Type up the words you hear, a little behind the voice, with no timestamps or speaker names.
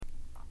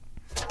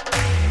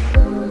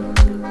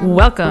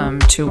Welcome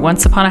to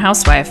Once Upon a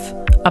Housewife,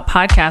 a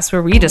podcast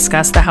where we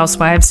discuss the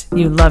housewives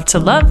you love to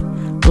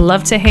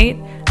love to hate,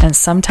 and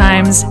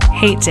sometimes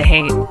hate to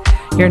hate.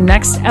 Your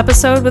next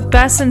episode with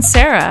Bess and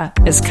Sarah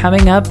is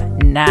coming up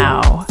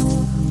now.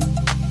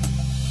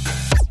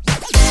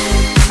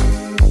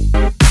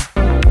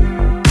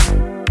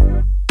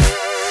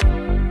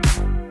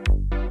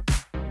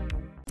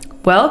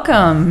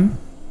 Welcome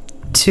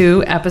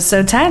to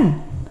episode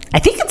 10. I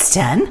think it's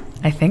 10.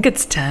 I think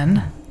it's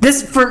 10.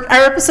 This, for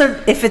our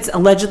episode, if it's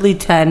allegedly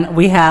 10,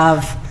 we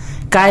have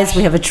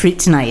a treat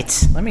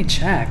tonight. Let me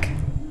check.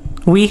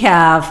 We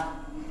have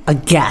a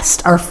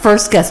guest, our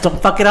first guest.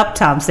 Don't fuck it up,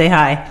 Tom. Say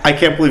hi. I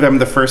can't believe I'm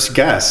the first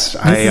guest.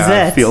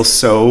 I feel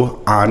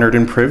so honored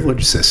and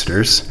privileged,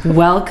 sisters.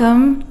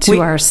 Welcome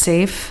to our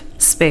safe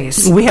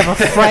space. We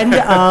have a friend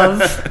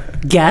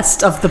of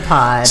guest of the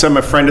pod. So I'm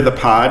a friend of the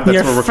pod. That's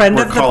You're what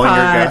we're calling your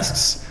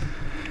guests.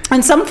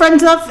 And some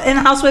friends of in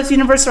Housewives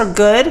Universe are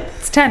good.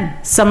 It's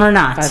 10. Some are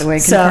not. By the way,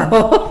 so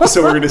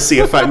we're going to see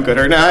if I'm good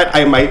or not.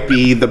 I might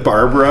be the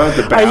Barbara,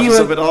 the Babs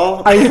of it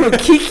all. Are you a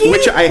Kiki?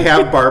 Which I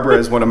have Barbara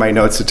as one of my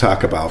notes to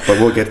talk about, but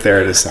we'll get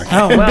there in a second.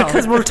 Oh, well.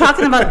 Because we're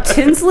talking about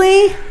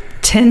Tinsley.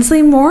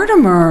 Tinsley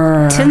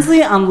Mortimer.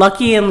 Tinsley on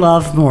Lucky in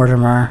Love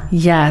Mortimer.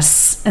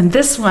 Yes. And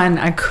this one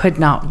I could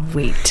not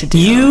wait to do.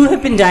 You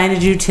have been dying to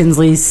do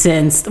Tinsley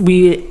since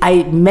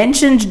I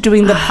mentioned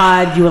doing the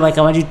pod. You were like,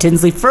 I want to do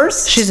Tinsley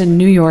first. She's a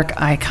New York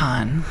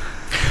icon.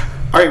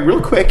 All right,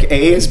 real quick,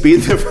 as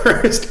being the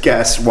first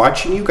guest,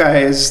 watching you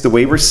guys, the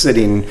way we're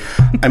sitting,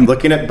 I'm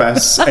looking at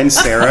Bess and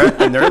Sarah,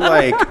 and they're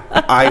like,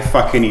 I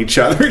fucking each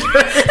other.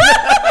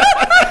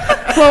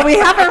 Well, we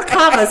have our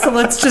kava, so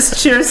let's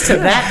just cheers to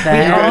that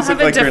then. We all have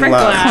a different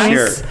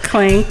glass.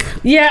 Clink.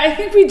 Yeah, I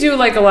think we do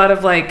like a lot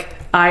of like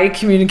eye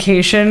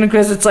communication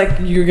because it's like,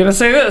 you're going to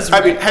say this.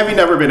 Right? I mean, having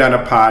never been on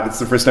a pod, it's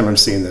the first time I'm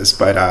seeing this,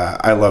 but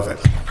I love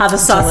it. How the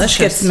sausage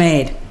gets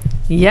made.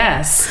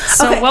 Yes.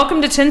 So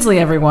welcome to Tinsley,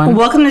 everyone.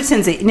 Welcome to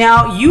Tinsley.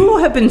 Now, you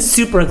have been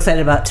super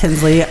excited about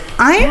Tinsley.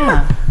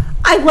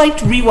 I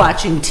liked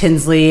rewatching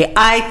Tinsley.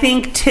 I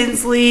think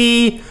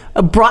Tinsley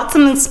brought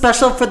something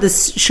special for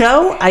this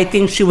show. I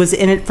think she was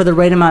in it for the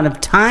right amount of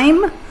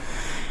time.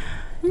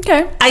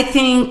 Okay. I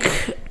think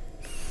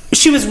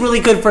she was really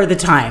good for the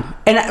time.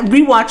 And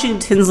rewatching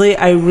Tinsley,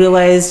 I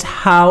realized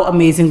how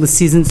amazing the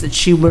seasons that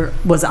she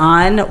was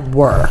on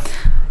were.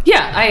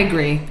 Yeah, I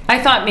agree.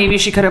 I thought maybe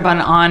she could have been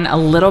on a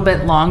little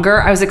bit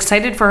longer. I was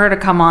excited for her to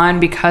come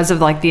on because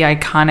of like the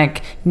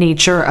iconic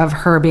nature of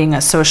her being a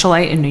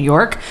socialite in New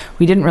York.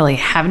 We didn't really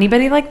have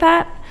anybody like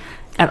that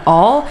at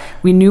all.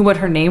 We knew what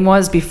her name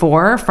was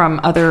before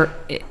from other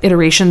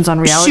iterations on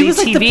reality TV. She was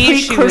like the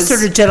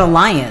precursor to Jenna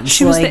Lyons.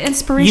 She was the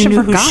inspiration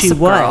for Gossip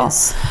Girl.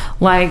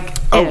 Like,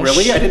 oh,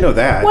 really? I didn't know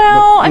that.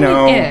 Well,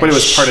 but it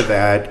was part of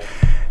that.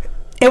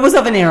 It was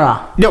of an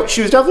era. No,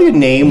 she was definitely a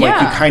name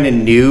like you kind of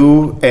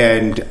knew.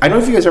 And I don't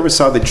know if you guys ever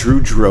saw the Drew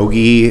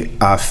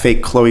Droege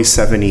fake Chloe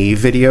 7E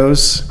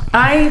videos.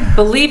 I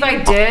believe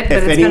I did. But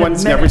if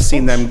anyone's never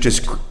seen them,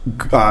 just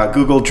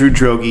Google Drew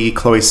Droege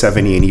Chloe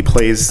 7E, and he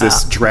plays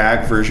this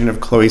drag version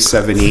of Chloe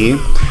 7E,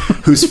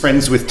 who's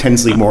friends with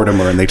Tinsley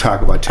Mortimer, and they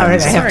talk about Tinsley. All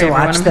right, I have to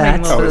watch that. I'm having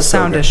a little bit of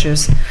sound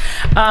issues.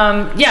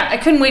 Yeah, I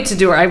couldn't wait to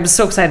do her. I was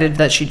so excited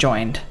that she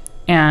joined,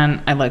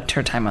 and I liked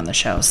her time on the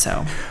show.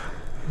 So.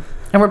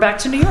 And we're back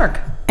to New York.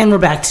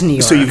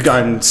 So you've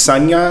done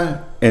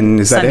Sonia, and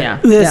is that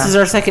it? This is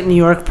our second New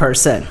York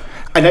person.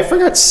 And I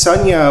forgot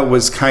Sonia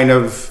was kind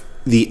of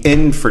the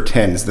in for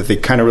Tins, that they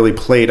kind of really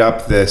played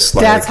up this.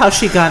 Like, that's how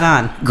she got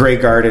on. Grey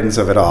Gardens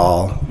of it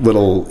all,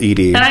 little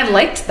Edie. And I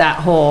liked that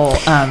whole...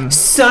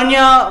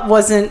 Sonia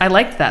wasn't... I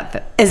liked that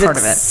part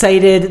of it.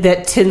 Excited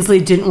that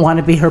Tinsley didn't want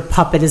to be her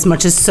puppet as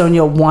much as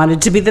Sonia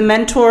wanted to be the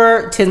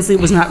mentor. Tinsley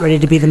was not ready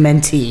to be the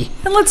mentee.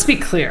 And let's be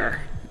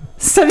clear.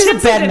 Sonia's a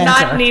bad mentor. Did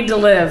not need to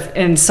live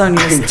in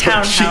Sonia's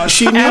townhouse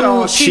she knew at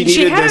all. She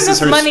had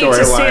enough money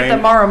to stay at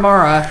the Mara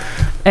Mara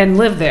and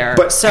live there.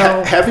 But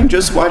having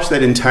just watched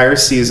that entire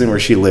season where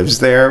she lives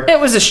there, it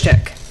was a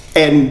shtick.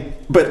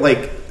 But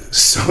like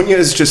Sonia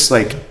is just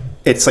like,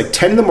 it's like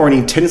 10 in the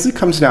morning. Tinsley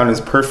comes down,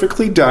 is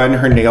perfectly done.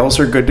 Her nails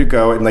are good to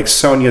go, and like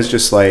Sonia's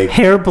just like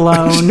hair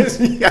blown.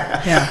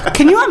 Yeah.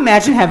 Can you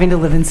imagine having to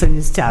live in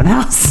Sonia's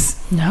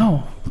townhouse?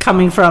 No.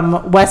 Coming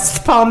from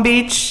West Palm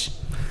Beach.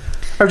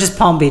 Or just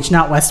Palm Beach,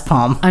 not West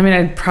Palm. I mean,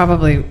 I'd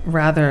probably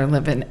rather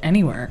live in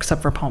anywhere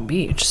except for Palm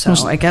Beach. So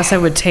I guess I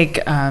would take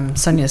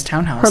Sonia's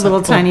townhouse. Her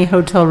little tiny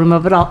hotel room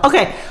of it all.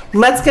 Okay,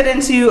 let's get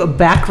into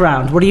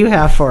background. What do you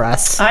have for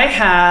us? I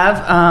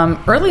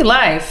have early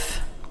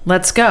life.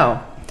 Let's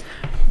go.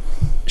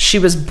 She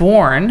was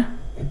born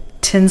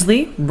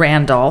Tinsley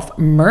Randolph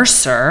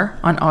Mercer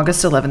on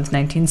August 11th,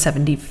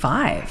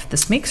 1975.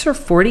 This makes her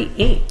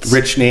 48.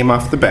 Rich name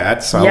off the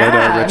bat. Solid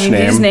rich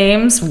name. These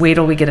names, wait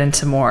till we get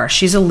into more.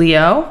 She's a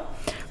Leo.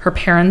 Her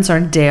parents are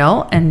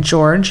Dale and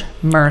George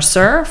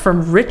Mercer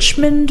from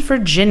Richmond,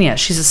 Virginia.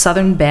 She's a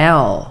Southern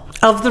belle.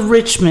 Of the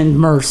Richmond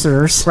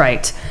Mercers.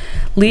 Right.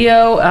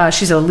 Leo,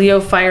 she's a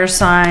Leo fire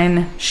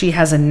sign. She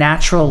has a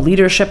natural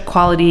leadership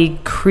quality,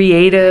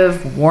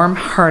 creative,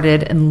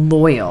 warm-hearted, and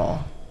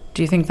loyal.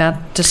 Do you think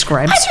that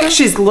describes I her? think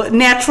she's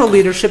natural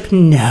leadership.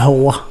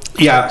 No.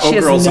 Yeah, She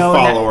has girl's no a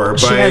follower,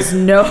 she but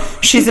has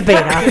She's a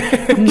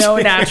beta. no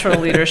natural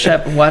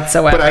leadership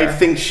whatsoever. but I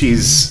think she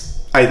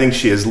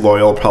is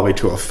loyal, probably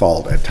to a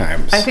fault at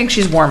times. I think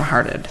she's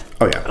warm-hearted.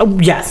 Oh yeah. Oh,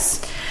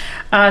 yes.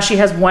 She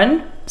has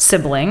one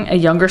sibling, a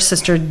younger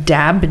sister,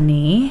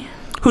 Dabney.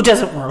 Who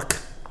doesn't work?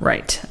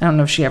 Right. I don't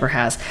know if she ever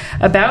has.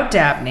 About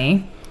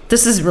Dabney,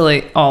 this is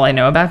really all I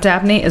know about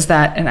Dabney is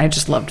that, and I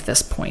just loved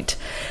this point.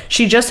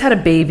 She just had a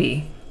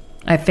baby.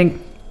 I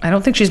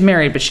don't think she's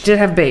married, but she did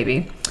have a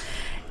baby.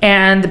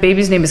 And the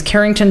baby's name is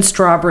Carrington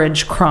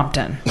Strawbridge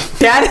Crompton.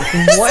 That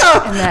is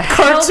What in the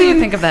hell do you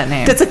think of that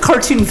name? That's a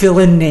cartoon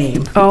villain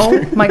name.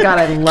 Oh my god,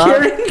 I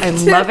love it.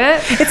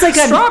 It's like a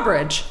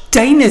Strawbridge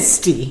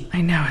dynasty.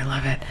 I know, I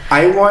love it.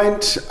 I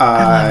want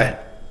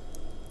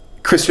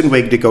Kristen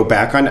Wiig to go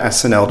back on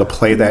SNL to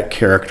play that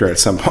character at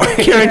some point.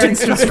 Carrington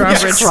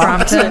Strawbridge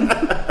Crompton.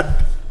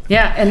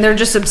 Yeah, and they're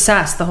just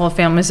obsessed. The whole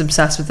family's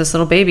obsessed with this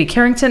little baby.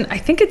 Carrington, I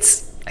think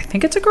it's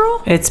a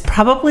girl. It's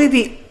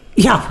probably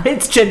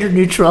it's gender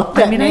neutral.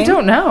 I mean, I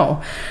don't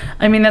know.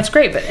 I mean, that's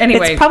great, but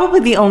anyway, It's probably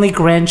the only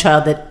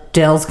grandchild that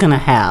Dale's gonna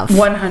have.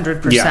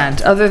 100%, Yeah.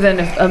 other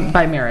than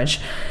by marriage.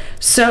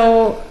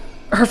 So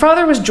her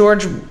father was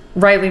George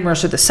Riley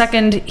Mercer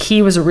II.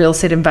 He was a real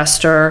estate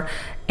investor,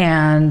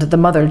 and the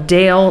mother,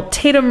 Dale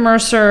Tatum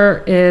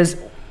Mercer,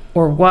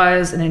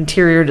 was an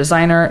interior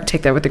designer.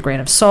 Take that with a grain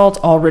of salt.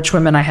 All rich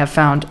women I have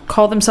found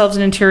call themselves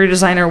an interior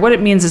designer. What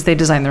it means is they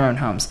design their own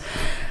homes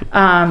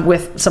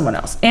with someone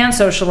else. And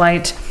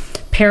socialite.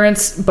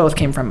 Parents both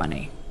came from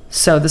money.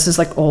 So this is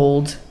like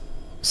old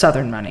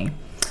Southern money.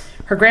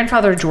 Her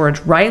grandfather,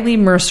 George Riley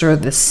Mercer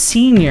the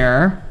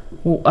Senior,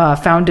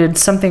 founded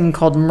something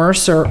called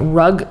Mercer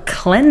Rug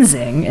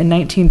Cleansing in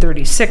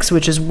 1936,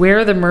 which is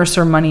where the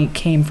Mercer money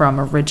came from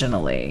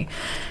originally.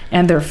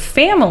 And their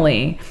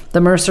family,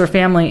 the Mercer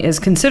family, is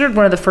considered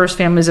one of the first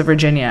families of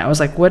Virginia. I was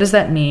like, what does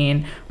that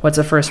mean? What's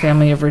a first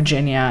family of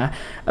Virginia?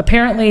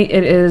 Apparently,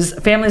 it is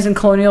families in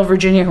colonial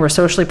Virginia who were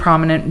socially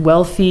prominent,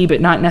 wealthy, but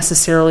not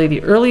necessarily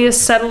the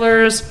earliest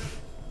settlers.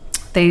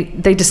 They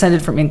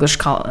descended from English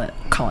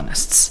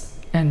colonists,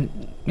 and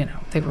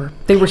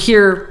they were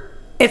here.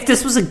 If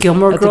this was a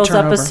Gilmore At the Girls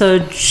turnover.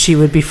 episode, she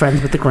would be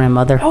friends with the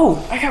grandmother.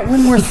 Oh, I got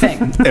one more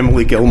thing.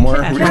 Emily Gilmore.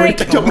 I-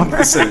 Don't want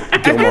to say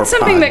I've Gilmore got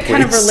something Pod, that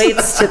kind of please.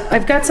 relates to.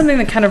 I've got something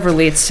that kind of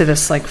relates to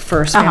this like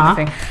first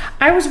family thing.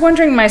 I was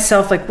wondering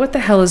myself, like, what the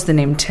hell is the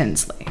name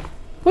Tinsley?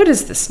 What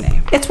is this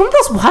name? It's one of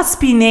those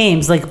waspy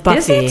names like Buffy.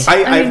 Is it?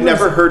 I've mean,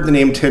 never heard the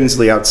name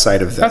Tinsley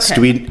outside of this.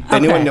 Okay. Do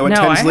anyone know a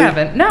No, Tinsley? I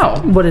haven't. No.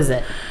 What is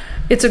it?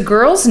 It's a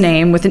girl's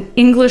name with an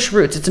English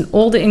roots. It's an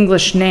old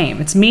English name.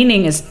 Its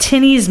meaning is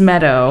Tinny's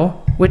Meadow,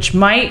 which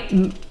might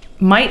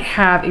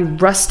have a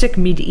rustic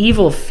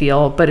medieval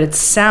feel, but its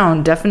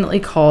sound definitely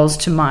calls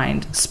to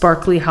mind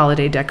sparkly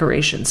holiday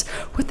decorations.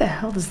 What the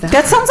hell does that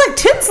That sounds like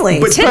Tinsley.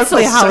 But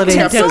Sparkly holiday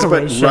Tinsley's, but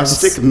decorations.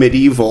 rustic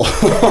medieval.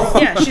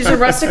 Yeah, she's a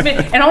rustic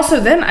and also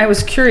then I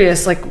was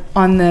curious, like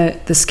on the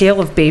scale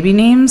of baby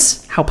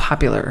names, how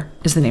popular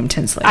is the name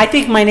Tinsley? I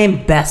think my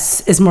name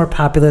Bess is more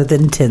popular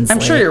than Tinsley. I'm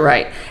sure you're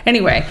right.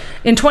 Anyway,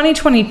 in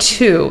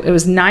 2022, it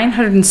was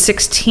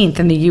 916th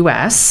in the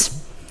US.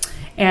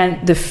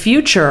 And the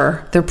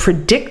future, they're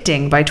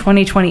predicting by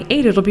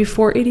 2028, it'll be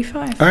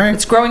 485. All right.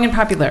 It's growing in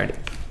popularity.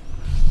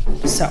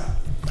 So,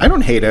 I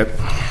don't hate it.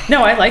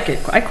 no, I like it.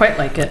 I quite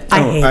like it.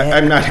 I hate it.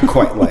 I'm not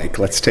quite like.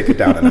 Let's take it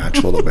down a notch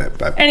a little bit.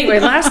 But Anyway,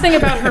 last thing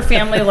about her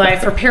family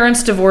life. Her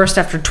parents divorced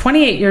after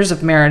 28 years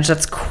of marriage.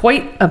 That's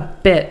quite a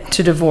bit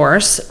to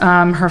divorce.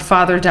 Her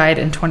father died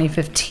in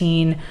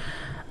 2015.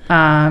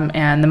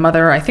 And the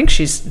mother, I think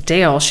she's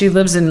Dale. She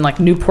lives in like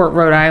Newport,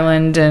 Rhode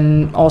Island,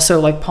 and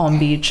also like Palm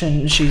Beach,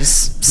 and she's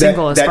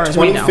single as far as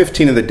we know. That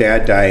 2015 of the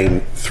dad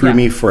dying threw Yeah.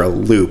 me for a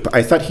loop.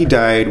 I thought he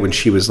died when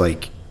she was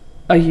like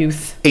A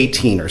youth.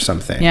 18 or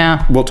something.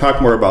 Yeah. We'll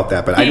talk more about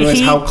that, but I He-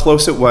 realized how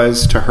close it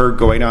was to her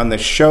going on the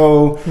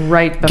show,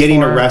 Right before.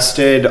 getting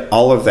arrested,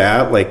 all of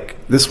that. Like,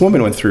 this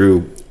woman went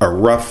through a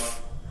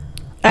rough.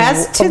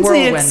 As A Tinsley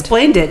whirlwind.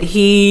 explained it,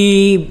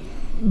 he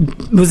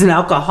was an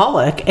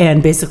alcoholic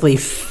and basically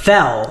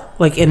fell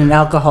like in an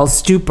alcohol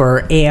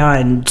stupor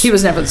and He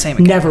was never the same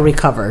again. never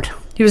recovered.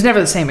 He was never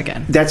the same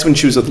again. That's when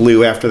she was with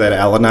Lou after that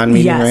Al-Anon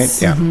meeting,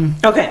 Yes. right?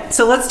 Yeah. Okay,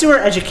 so let's do our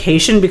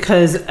education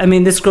because I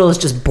mean this girl is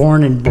just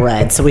born and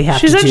bred, so we have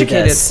She's to do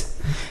educated. this.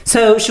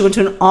 So she went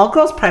to an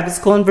all-girls private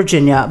school in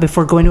Virginia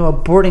before going to a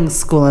boarding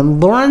school in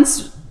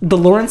the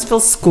Lawrenceville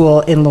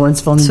School in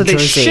Lawrenceville, New So they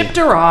Jersey. shipped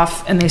her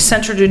off and they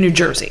sent her to New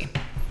Jersey.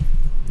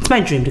 It's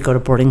my dream to go to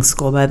boarding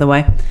school, by the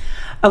way.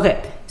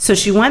 Okay, so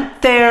she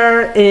went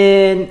there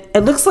in, it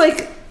looks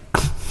like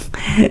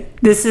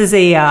this is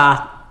a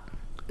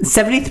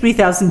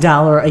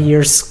 $73,000 a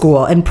year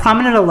school. And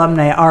prominent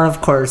alumni are,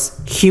 of course,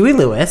 Huey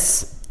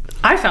Lewis.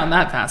 I found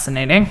that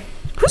fascinating.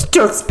 Who's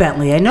Dirk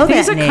Bentley? I know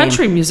He's that a name.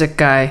 country music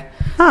guy.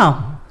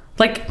 Oh,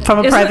 Like from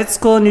a isn't private it-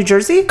 school in New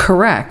Jersey?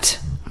 Correct.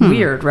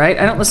 Weird, right?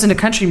 I don't listen to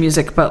country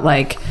music, but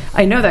like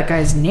I know that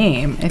guy's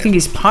name. I think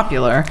he's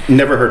popular.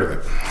 Never heard of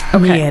it.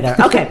 Me either.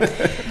 Okay.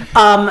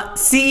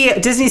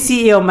 Disney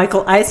CEO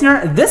Michael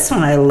Eisner. This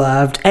one I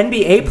loved.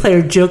 NBA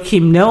player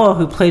Joakim Noah,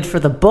 who played for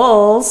the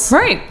Bulls.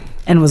 Right.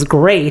 And was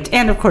great.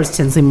 And, of course,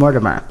 Tinsley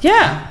Mortimer.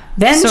 Yeah.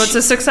 Then so it's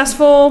a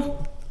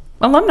successful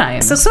alumni.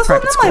 Successful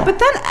alumni. But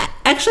then,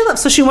 actually,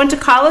 so she went to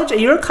college, a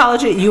year of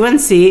college at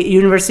UNC,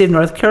 University of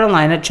North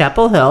Carolina,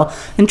 Chapel Hill,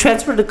 and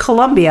transferred to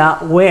Columbia,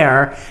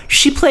 where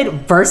she played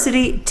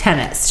varsity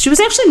tennis. She was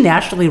actually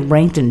nationally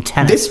ranked in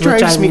tennis, This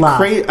drives me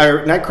crazy.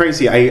 Not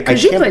crazy.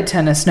 Because you played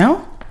tennis,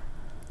 no?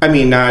 I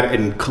mean, not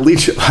in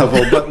collegiate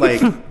level, but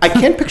like, I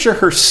can't picture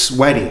her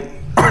sweating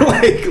or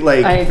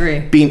like. I agree.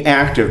 Being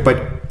active.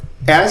 But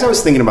as I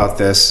was thinking about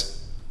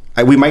this,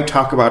 we might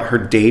talk about her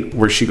date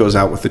where she goes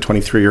out with the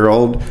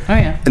 23-year-old. Oh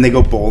yeah. And they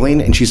go bowling,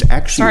 and she's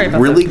actually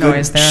really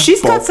good.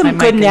 She's got some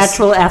good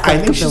natural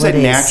athletic I think she's a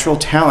natural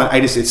talent.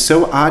 It's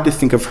so odd to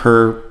think of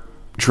her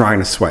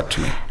drawing a sweat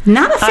to me.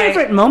 Not a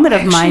favorite moment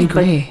of mine,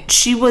 but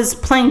she was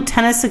playing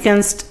tennis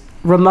against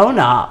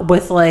Ramona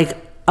with like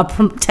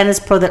a tennis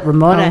pro that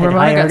Ramona had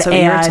hired, got so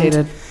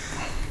irritated.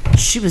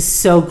 She was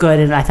so good,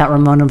 and I thought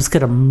Ramona was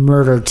going to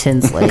murder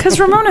Tinsley. Because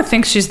Ramona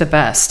thinks she's the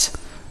best.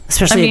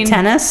 Especially in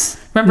tennis.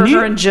 Remember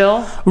her and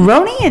Jill?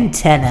 Roni in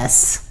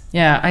tennis.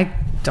 Yeah, I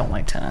don't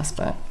like tennis,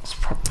 but it's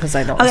because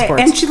I don't like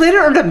sports. And she later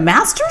earned a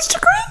master's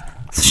degree?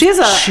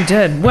 So she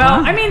did.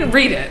 Well, I mean,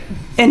 read it.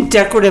 In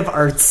decorative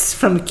arts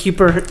from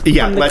Cooper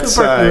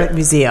Hewitt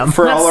Museum.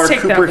 For all our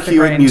Cooper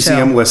Hewitt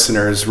Museum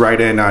listeners, write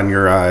in on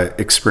your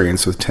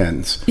experience with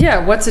tins.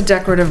 Yeah, what's a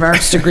decorative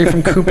arts degree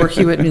from Cooper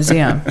Hewitt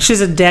Museum?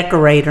 She's a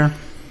decorator.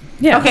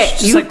 Yeah. Okay,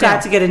 you've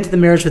got to get into the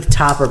marriage with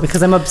Topper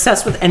because I'm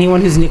obsessed with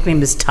anyone whose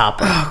nickname is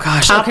Topper. Oh,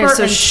 gosh. Topper okay,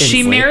 so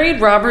she married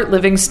Robert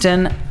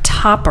Livingston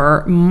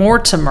Topper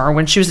Mortimer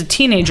when she was a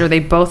teenager. They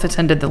both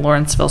attended the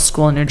Lawrenceville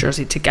School in New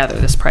Jersey together,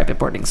 this private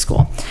boarding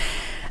school.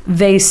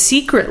 They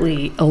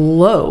secretly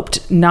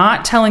eloped,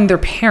 not telling their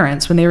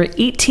parents when they were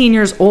 18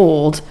 years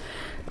old.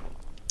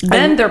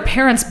 Then their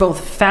parents both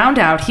found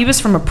out. He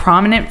was from a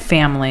prominent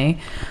family.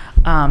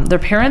 Their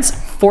parents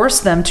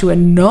forced them to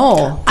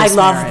annul this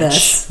love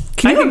this.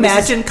 Can you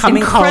imagine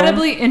coming home?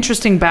 Incredibly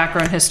interesting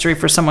background history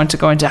for someone to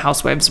go into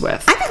Housewives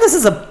with. I think this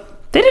is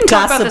They didn't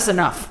talk about this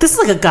enough. This is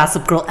like a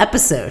Gossip Girl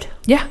episode.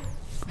 Yeah.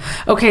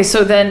 Okay,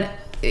 so then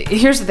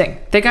here's the thing.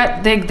 They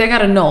got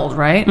annulled,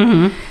 right?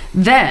 Mm-hmm.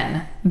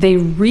 Then they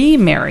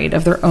remarried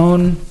of their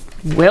own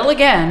will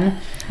again.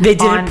 They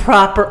did it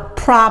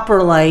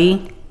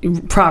properly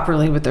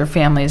with their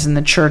families in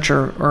the church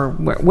or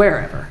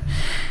wherever.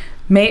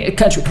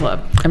 Country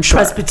club, I'm sure.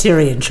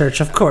 Presbyterian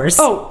church, of course.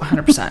 Oh,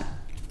 100%.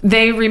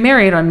 They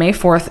remarried on May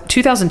 4th,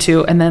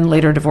 2002, and then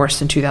later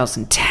divorced in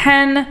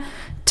 2010.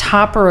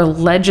 Topper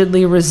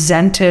allegedly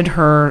resented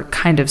her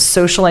kind of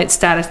socialite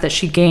status that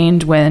she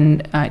gained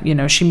when,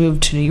 she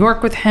moved to New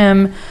York with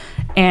him.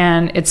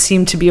 And it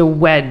seemed to be a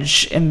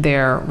wedge in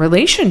their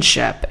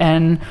relationship.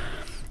 And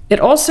it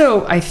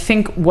also, I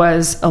think,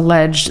 was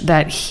alleged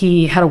that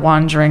he had a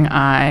wandering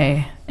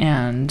eye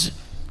and,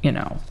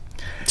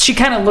 she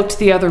kind of looked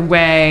the other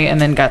way and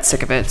then got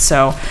sick of it.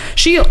 So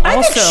she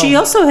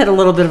also had a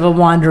little bit of a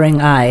wandering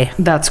eye.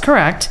 That's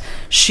correct.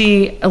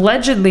 She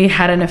allegedly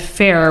had an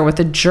affair with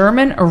a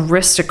German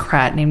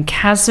aristocrat named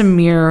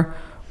Casimir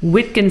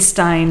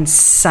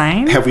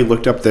Wittgenstein-Sein. Have we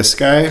looked up this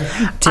guy?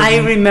 I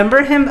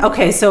remember him.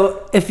 Okay,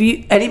 so if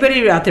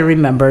anybody out there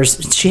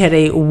remembers, she had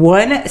a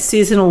one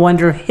seasonal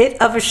wonder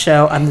hit of a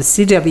show on the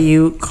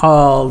CW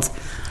called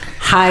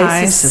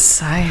High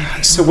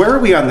Society. So where are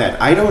we on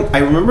that? I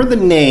remember the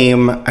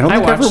name. I don't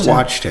think I ever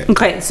watched it.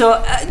 Okay, so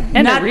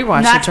and I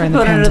rewatched it during the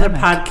pandemic. Another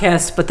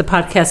podcast, but the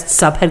podcast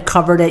sub had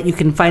covered it. You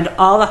can find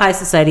all the High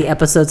Society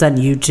episodes on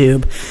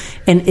YouTube,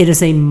 and it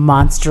is a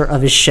monster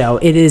of a show.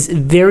 It is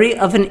very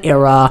of an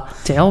era.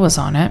 Dale was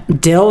on it.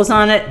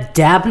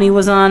 Dabney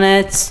was on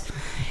it.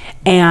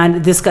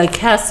 And this guy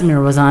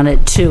Casimir was on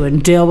it too.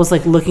 And Dale was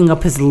like looking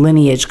up his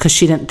lineage because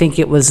she didn't think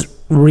it was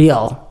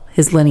real,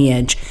 his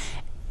lineage.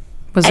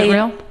 Was it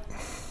real?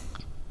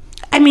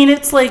 I mean,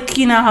 it's like,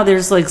 how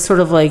there's like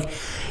sort of like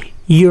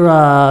you're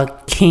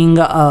a king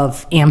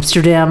of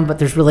Amsterdam, but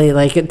there's really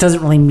like it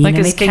doesn't really mean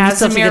anything. Is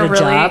Casimir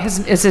really?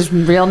 Is his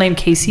real name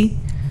Casey?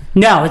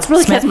 No, it's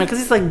really Casimir because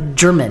he's like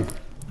German.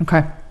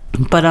 Okay,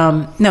 but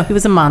no, he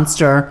was a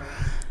monster.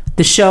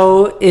 The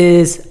show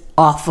is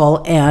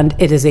awful, and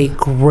it is a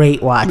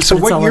great watch. So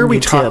what year are we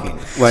talking?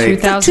 Like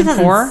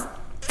 2004,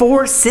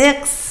 4,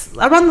 6,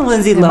 around the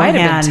Lindsay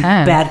Lohan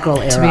Bad Girl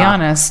era. To be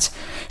honest.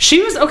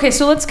 She was okay.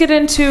 So let's get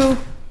into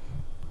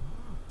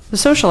the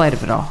socialite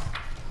of it all.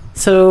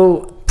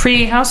 So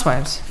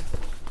pre-Housewives,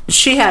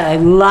 she had a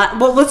lot.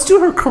 Well, let's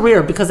do her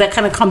career because that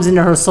kind of comes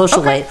into her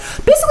socialite.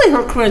 Okay. Basically,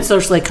 her career and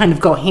socialite kind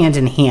of go hand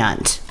in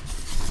hand.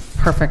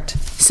 Perfect.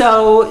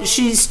 So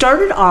she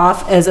started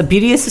off as a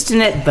beauty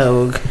assistant at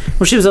Vogue,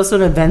 where she was also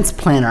an events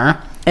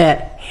planner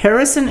at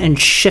Harrison and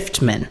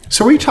Shiftman.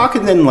 So are we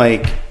talking then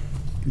like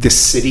the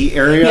city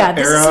area. Yeah,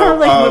 this is era her,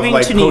 like, of moving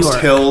like to New Post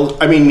York. Hill.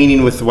 I mean,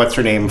 meaning with what's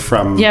her name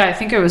from? Yeah, I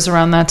think it was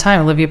around that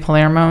time. Olivia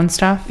Palermo and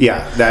stuff.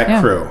 Yeah, that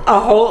Yeah. crew. A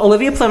whole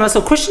Olivia Palermo. So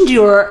Christian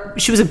Dior,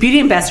 she was a beauty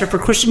ambassador for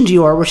Christian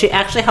Dior, where she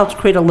actually helped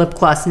create a lip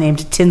gloss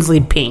named Tinsley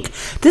Pink.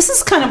 This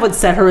is kind of what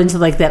set her into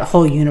like that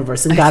whole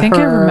universe and got I think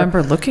I her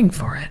remember looking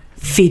for it.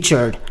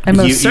 featured. I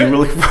most, You were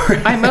looking for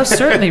it? I most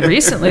certainly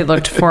recently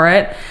looked for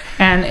it,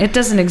 and it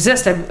doesn't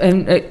exist.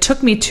 And it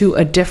took me to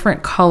a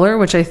different color,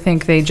 which I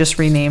think they just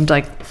renamed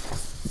like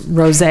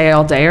Rosé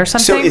All Day or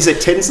something. So is it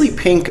Tinsley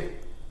Pink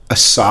a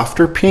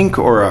softer pink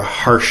or a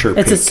harsher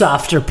pink? It's a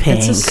softer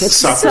pink.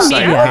 softer I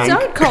side pink.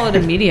 would call it a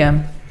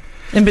medium.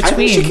 In I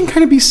think she between. can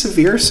kind of be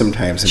severe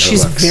sometimes in her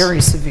She's looks. very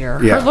severe.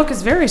 Yeah. Her look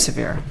is very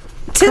severe.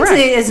 Tinsley,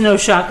 Correct. is no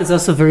shock, is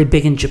also very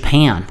big in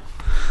Japan.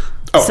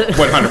 Oh,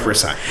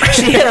 100%.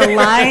 She had a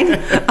line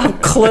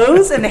of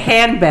clothes and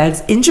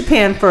handbags in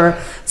Japan for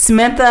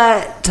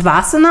Samantha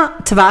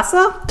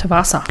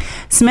Tavasa.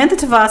 Samantha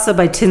Tavasa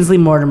by Tinsley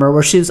Mortimer,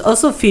 where she was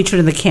also featured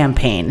in the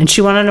campaign. And she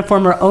went on to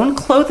form her own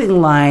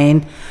clothing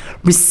line,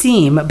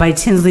 Racine by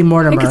Tinsley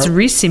Mortimer. I think it's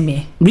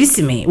Risimi.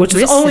 Racine, which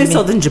was only Racine.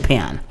 sold in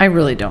Japan. I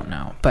really don't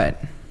know,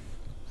 but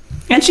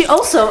And she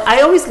also,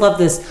 I always love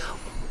this,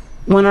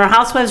 when our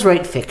housewives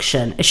write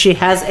fiction, she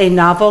has a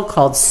novel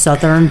called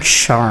Southern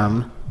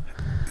Charm.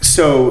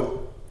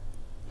 So,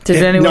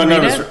 did anyone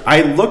read it?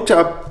 I looked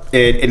up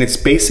it, and it's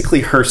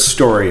basically her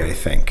story, I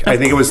think. I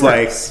think it was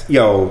course.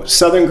 like,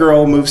 Southern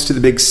girl moves to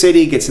the big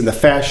city, gets in the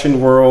fashion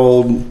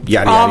world,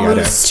 yada, All yada, yada.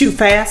 moves too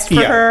fast for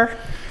Yeah. her.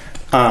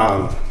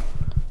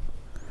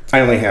 I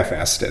only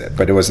half-assed did it,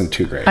 but it wasn't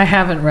too great. I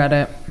haven't read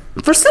it.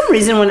 For some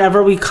reason,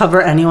 whenever we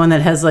cover anyone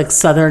that has like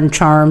Southern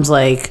charms,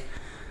 like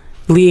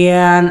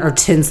Leanne or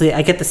Tinsley,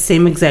 I get the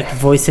same exact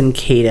voice and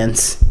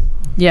cadence.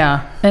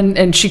 Yeah,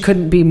 and she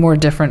couldn't be more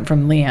different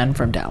from Leanne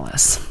from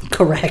Dallas.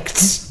 Correct.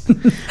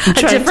 A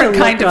different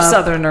kind of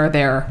Southerner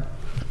there.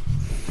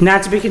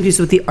 Not to be confused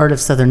with The Art of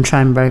Southern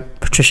Charm by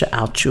Patricia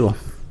Altschul.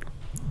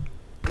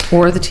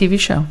 Or the TV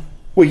show.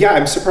 Well, yeah,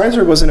 I'm surprised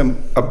there wasn't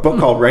a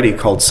book already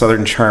called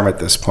Southern Charm at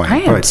this point. I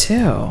am but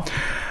too.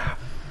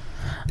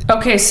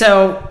 Okay,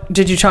 so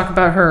did you talk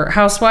about her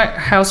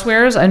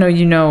housewares? I know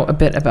you know a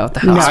bit about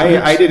the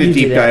housewares. I did a You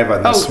deep did it. dive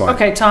on this one.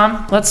 Okay,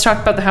 Tom, let's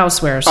talk about the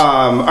housewares.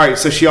 All right,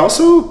 so she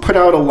also put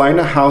out a line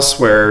of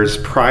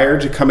housewares prior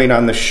to coming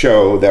on the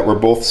show that were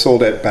both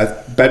sold at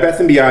Bed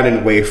Bath & Beyond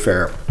and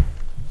Wayfair.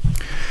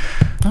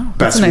 Oh,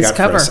 that's a nice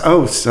cover.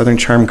 Oh, Southern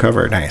Charm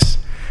cover, nice.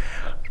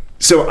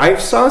 So I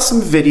saw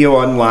some video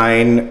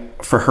online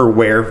for her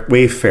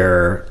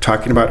Wayfair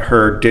talking about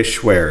her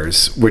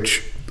dishwares,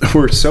 which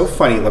were so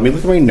funny. Let me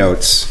look at my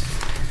notes.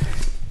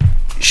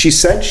 She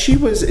said she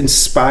was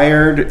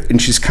inspired,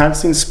 and she's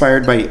constantly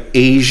inspired by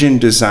Asian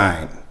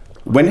design.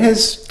 When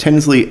has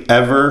Tinsley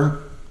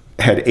ever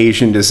had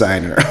Asian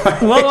design in her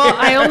life? Well,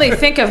 I only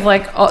think of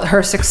like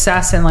her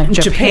success in like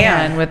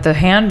Japan with the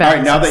handbags. All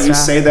right, now and that you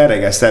stuff. say that, I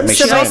guess that makes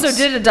She sense. also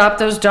did adopt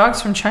those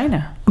dogs from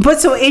China. But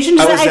so Asian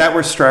Oh, design. is that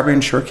where Strawberry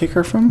and Shortcake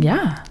are from?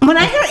 Yeah. When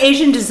I hear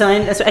Asian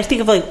design, I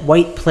think of like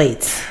white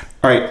plates.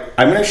 All right,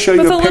 I'm going to show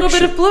you With a a picture. little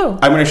bit of blue.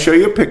 I'm going to show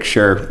you a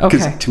picture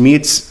because Okay. to me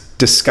it's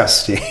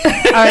disgusting.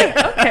 All right.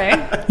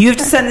 Okay. You have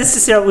to send this to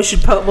Sarah. We'll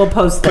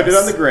post this. Put it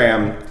on the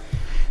gram.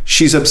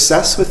 She's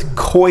obsessed with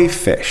koi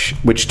fish,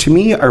 which to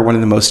me are one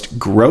of the most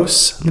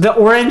gross. The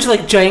orange,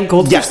 like giant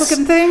goldfish Yes.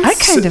 looking things. I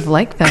kind of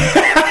like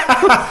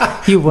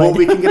them. You would. Well,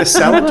 we can get a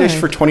salad dish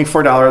would. for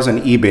 $24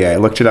 on eBay. I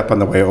looked it up on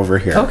the way over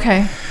here.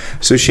 Okay.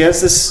 So she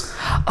has this.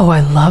 Oh,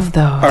 I love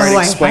those. All right, Oh,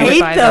 I explain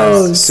hate it.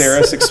 those.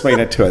 Sarah's explain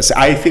it to us.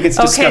 I think it's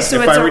disgusting.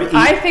 Okay, so if I were to eat,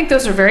 I think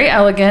those are very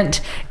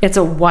elegant. It's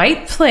a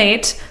white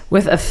plate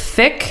with a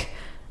thick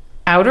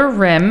outer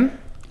rim.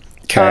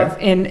 okay.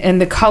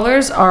 And the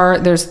colors are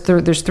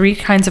there's three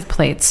kinds of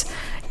plates,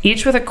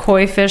 each with a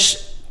koi fish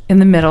in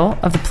the middle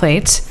of the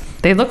plate.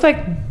 They look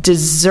like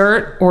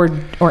dessert or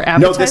appetizer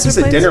No, this is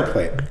a plates. dinner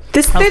plate.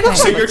 This they look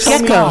So like you're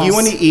telling geckos. me you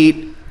want to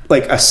eat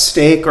like a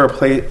steak or a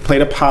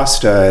plate of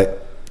pasta.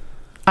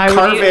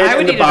 Carve it,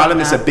 and the bottom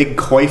is a big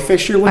koi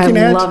fish you're looking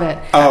at? I love it.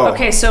 Oh.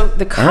 Okay, so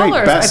the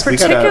colors, Bess, I we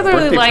got a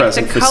particularly birthday like the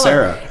present for color.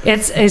 Sarah.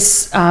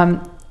 It's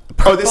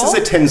Oh, this is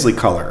a Tinsley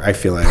color, I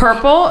feel like.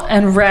 purple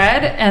and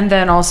red, and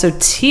then also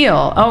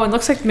teal. Oh, it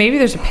looks like maybe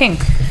there's a pink.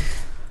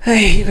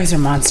 Hey, you guys are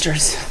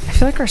monsters. I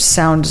feel like our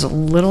sound is a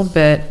little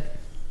bit.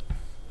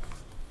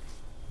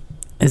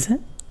 Is it?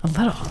 A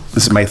little.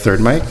 This is my third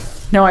mic.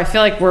 No, I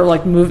feel like we're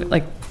like moving.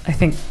 Like I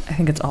think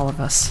it's all of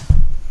us.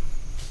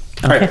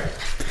 All right.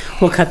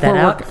 We'll cut that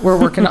out. We're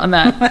working on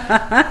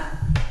that.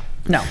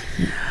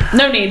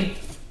 No need.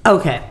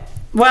 Okay.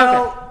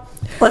 Well,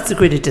 let's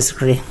agree to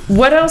disagree.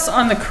 What else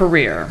on the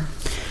career?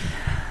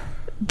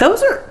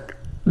 Those are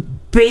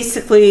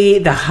basically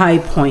the high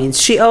points.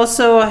 She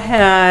also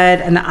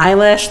had an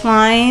eyelash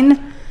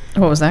line,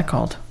 What was that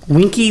called?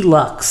 Winky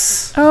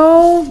Lux.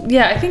 Oh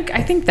yeah, I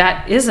think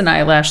that is an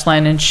eyelash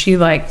line, and she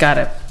like got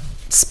a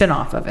spin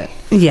off of it.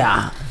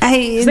 Yeah.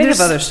 They There's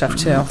have other stuff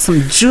too.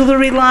 some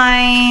jewelry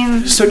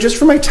line. So just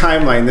for my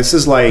timeline, this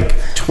is like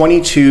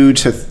 22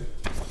 to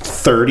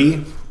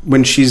 30.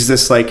 when she's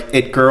this like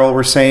it girl?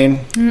 We're saying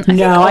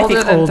I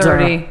think than older.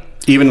 30.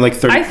 even like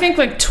 30. I think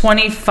like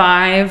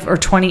 25 or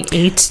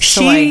 28.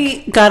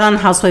 She got on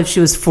Housewives. She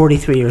was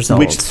 43 years old.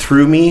 Which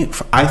threw me.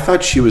 I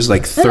thought she was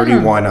like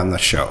 31 on the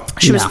show.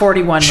 She was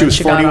 41. She was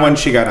 41 when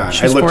she got on.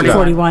 She was I looked it up.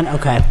 41.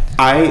 Okay.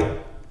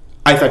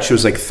 I thought she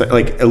was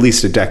like at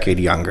least a decade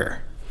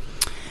younger.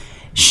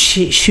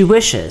 She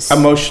wishes.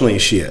 Emotionally,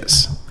 she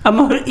is.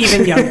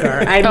 Even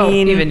younger. I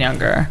mean, even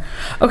younger.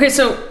 Okay,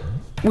 so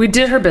we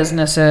did her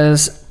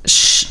businesses.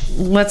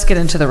 Let's get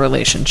into the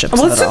relationships.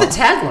 let's do of it the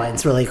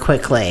taglines really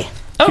quickly.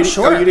 Oh,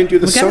 sure. Oh, you didn't do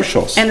the We got it.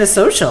 socials. And the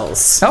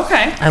socials.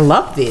 Okay. I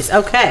love these.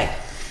 Okay.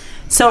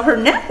 So her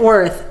net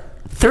worth,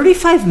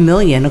 $35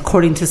 million,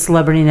 according to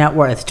Celebrity Net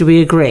Worth. Do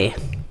we agree?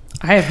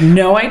 I have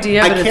no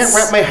idea. I But can't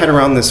wrap my head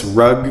around this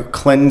rug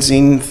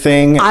cleansing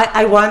thing.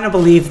 I want to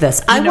believe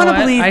this. I know want to what?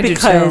 believe I do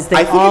because too.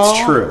 they I think all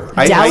it's true.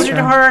 doubted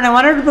I- her, and I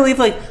want her to believe,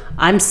 like,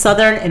 I'm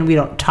Southern and we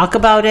don't talk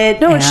about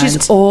it. No, and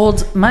she's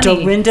old money.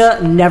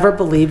 Dorinda never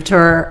believed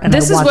her. And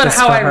This I is want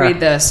how for I her. read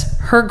this.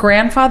 Her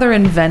grandfather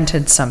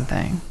invented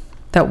something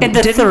that In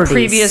the didn't 30s.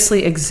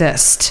 previously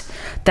exist.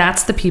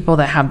 That's the people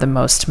that have the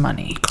most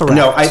money. Correct.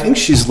 No, I think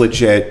she's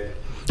legit.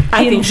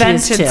 I He think she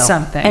is invented too.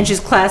 something. And she's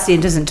classy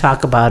and doesn't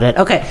talk about it.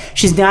 Okay,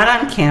 she's not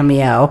on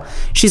Cameo.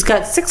 She's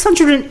got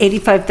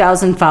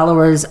 685,000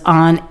 followers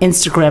on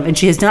Instagram, and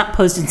she has not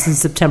posted since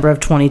September of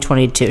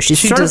 2022.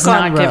 She does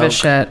not give a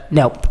shit.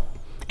 Nope.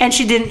 And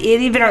she didn't,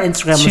 even her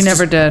Instagram She was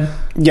never did.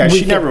 Yeah, she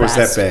weak never at was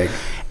that best. big.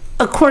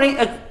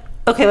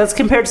 Okay, let's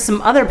compare it to some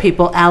other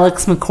people.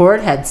 Alex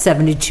McCord had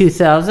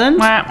 72,000.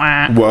 Wah,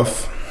 wah.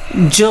 Woof.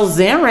 Jill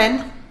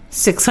Zarin, Good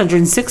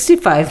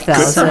 665,000. for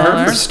her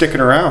Seller. for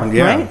sticking around.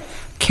 Yeah. Right?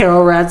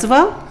 Carol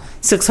Radziwill,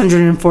 They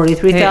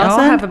 643,000. all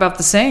have about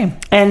the same.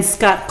 And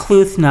Scott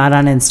Kluth not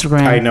on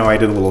Instagram. I know. I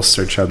did a little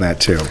search on that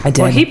too. I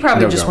did. Well, he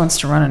probably No just go. wants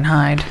to run and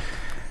hide.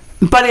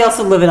 But he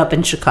also living up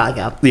in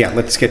Chicago. Yeah,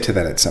 let's get to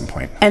that at some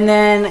point. And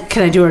then,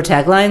 can I do our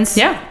taglines?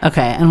 Yeah.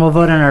 Okay, and we'll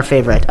vote on our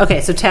favorite.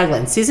 Okay, so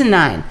tagline, season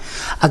 9.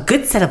 A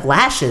good set of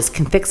lashes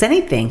can fix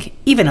anything,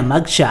 even a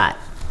mugshot.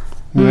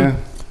 Yeah.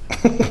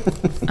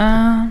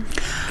 Kind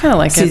of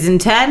like it. Season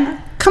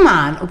 10. Come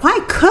on, why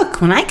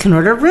cook when I can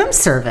order room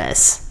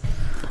service?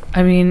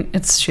 I mean,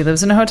 she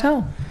lives in a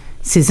hotel.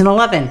 Season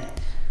 11.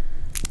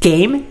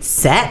 Game,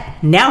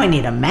 set, now I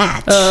need a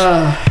match.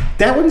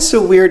 That one's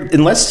so weird.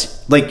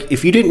 Unless, like,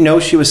 if you didn't know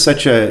she was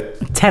such a,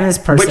 Tennis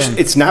which person.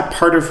 it's not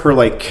part of her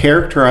like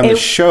character on the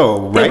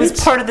show, right? It was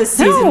part of the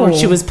season No. when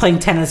she was playing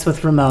tennis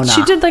with Ramona.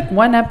 She did like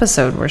one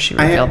episode where she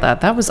revealed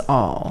that. That was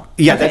all.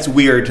 Yeah, that's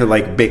weird to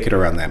like bake it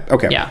around that.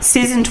 Okay. Yeah.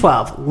 Season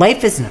 12.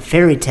 Life isn't a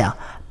fairy tale,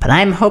 but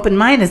I'm hoping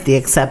mine is the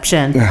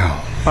exception.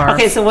 Barf.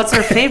 Okay, so what's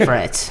her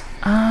favorite?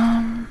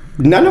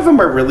 None of them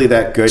are really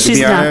that good. She's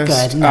to be not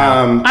honest. good, no.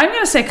 I'm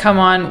gonna say, come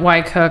on,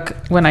 why cook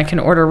when I can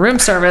order room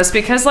service?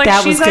 Because like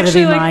That was she's gonna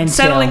actually be like mine,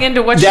 settling too.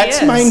 into what That's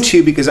she is. mine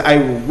too because I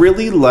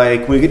really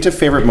like when we get to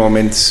favorite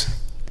moments.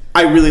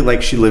 I really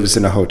like she lives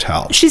in a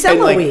hotel. She's And,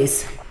 like,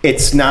 Eloise.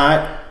 it's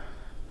not,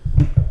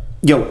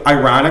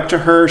 ironic to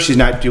her. She's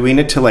not doing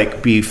it to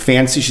like be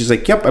fancy. She's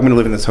like, "Yep, I'm going to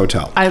live in this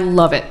hotel." I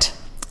love it.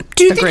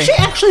 Do you Agree. think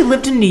she actually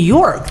lived in New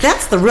York?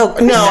 That's the real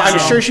question. No, I'm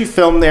sure she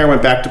filmed there,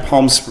 went back to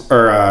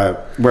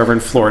wherever in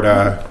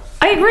Florida.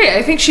 I agree.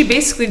 I think she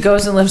basically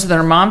goes and lives at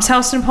her mom's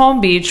house in Palm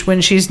Beach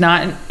when she's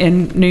not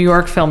in New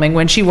York filming,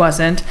 when she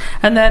wasn't.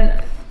 And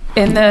then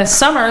in the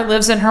summer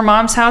lives in her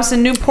mom's house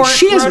in Newport,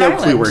 She has Rhode no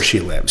Island. clue where she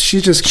lives.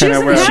 She's just She kind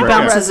of doesn't have She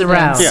wherever. bounces a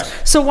around. residence.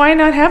 Yeah. So why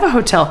not have a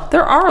hotel?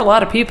 There are a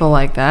lot of people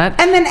like that.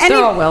 And then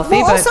they're all wealthy,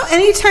 well, but also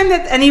anytime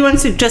that anyone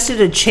suggested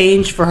a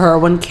change for her,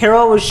 when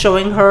Carol was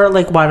showing her,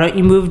 like, why don't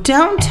you move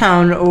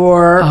downtown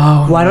or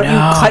why don't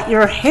you cut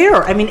your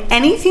hair? I mean,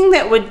 anything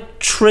that would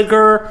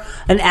trigger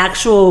an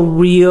actual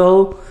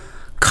real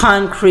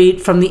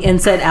concrete from the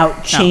inside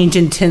out change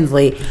in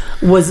Tinsley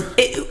was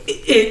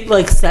it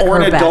like set Or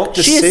her an back. adult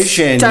She is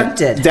decision.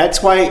 stunted.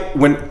 That's why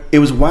when it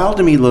was wild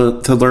to me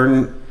to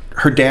learn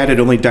her dad had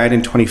only died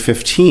in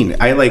 2015.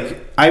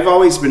 I've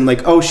always been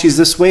like, oh, she's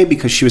this way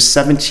because she was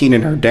 17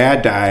 and her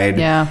dad died.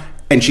 Yeah.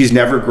 And she's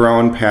never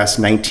grown past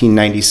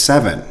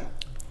 1997,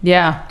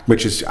 yeah.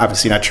 which is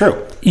obviously not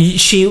true.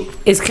 She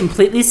is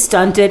completely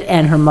stunted,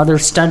 and her mother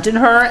stunted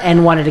her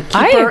and wanted to keep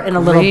I her in a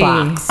little agree.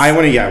 box. We're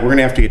going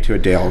to have to get to a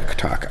Dale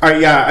talk.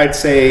 I'd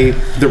say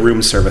the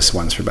room service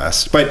ones are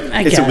best, but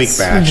it's a weak guess.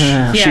 batch. She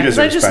Yeah, 'cause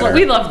deserves better.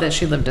 we love that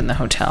she lived in the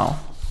hotel.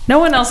 No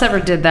one else ever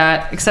did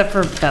that except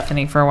for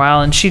Bethany for a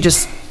while, and she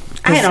just.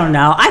 I don't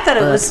know. I thought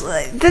it was.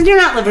 Then you're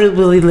not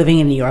really living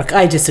in New York.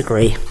 I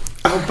disagree.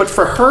 Oh, but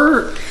for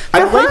her,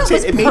 I her, liked it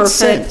was it. It made perfect.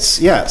 sense.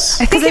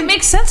 Yes. I think it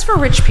makes sense for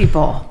rich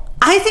people.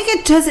 I think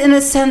it does in a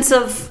sense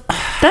of.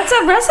 That's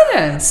a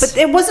residence. But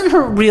it wasn't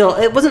her real.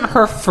 It wasn't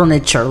her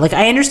furniture. Like,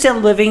 I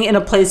understand living in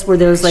a place where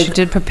there's like. she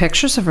did put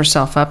pictures of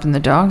herself up, and the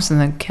dogs,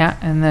 and the cat,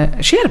 and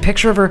the. She had a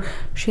picture of her.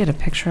 She had a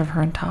picture of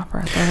her and Topper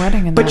at their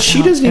wedding. In But that she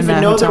ho- doesn't in even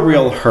that know the hotel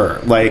real room. her.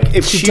 Like,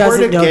 if She she were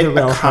to doesn't know get the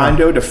real a her.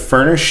 condo to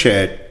furnish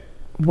it,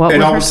 What and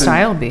would all her of a sudden-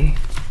 style be?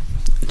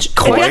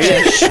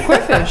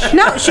 Koi-fish.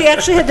 No, she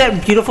actually had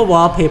that beautiful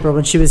wallpaper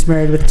when she was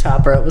married with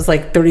Topper. It was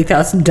like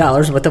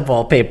 $30,000 worth of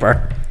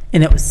wallpaper,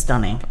 and it was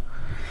stunning.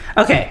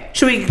 Okay,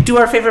 should we do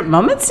our favorite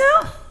moments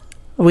now?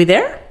 Are we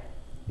there?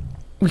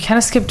 We kind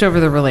of skipped over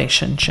the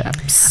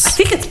relationships. I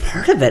think it's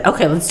part of it.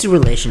 Okay, let's do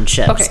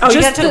relationships. Okay,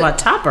 you got to talk about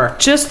Topper.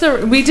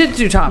 We did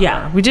do Topper.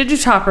 Yeah. We did do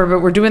Topper,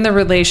 but we're doing the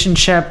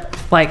relationship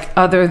like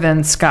other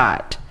than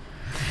Scott.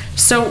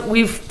 So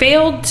we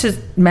failed to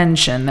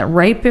mention that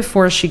right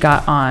before she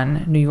got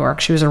on New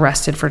York, she was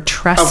arrested for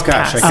trespassing. Oh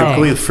gosh, I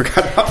completely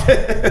forgot about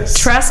this.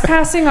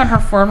 Trespassing on her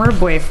former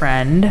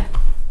boyfriend.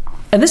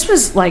 And this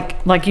was like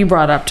you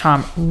brought up,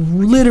 Tom,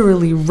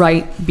 literally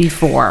right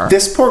before.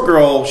 This poor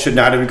girl should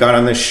not have gone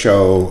on this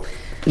show.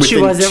 She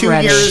Within wasn't 2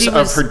 ready. years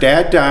of her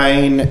dad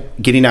dying,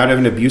 getting out of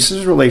an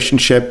abusive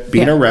relationship,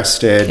 being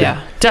arrested. Yeah,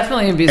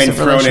 definitely an abusive and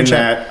thrown relationship.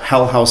 in that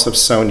hell house of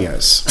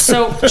Sonia's.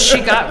 So she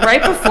got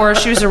right before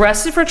she was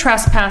arrested for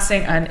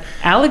trespassing on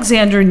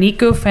Alexander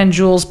Nico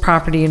Fanjul's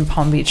property in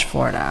Palm Beach,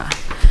 Florida.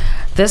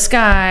 This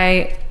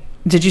guy,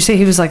 did you say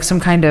he was like some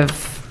kind of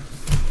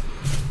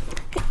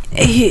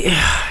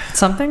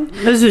something?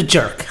 It was a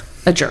jerk.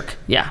 A jerk,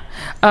 yeah.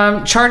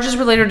 Charges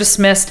were later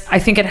dismissed. I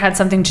think it had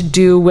something to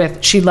do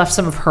with she left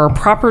some of her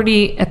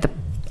property at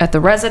the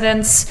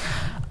residence.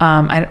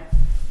 I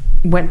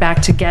went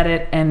back to get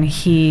it, and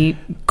he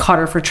caught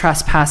her for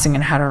trespassing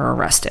and had her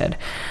arrested.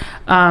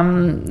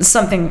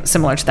 Something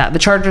similar to that. The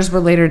charges were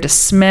later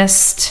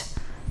dismissed.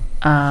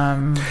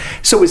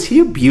 So was he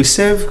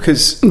abusive?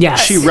 Because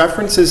Yes. she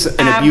references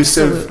an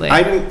abusive.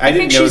 I didn't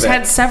think know she's that.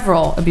 had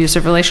several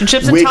abusive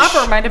relationships, and Which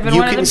Topper might have been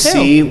one of them too. You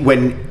can see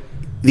when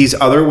these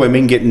other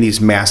women get in these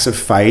massive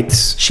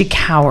fights. She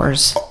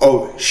cowers.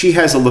 Oh, she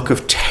has a look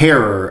of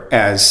terror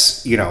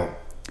as,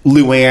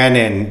 Luann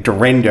and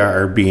Dorinda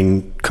are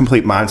being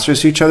complete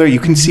monsters to each other. You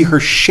can see her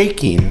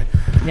shaking.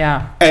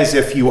 Yeah. As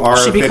if you are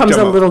She a becomes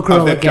victim, a little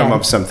girl a victim again.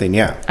 of something,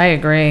 yeah. I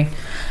agree.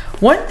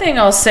 One thing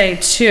I'll say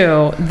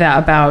too that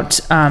about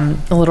a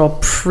little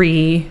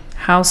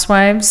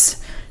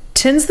pre-Housewives,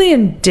 Tinsley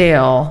and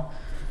Dale.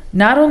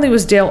 Not only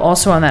was Dale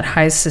also on that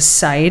High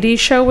Society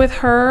show with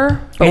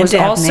her, but And was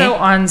Daphne. also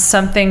on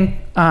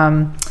something,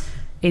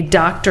 a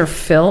Dr.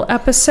 Phil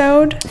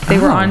episode they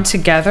were on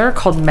together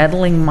called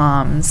Meddling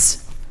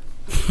Moms.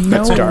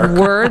 That's No dark.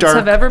 words Dark.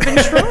 have ever been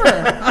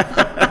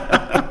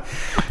truer.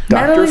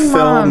 Dr. Phil, Moms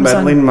on-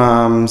 Meddling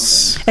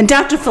Moms. And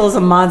Dr. Phil is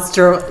a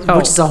monster,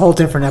 which is a whole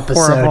different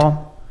episode.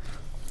 Horrible.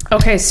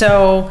 Okay,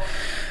 so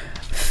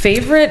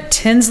favorite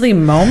Tinsley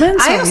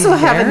moments? I Are also we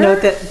have a there?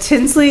 note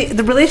that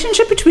the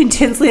relationship between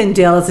Tinsley and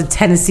Dale is a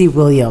Tennessee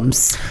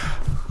Williams.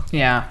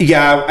 Yeah.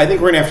 Yeah, I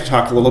think we're going to have to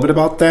talk a little bit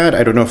about that.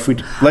 I don't know if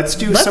let's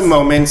do some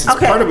moments. It's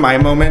okay. part of my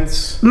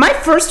moments. My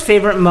first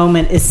favorite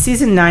moment is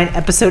season 9,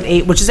 episode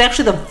 8, which is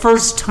actually the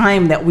first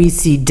time that we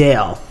see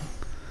Dale.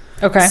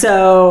 Okay.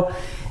 So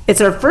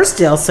it's our first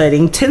Dale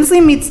sighting.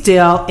 Tinsley meets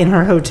Dale in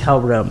her hotel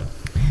room.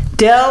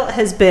 Dale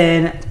has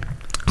been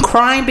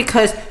crying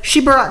because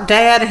she brought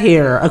Dad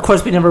here. Of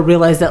course, we never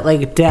realized that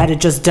Dad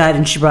had just died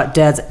and she brought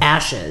Dad's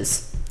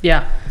ashes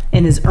yeah.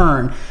 in his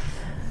urn.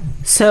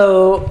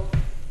 So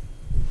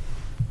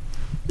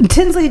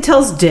Tinsley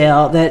tells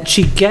Dale that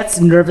she gets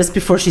nervous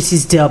before she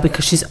sees Dale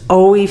because she's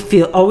always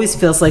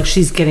feels like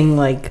she's getting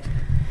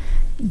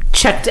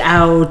checked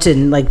out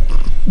and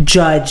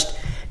judged.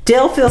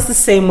 Dale feels the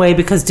same way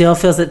because Dale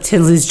feels that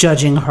Tinsley's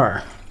judging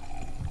her,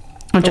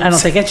 which I don't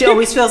think. And she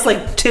always feels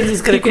like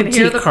Tinsley's going You to can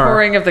critique hear the her.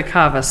 pouring of the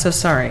kava, so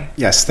sorry.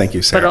 Yes, thank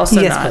you, Sarah. But also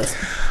Yes, not. please.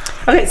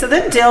 Okay, so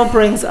then Dale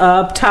brings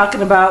up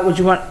talking about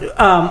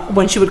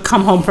when she would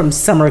come home from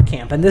summer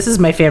camp, and this is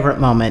my favorite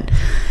moment.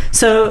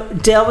 So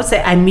Dale would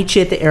say, "I meet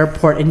you at the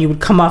airport," and you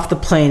would come off the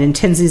plane, and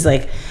Tinsley's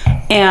like,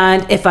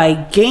 "And if I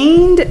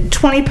gained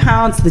 20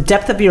 pounds, the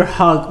depth of your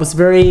hug was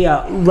very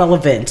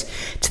relevant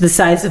to the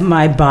size of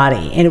my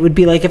body, and it would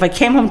be like if I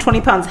came home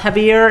 20 pounds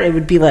heavier, it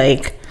would be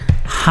like,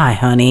 hi,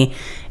 honey."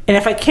 And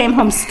if I came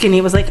home skinny,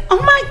 it was like, "Oh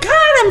my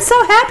God, I'm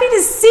so happy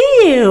to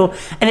see you,"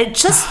 and it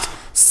just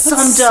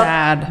summed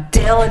sad. up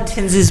Dale and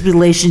Tinsley's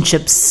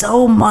relationship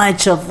so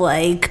much of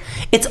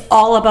it's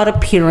all about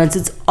appearance,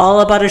 it's all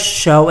about a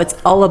show, it's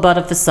all about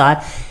a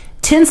facade.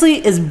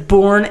 Tinsley is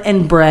born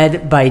and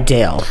bred by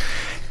Dale.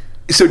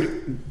 So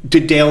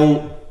did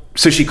Dale?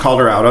 So she called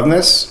her out on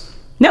this?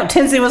 No,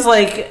 Tinsley was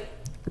like,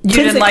 You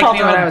didn't like called me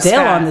her when out I was Dale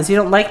fat. on this. You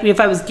don't like me if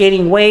I was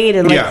gaining weight,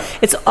 and Yeah.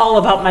 it's all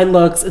about my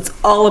looks. It's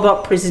all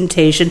about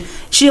presentation.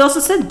 She also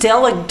said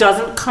Dale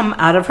doesn't come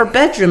out of her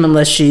bedroom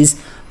unless she's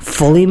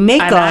fully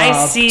makeup. And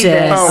I see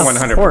this. Oh,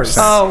 100%.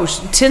 Oh,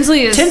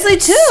 Tinsley is Tinsley,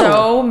 too.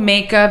 so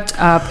makeuped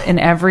up in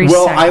every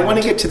Well, second. I want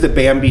to get to the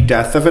Bambi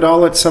death of it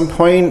all at some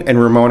point,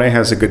 and Ramona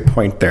has a good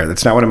point there.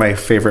 That's not one of my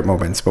favorite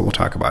moments, but we'll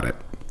talk about it.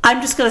 I'm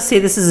just going to say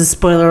this is a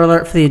spoiler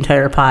alert for the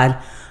entire pod.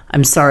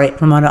 I'm sorry.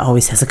 Ramona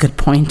always has a good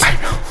point. I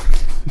know.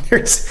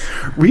 There's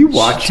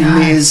rewatching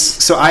these.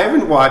 So I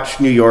haven't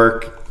watched New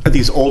York,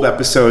 these old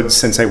episodes,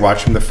 since I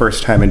watched them the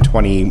first time in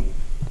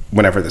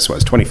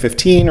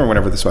 2015 or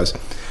whenever this was.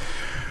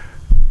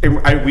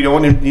 I don't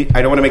want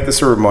to make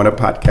this a Ramona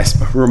podcast,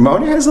 but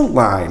Ramona has a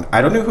line.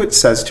 I don't know who it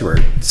says to her.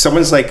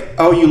 Someone's like,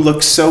 "Oh, you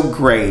look so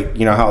great."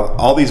 You know how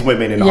all these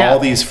women in all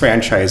these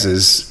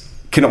franchises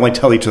can only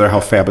tell each other how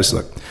fabulous they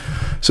look.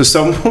 So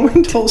some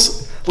woman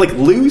tells, like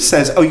Lou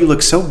says, "Oh, you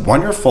look so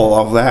wonderful,"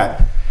 all of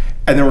that,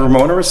 and then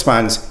Ramona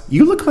responds,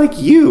 "You look like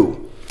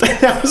you."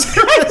 That was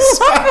her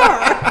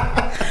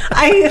response.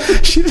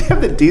 She didn't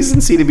have the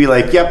decency to be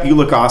like, "Yep, you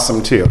look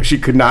awesome too." She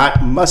could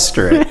not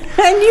muster it.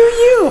 I knew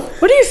you.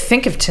 What do you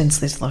think of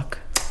Tinsley's look?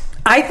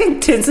 I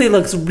think Tinsley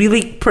looks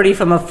really pretty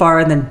from afar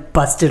and then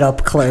busted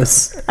up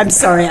close. I'm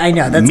sorry, I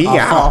know that's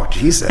awful.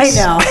 Jesus. I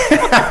know.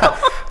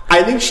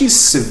 I think she's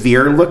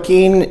severe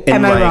looking.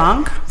 Am I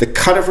wrong? The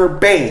cut of her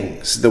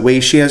bangs, the way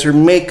she has her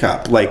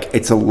makeup, like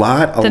it's a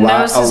lot. The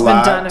nose has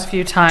been done a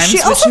few times. She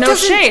also no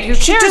shade. Who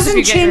she cares doesn't if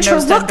you change get your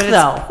nose her look, done, but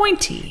though. it's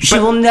pointy. She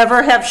will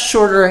never have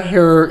shorter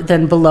hair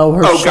than below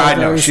her shoulders. Oh God,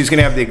 no! She's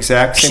gonna have the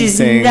exact same thing.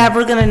 She's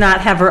never gonna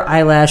not have her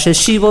eyelashes.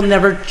 She will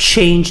never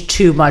change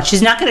too much.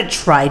 She's not gonna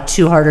try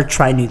too hard or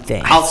try new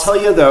things. I'll tell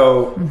you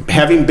though,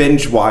 having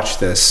binge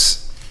watched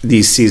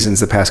these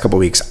seasons the past couple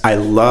weeks, I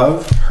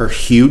love her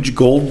huge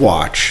gold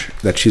watch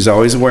that she's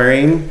always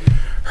wearing,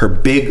 her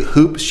big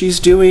hoops she's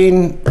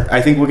doing. I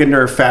think we'll get into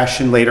her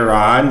fashion later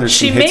on. There's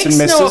She some hits and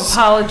makes misses. no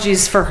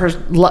apologies for her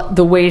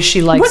the way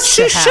she likes What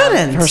she to have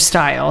shouldn't. her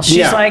style. She's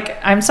Yeah. like,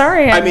 I'm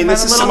sorry, I'm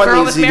this a is little someone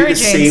girl who's with you do Mary the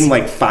Jane's. same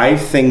like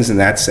 5 things and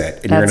that's it,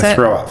 and you're That's gonna it.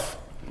 throw off.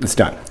 It's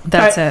done.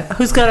 That's All right, it.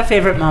 Who's got a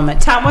favorite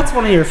moment? Tom, what's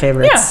one of your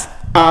favorites?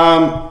 Yeah.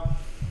 All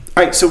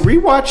right, so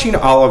rewatching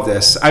all of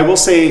this, I will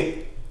say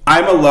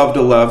I'm a love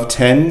to love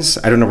Tens.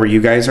 I don't know where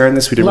you guys are in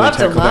this. We didn't Love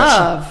to really tackle that.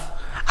 love.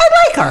 I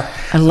like her.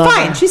 I love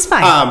fine. her. She's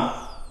fine.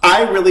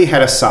 I really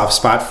had a soft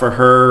spot for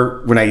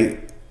her when I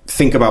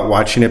think about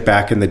watching it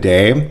back in the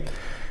day.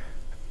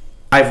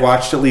 I've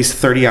watched at least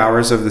 30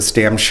 hours of this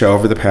damn show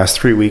over the past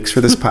 3 weeks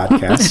for this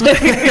podcast.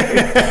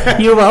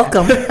 You're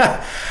welcome.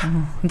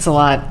 It's a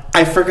lot.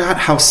 I forgot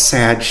how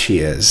sad she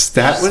is.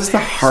 That was the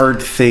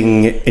hard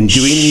thing in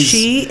doing these.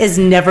 She is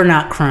never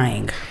not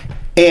crying.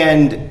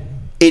 And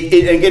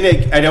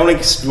again, I don't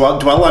want to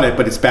dwell on it,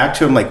 but it's back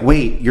to him like,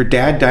 wait, your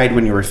dad died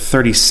when you were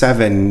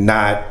 37,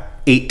 not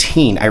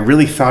 18. I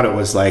really thought it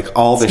was like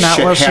all this not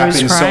shit while she was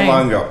happened so crying.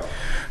 long ago.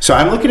 So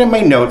I'm looking at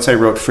my notes I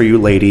wrote for you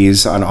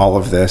ladies on all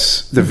of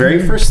this. The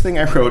very first thing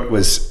I wrote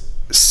was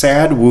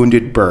sad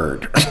wounded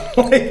bird.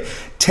 Like,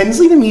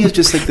 Tinsley to me is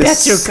just like this.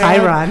 That's your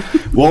Chiron.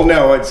 Well,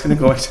 no, it's going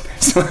to go into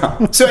this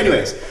now. So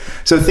anyways,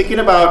 so thinking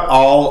about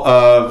all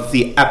of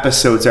the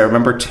episodes I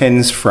remember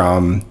Tins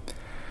from,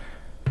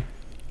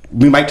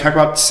 we might talk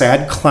about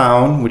Sad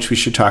Clown, which we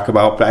should talk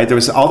about, but there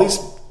was all these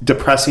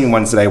depressing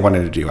ones that I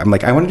wanted to do. I'm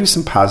like, I want to do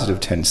some positive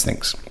Tins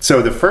things.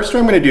 So the first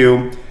one I'm going to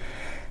do,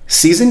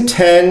 Season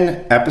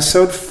 10,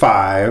 Episode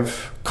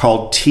 5,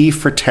 called T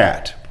for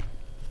Tat.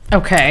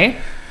 Okay.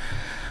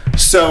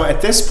 So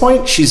at this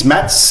point, she's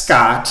met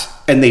Scott,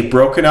 and they've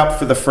broken up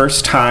for the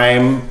first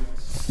time.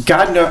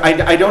 God no,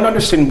 I don't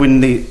understand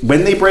when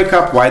they break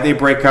up, why they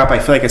break up. I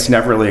feel like it's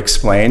never really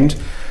explained.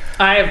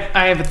 I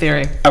have a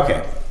theory.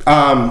 Okay,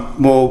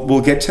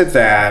 we'll get to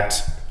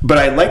that. But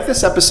I like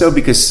this episode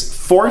because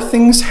 4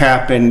 things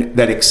happen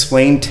that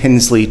explain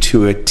Tinsley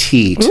to a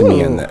T to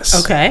me in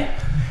this. Okay.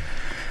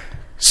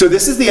 So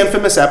this is the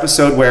infamous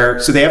episode where,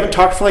 so they haven't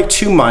talked for like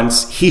 2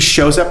 months. He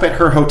shows up at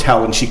her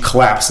hotel and she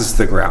collapses to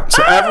the ground.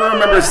 So everyone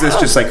remembers this,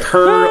 just like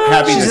her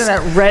having She's this in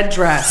that red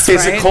dress,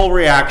 physical right?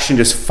 reaction,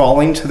 just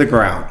falling to the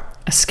ground.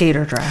 A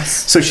skater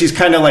dress. So she's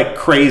kind of like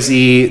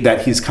crazy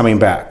that he's coming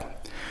back.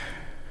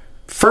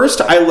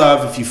 First, I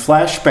love, if you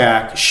flash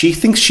back, she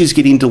thinks she's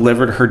getting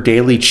delivered her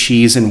daily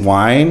cheese and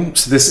wine.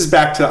 So this is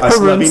back to us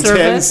Her room loving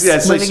service, Tins. Yeah,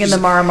 it's living in the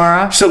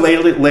Mara. So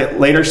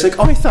later, she's like,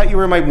 oh, I thought you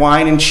were my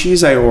wine and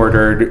cheese I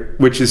ordered,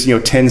 which is,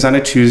 Tins on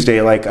a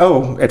Tuesday, like,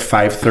 oh, at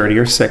 5:30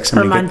 or 6, I'm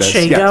Her going to get this.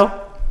 manchego. Yeah.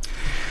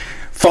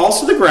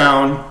 Falls to the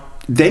ground.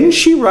 Then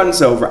she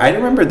runs over. I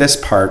remember this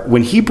part.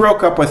 When he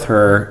broke up with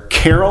her,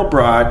 Carol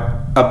brought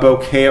a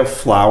bouquet of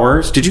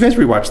flowers. Did you guys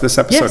rewatch this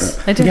episode?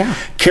 Yes, I did. Yeah.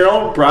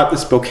 Carol brought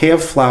this bouquet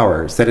of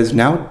flowers that has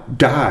now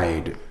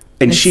died.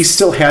 And she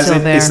still has still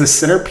it. there. It's the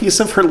centerpiece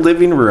of her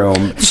living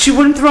room. She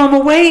wouldn't throw him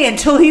away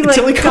until he got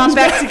comes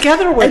back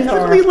together with and her.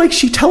 literally, like,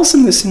 she tells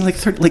him this and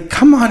like,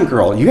 come on,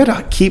 girl, you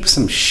gotta keep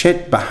some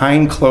shit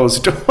behind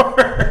closed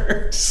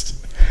doors.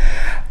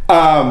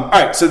 All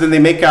right, so then they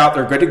make out,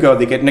 they're good to go,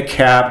 they get in a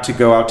cab to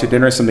go out to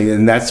dinner or something,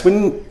 and that's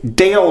when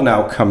Dale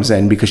now comes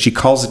in, because she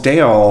calls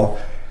Dale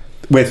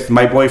with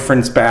my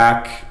boyfriend's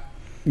back,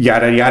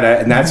 yada yada,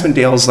 and that's when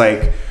Dale's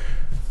like,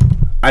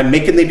 I'm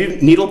making the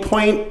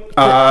needlepoint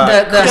The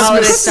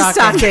holiday Christmas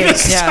stocking.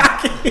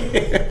 stocking.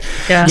 Yeah.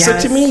 Yeah. So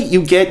to me,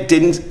 you get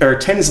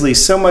Tinsley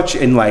so much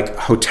in like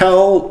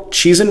hotel,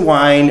 cheese and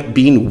wine,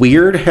 being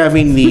weird,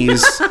 having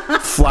these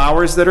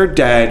flowers that are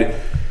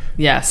dead,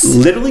 Yes.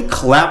 literally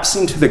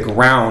collapsing to the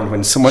ground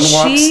when someone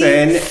walks She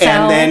in, and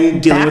fell then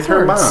dealing with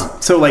her backwards.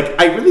 mom. So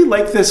like, I really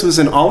like this. Was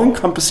an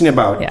all-encompassing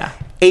about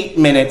 8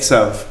 minutes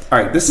of,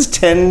 all right, this is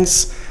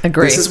Tins.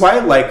 Agree. This is why I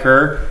like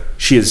her.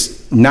 She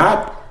is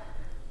not,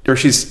 or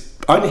she's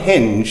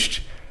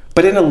unhinged,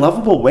 but in a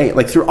lovable way.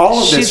 Like through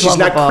all of this, she's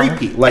not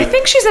creepy. Like I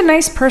think she's a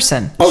nice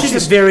person. Oh,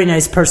 she's a very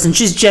nice person.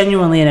 She's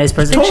genuinely a nice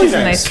person. Totally she's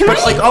nice. a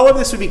nice But like all of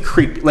this would be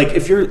creepy. Like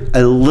if you're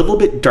a little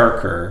bit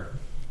darker,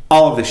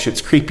 all of this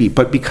shit's creepy.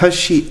 But because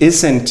she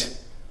isn't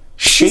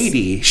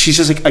shady, she's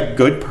just like a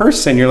good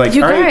person. You're like,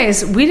 you all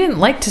guys, right. we didn't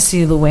like to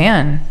see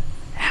Luann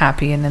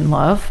happy and in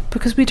love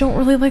because we don't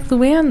really like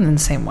Luann in the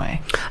same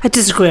way. I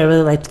disagree. I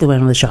really liked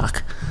Luann with a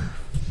shock.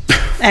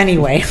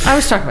 Anyway, I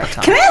was talking about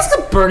Tom. Can I ask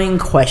a burning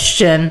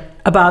question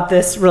about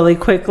this really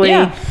quickly?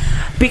 Yeah.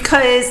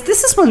 Because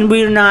this is when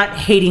we're not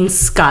hating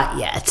Scott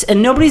yet,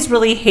 and nobody's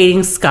really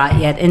hating Scott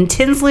yet, and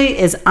Tinsley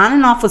is on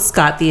and off with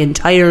Scott the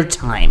entire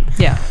time.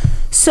 Yeah.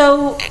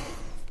 So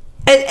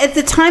at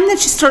the time that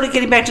she started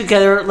getting back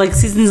together, like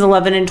seasons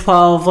 11 and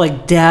 12,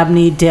 like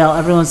Dabney, Dale,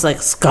 everyone's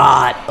like,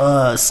 Scott.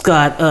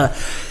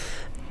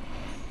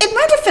 In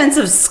my defense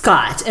of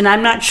Scott, and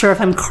I'm not sure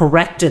if I'm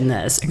correct in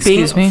this,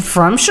 Excuse being me?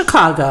 from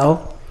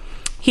Chicago,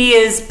 he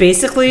is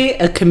basically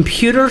a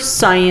computer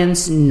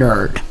science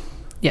nerd.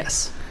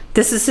 Yes.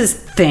 This is his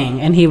thing,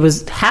 and he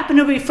happened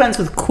to be friends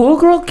with cool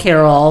girl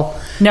Carol.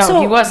 No,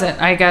 he wasn't.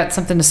 I got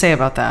something to say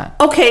about that.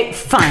 Okay,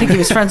 fine. I think he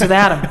was friends with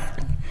Adam.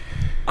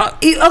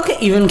 Okay,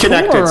 even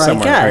Connected cooler, I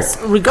somewhere, guess.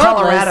 right?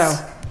 Regardless,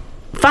 Colorado.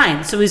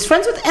 Fine. So he's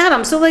friends with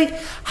Adam. So, like,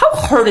 how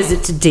hard is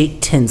it to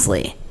date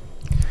Tinsley?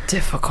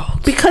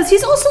 Difficult. Because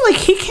he's also like,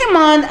 he came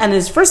on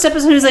his first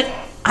episode, he was like,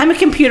 I'm a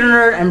computer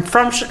nerd, I'm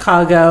from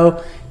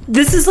Chicago.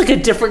 This is like a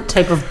different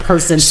type of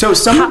person. So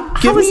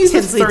give me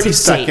the 30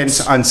 seconds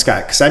on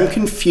Scott, because I'm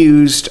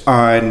confused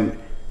on...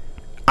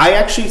 I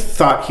actually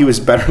thought he was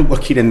better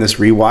looking in this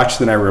rewatch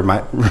than I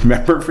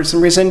remember for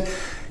some reason.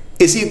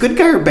 Is he a good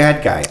guy or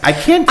bad guy? I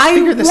can't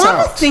figure this out. I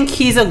want to think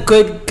he's a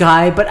good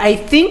guy, but I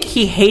think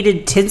he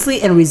hated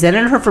Tinsley and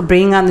resented her for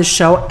being on the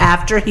show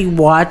after he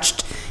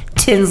watched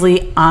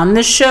Tinsley on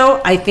the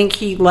show. I think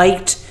he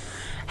liked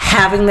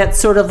having that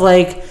sort of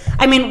like,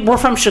 I mean, we're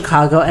from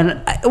Chicago,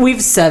 and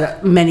we've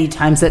said many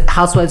times that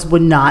housewives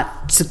would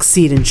not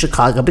succeed in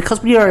Chicago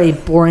because we are a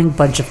boring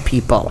bunch of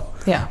people.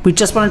 Yeah. We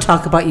just want to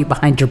talk about you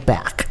behind your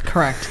back.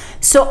 Correct.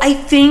 So I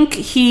think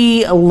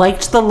he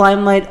liked the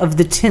limelight of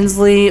the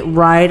Tinsley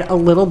ride a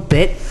little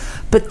bit,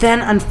 but then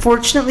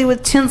unfortunately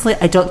with Tinsley,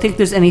 I don't think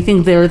there's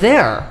anything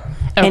there.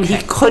 And he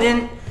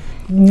couldn't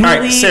really... All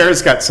right,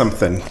 Sarah's got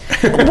something.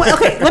 Well,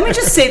 okay, let me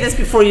just say this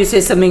before you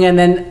say something and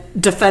then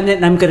defend it,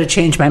 and I'm going to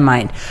change my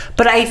mind.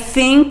 But I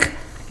think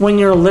when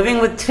you're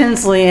living with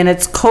Tinsley and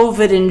it's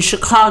COVID in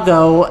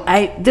Chicago, what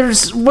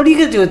are you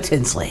going to do with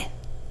Tinsley?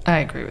 I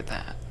agree with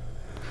that.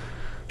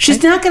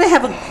 She's not going to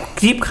have a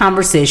deep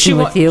conversation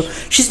with you.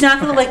 She's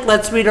not going to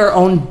let's read our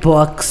own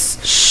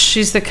books.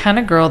 She's the kind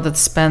of girl that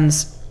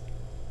spends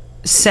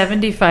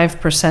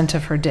 75%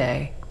 of her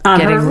day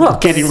on her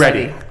looks. Getting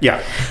ready.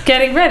 Yeah.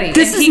 Getting ready.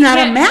 This is not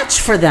a match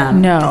for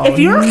them. No. If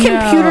you're a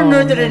computer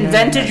nerd that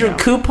invented your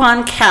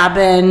coupon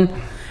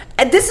cabin,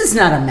 this is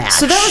not a match.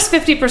 So that was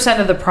 50%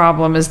 of the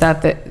problem, is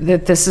that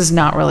this is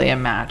not really a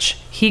match.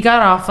 He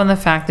got off on the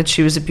fact that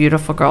she was a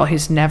beautiful girl.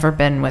 He's never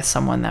been with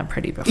someone that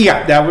pretty before.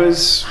 Yeah, that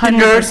was... The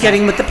nerd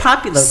getting with the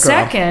popular girl.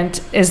 Second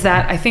is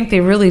that I think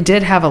they really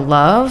did have a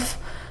love,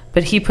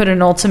 but he put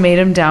an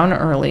ultimatum down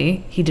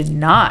early. He did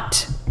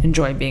not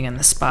enjoy being in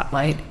the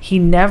spotlight. He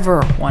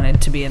never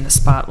wanted to be in the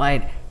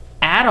spotlight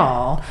at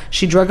all.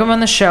 She drug him on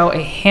the show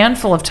a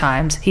handful of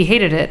times. He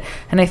hated it.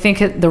 And I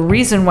think the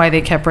reason why they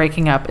kept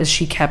breaking up is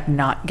she kept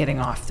not getting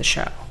off the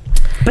show.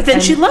 But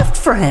then she left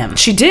for him.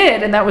 She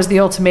did, and that was the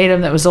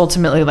ultimatum that was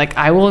ultimately like,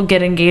 I will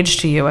get engaged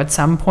to you at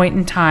some point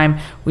in time.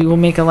 We will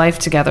make a life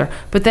together.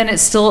 But then it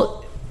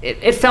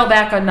fell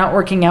back on not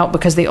working out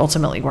because they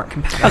ultimately weren't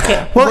compatible.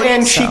 Okay. Well,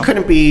 and she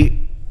couldn't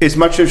be... As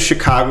much as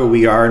Chicago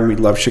we are, and we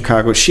love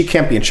Chicago, she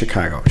can't be in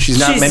Chicago. She's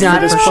not meant for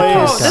this place.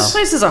 No, this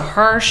place is a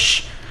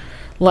harsh,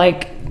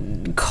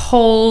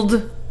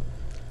 cold,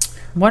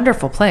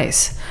 wonderful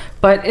place.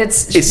 But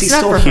is he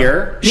still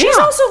here? She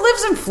also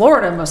lives in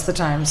Florida most of the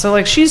time,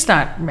 so she's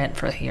not meant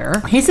for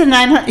here. He's a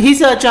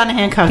John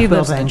Hancock building. He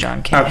lives in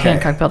John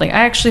Hancock building.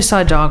 I actually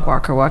saw a dog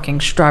walker walking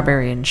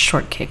strawberry and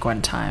shortcake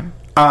one time.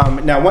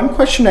 Now, one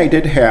question I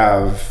did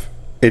have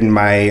in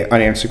my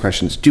unanswered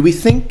questions: do we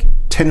think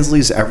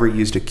Tinsley's ever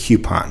used a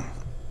coupon?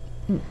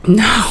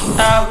 No.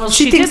 Well,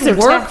 she did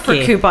work for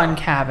Coupon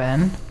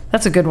Cabin.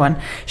 That's a good one.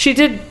 She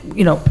did,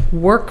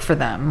 work for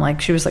them.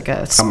 She was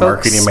a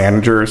marketing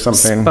manager or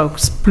something.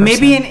 Spokesperson.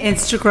 Maybe an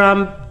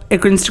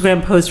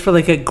Instagram post for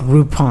a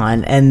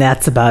Groupon, and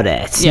that's about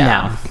it. Yeah.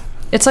 No.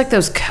 It's like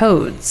those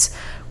codes.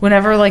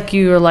 Whenever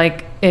you're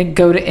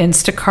go to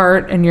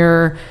Instacart and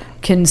you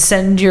can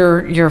send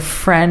your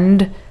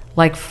friend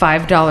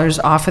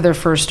 $5 off of their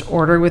first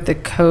order with the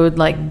code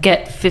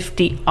get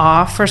 50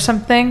 off or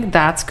something,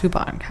 that's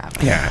Coupon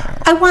Cabin. Yeah.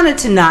 I wanted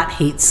to not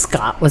hate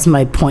Scott was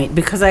my point,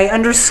 because I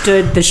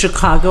understood the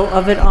Chicago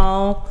of it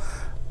all.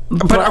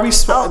 But are we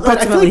but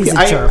I feel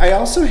like I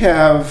also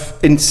have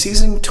in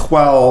season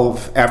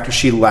 12 after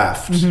she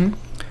left,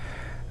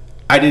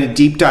 I did a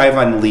deep dive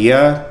on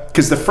Leah,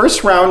 because the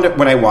first round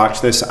when I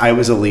watched this I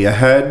was a Leah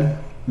head.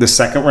 The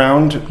second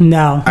round,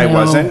 no, I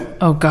wasn't.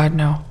 Oh God,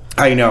 no.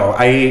 I know.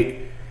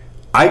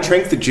 I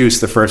drank the juice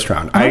the first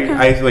round. Okay.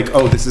 I like,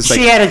 oh, this is like...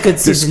 She had a good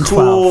season this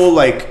cool, 12.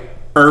 like,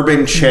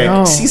 urban chick.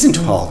 No. Season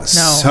 12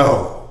 is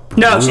so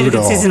No, she had a good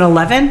brutal. season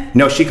 11.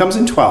 No, she comes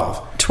in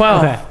 12.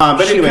 12. Okay.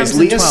 But She anyways, comes in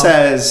Leah 12.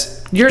 says...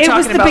 You're It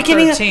was talking the about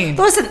beginning 13.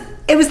 Listen,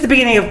 it was the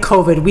beginning of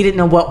COVID. We didn't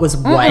know what was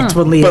what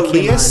when Leah But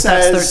came Leah on.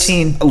 says... That's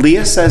 13.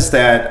 Leah says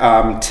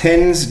that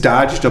Tins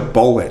dodged a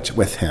bullet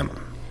with him.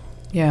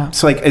 Yeah.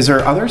 So, like, is there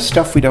other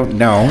stuff we don't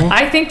know?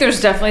 I think there's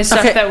definitely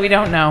stuff Okay. that we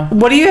don't know.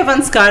 What do you have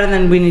on Scott? And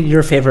then we need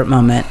your favorite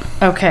moment.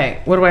 Okay,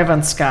 what do I have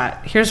on Scott?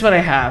 Here's what I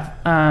have,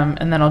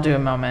 and then I'll do a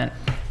moment.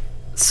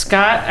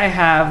 Scott, I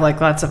have like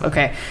lots of,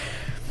 okay.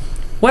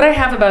 What I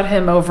have about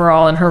him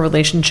overall and her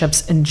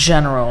relationships in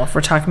general, if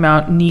we're talking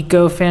about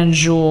Nico,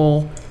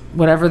 Fanjul,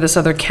 whatever this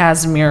other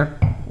Casimir,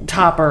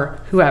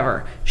 Topper,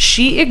 whoever,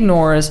 she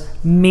ignores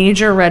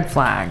major red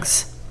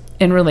flags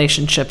in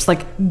relationships,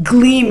 like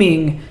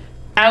gleaming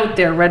out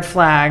there red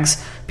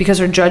flags, because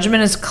her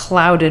judgment is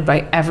clouded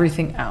by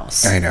everything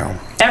else. I know.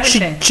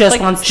 Everything. She just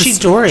wants the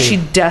story. She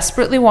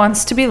desperately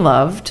wants to be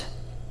loved.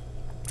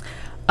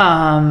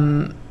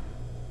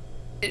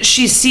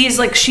 She sees,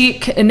 like,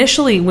 she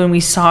initially, when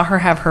we saw her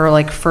have her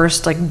like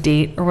first like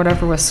date or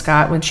whatever with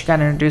Scott, when she got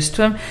introduced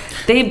to him,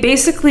 they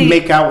basically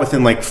Make out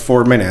within like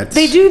 4 minutes.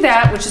 they do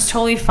that, which is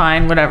totally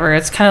fine, whatever.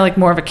 It's kind of like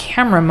more of a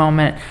camera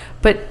moment,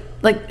 but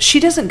like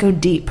she doesn't go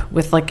deep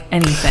with like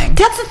anything.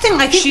 That's the thing.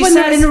 I think She when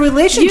they're says, in a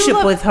relationship "You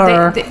love-" with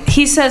her,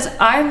 he says,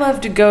 "I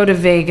love to go to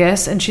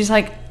Vegas," and she's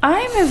like,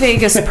 "I'm a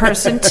Vegas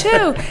person too.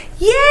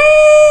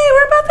 Yay,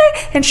 we're about there."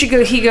 And he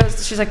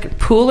goes, she's like,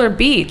 "Pool or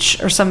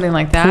beach or something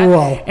like that."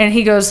 Pool. And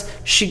he goes,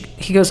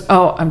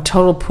 "Oh, I'm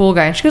total pool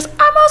guy." And she goes,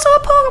 "I'm also a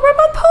pool. We're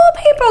both pool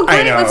people. I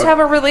Great, know. let's have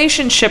a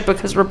relationship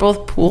because we're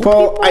both pool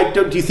Well,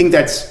 people." do you think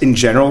that's in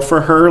general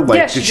for her? Like,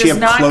 Yeah, did she she does have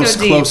not go deep.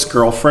 close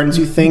girlfriends,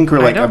 you think? Or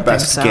like don't a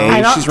best think so. gay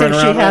I don't she's think running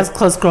she around has with?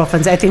 close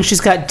girlfriends. I think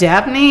she's got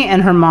Dabney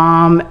and her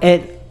mom.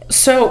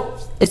 So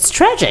It's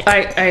tragic.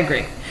 I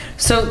agree.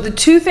 So the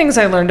two things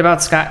I learned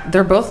about Scott,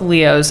 they're both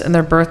Leos and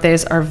their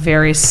birthdays are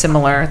very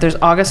similar. There's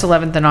August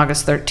 11th and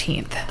August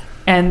 13th.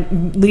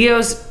 And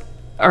Leos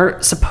are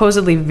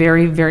supposedly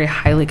very, very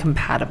highly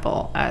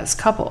compatible as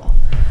couple,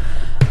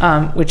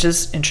 which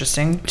is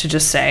interesting to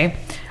just say.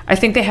 I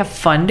think they have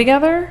fun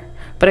together,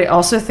 but I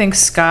also think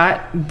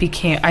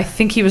I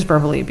think he was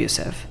verbally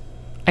abusive.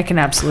 I can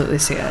absolutely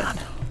see it.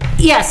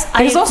 Yes, I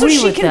Because also agree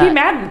she with can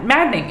that. be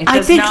maddening. It I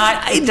does think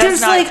not. It there's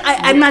does not like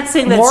I'm not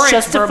saying that's warrant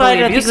justified. verbally I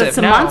think abusive, it's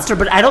a no. monster,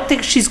 but I don't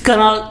think she's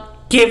gonna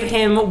give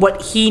him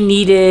what he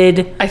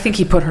needed I think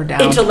he put her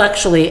down.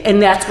 intellectually,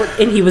 and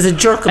he was a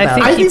jerk about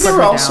think it. I he think they put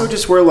were her also down.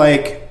 just were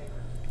like,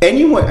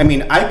 anyone, I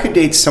mean, I could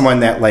date someone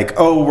that like,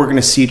 oh, we're going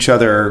to see each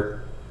other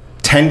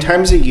 10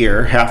 times a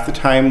year. Half the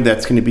time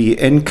that's going to be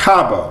in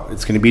Cabo.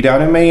 It's going to be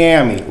down in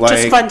Miami. Like,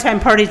 Just fun time,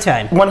 party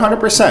time.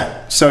 100%.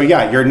 So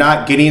yeah, you're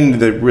not getting into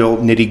the real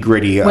nitty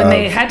gritty When of...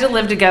 they had to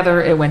live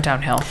together, it went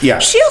downhill. yeah.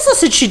 She also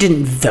said she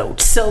didn't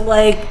vote, so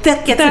like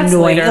that gets That's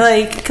annoying, later.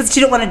 like because she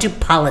didn't want to do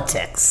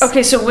politics.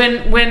 Okay, so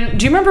when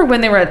do you remember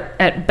when they were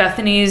at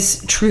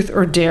Bethany's Truth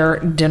or Dare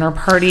dinner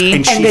party?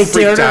 And she they freaked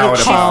dared her to out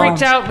she call. about...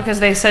 freaked out because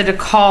they said to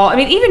call. I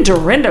mean, even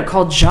Dorinda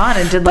called John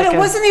and did But like it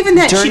wasn't even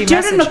that. She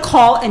dared him to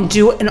call and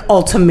do an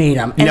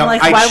ultimatum. And No,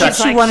 like, I why would checked-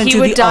 she want to he do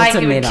would the die,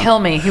 ultimatum? he would kill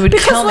me. He would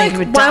Because, kill me. like, He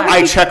would why die. would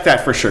I checked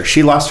that for sure.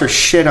 She lost her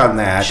shit on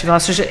that. She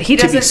lost her shit. He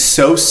to doesn't. be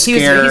so he's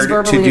scared to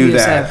verbally do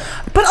abusive. that.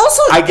 But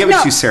also, I give it no,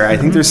 to you, Sarah. I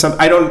think there's some...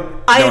 I don't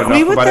I know agree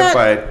enough with about that.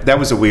 it, but that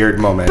was a weird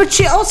moment. But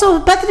she also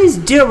Bethany's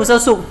dear was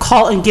also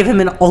call and give him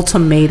an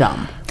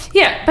ultimatum.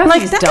 Yeah, Like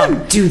Bethany's that dumb.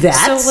 doesn't do that.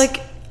 So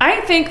like, I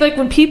think like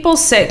when people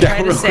try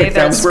to real say quick,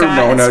 that that was where Scott,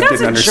 Mona Scott's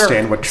didn't a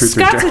understand jerk. what Truth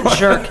or Scott's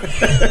Dare a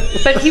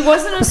jerk, but he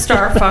wasn't a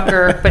star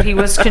fucker. But he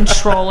was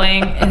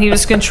controlling, and he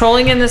was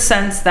controlling in the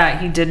sense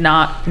that he did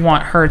not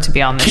want her to be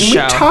on the Can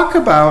show. we talk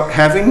about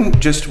having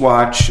just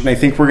watched, and I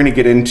think we're going to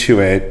get into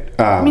it,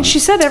 I mean, she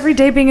said every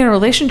day being in a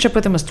relationship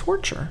with him was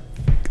torture.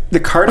 the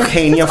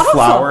Cartagena Awful.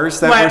 flowers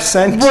that Right, were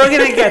sent? We're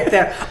gonna get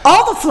there.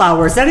 All the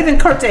flowers, not even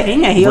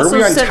Cartagena. He Where are also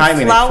we on sent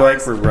timing? I feel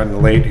flowers. like we're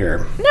running late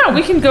here. No,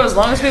 we can go as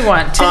long as we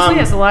want. Tinsley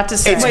has a lot to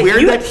say. It's Wait,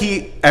 weird you-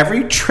 that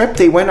every trip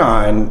they went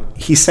on,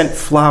 he sent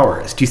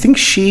flowers. Do you think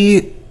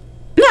she...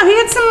 No, he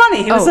had some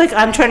money. He was Oh, like,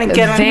 I'm trying to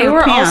get on They her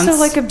were pants. also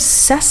like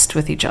obsessed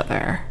with each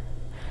other.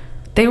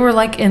 They were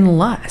like in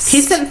lust.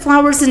 He sent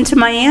flowers into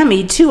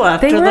Miami too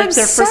after They were like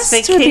their first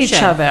obsessed vacation. with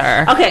each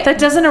other. Okay, that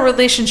doesn't a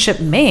relationship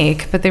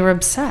make, but they were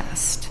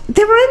obsessed.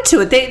 they were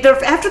into it.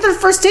 They're after their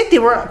first date, they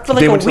were for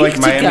like they a went to week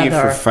like Miami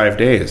together. for 5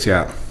 days,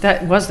 yeah.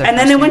 That was their And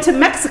then first they date. went to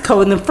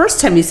Mexico, and the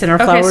first time he sent her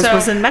flowers so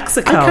was in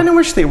Mexico. I kind of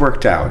wish they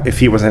worked out if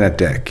he wasn't a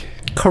dick.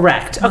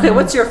 Correct. Okay,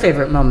 what's your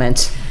favorite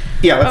moment?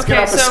 Yeah, let's get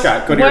off of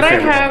Scott. Go to what your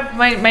favorite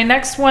I have, my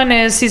next one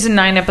is season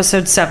 9,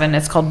 episode 7.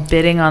 It's called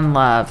Bidding on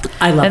Love.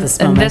 I love and, this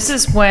And moment. this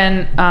is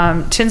when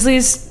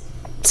Tinsley's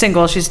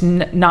single. She's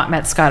not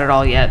met Scott at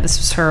all yet. This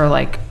was her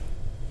like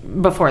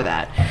before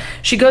that.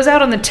 She goes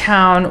out on the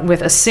town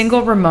with a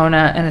single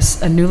Ramona and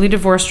a newly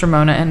divorced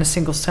Ramona and a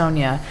single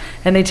Sonia,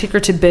 and they take her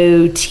to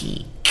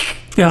boutique.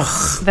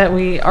 Ugh. that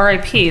we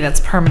RIP,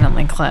 that's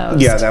permanently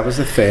closed. Yeah, that was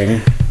the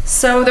thing.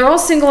 So they're all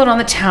single and on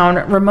the town.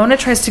 Ramona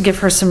tries to give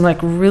her some like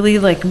really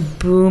like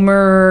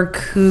boomer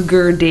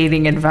cougar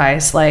dating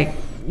advice, like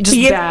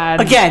just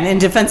bad. Again, in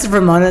defense of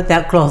Ramona,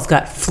 that girl's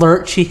got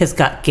flirt. She has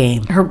got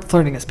game. Her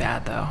flirting is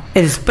bad though.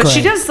 It is, but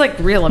she does like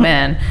reel them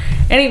in.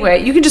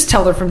 Anyway, you can just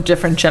tell they're from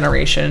different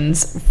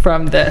generations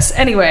from this.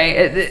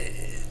 Anyway,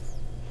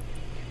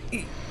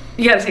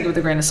 you got to take it with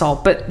a grain of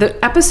salt. But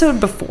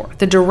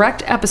the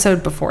direct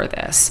episode before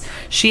this,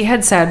 she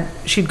had said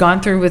she'd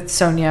gone through with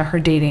Sonia her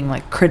dating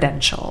like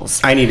credentials.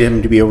 I need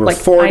him to be over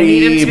 40. I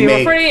need him to be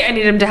over 40. I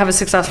need him to have a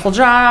successful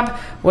job,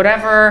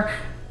 whatever.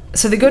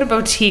 So they go to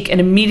boutique, and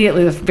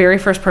immediately the very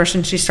first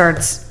person she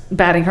starts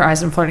batting her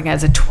eyes and flirting at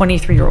is a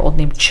 23-year-old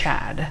named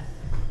Chad.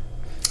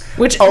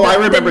 Which I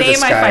remember the name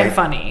this guy. I find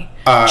funny.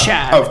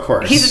 Chad. Of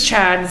course. He's a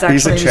Chad.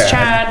 His name is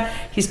Chad.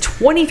 He's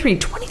 23.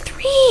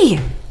 23!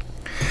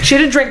 She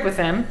had a drink with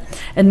him,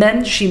 and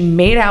then she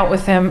made out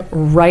with him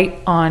right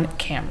on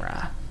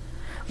camera.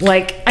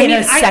 Like, in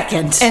a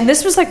second. And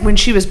this was like when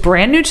she was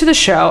brand new to the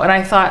show, and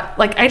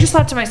I just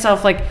thought to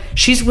myself, like,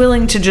 she's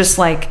willing to just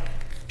like,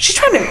 she's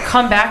trying to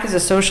come back as a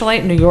socialite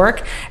in New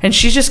York, and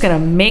she's just going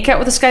to make out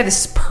with this guy.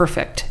 This is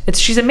perfect.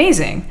 She's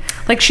amazing.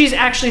 Like, she's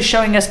actually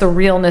showing us the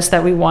realness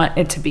that we want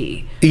it to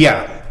be.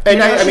 Yeah.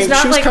 And I mean,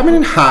 she was coming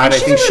in hot. I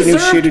think she knew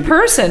she did.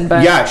 Person,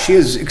 but yeah, she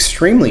is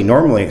extremely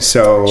normally.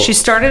 So she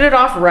started it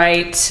off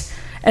right,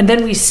 and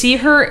then we see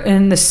her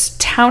in this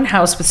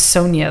townhouse with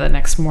Sonia the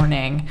next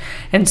morning,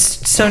 and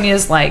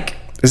Sonia's like,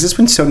 "Is this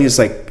when Sonia's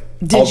like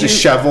all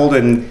disheveled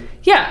and?"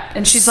 Yeah,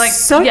 and she's like,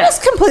 Sonia's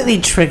completely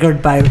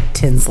triggered by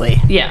Tinsley.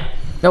 Yeah,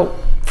 no,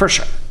 for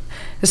sure.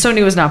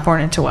 Sonia was not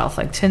born into wealth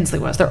like Tinsley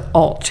was. They're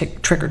all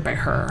triggered by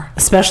her.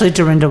 Especially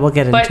Dorinda. We'll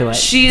get into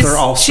it. They're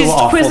all so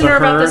awful quizzing to her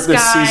about her this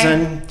this guy.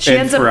 season. She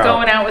ends up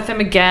going out with him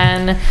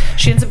again.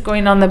 She ends up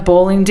going on the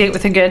bowling date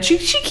with him again. She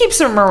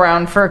keeps him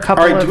around for a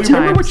couple of times. Do we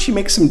remember what she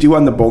makes him do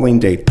on the bowling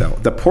date, though?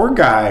 The poor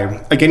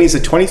guy, again, he's a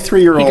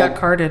 23-year-old. He got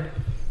carded.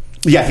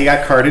 Yeah, he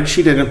got carded.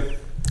 She didn't.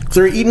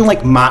 They're eating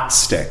like mott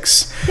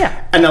sticks.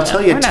 Yeah. And I'll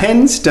tell you,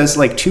 Tins does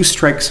like 2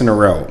 strikes in a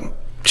row.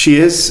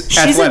 She's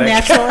athletic. A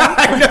natural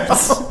I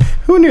know.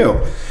 Who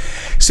knew?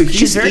 So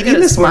he's eating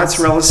this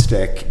mozzarella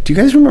stick. Do you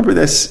guys remember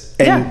this?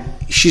 And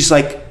she's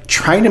like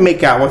trying to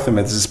make out with him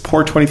as this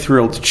poor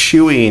 23-year-old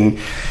chewing.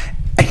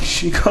 And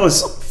she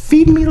goes,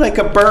 "Feed me like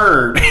a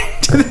bird,"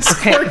 to this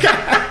poor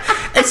guy.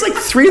 It's like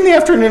 3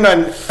 p.m.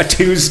 on a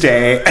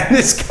Tuesday. And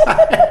this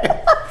guy...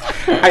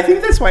 I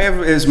think that's why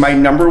is my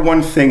number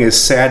one thing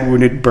is sad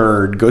wounded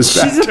bird goes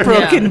back. She's a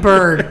broken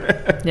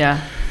bird.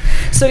 Yeah.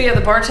 So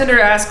the bartender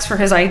asks for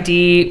his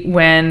ID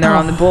when they're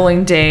on the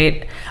bowling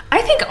date.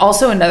 I think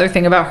also another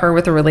thing about her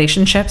with the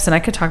relationships, and I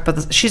could talk about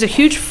this, she's a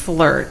huge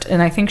flirt, and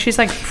I think she's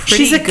like pretty good.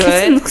 She's a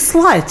kissing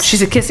slut.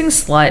 She's a kissing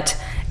slut.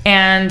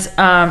 And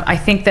I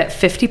think that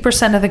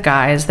 50% of the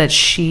guys that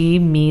she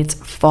meets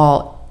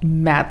fall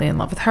madly in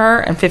love with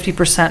her, and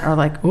 50% are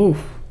like, ooh,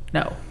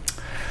 no.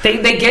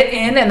 They get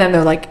in, and then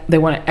they're like, they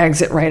want to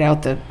exit right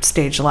out the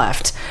stage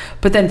left.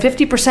 But then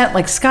 50%,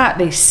 like Scott,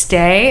 they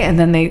stay, and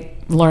then they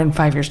learn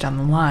 5 years down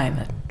the line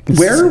that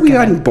where are we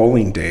on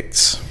bowling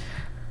dates?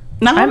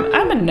 No,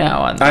 I'm a no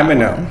on that. I'm a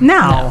no.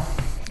 No.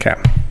 Okay.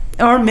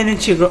 Or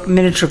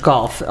miniature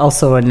golf,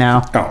 also a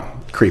no. Oh,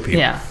 creepy.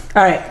 Yeah.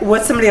 All right,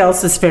 what's somebody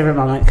else's favorite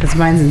moment? Because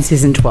mine's in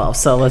season 12,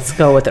 so let's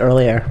go with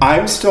earlier.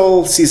 I'm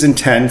still season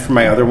 10 for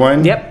my other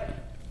one. Yep.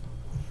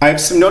 I have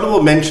some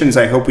notable mentions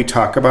I hope we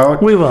talk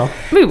about. We will.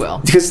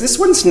 Because this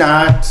one's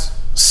not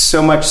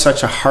so much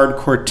such a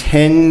hardcore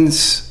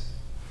Tins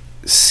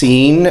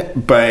scene,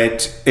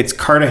 but it's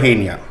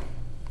Cartagena,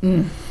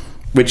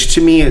 which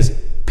to me is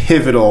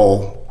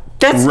pivotal.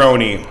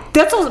 Roni.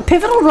 That's also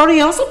pivotal.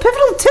 Roni also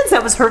pivotal. Tins.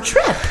 That was her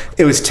trip.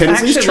 It was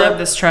Tinsley's trip. I love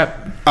this trip.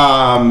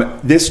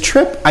 This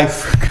trip, I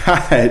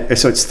forgot.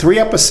 So it's 3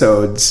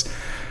 episodes.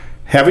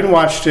 Having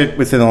watched it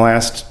within the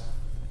last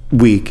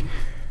week,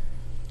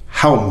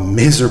 how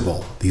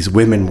miserable these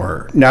women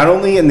were. Not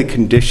only in the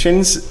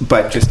conditions,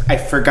 but just, I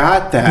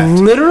forgot that.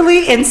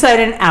 Literally inside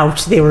and out,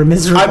 they were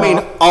miserable. I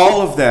mean,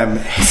 all of them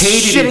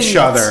hated each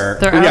other.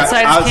 Their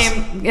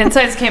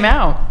insides came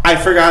out. I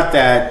forgot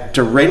that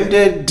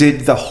Dorinda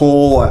did the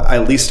whole,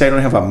 at least I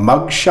don't have a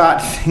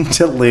mugshot thing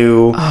to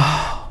Lou.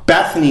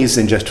 Bethany's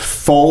in just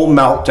full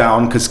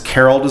meltdown because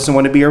Carol doesn't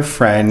want to be her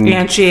friend.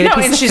 And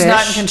she's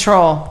not in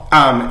control.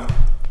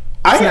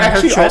 I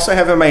actually also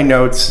have in my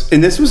notes,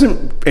 and this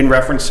wasn't in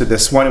reference to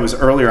this one, it was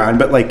earlier on,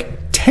 but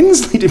like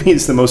Tinsley to me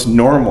is the most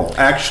normal,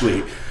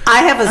 actually. I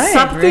have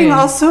something agree.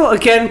 Also,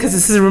 again, because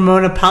this is a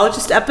Ramona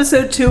apologist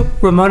episode too.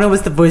 Ramona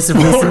was the voice of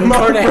reason.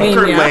 Ramona broke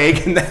her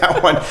leg in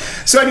that one.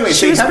 So anyway,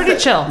 she was pretty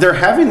chill. They're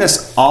having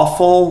this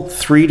awful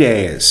 3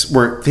 days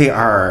where they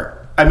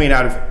are, I mean,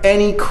 out of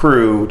any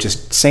crew,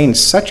 just saying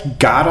such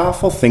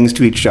god-awful things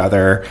to each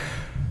other.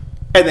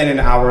 And then an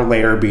hour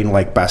later, being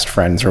like best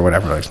friends or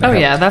whatever. Oh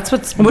yeah, that's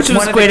which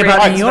was great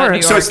about New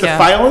York. So it's the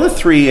final of the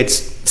 3.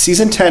 It's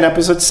season 10,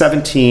 episode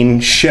 17,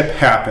 ship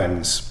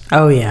happens.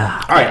 Oh,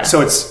 yeah. All right,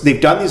 so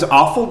they've done these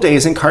awful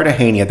days in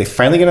Cartagena. They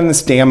finally get on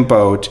this damn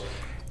boat.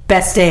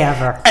 Best day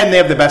ever. And they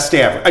have the best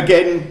day ever.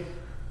 Again,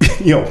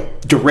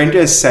 Dorinda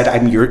has said,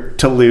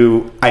 to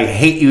Lou, I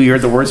hate you, you're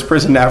the worst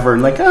person ever.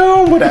 And like,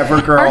 oh,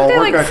 whatever, girl. Aren't they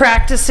like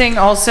practicing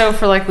also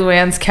for like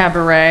Luann's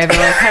cabaret? They're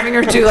like having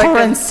her do like her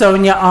and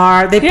Sonia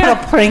are. They put a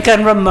prank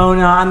on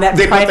Ramona on that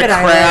private island. They put the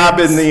crab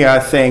in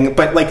the thing.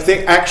 But like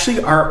they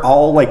actually are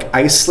all like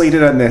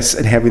isolated on this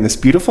and having this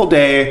beautiful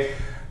day.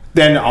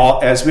 Then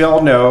as we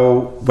all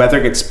know, weather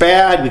gets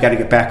bad. We got to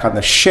get back on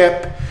the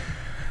ship.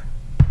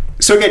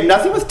 So again,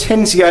 nothing with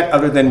Tins yet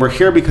other than we're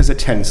here because of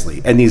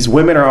Tinsley. And these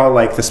women are all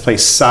like, this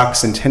place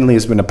sucks. And Tinsley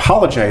has been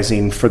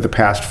apologizing for the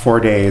past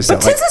 4 days.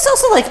 But Tins is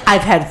also like,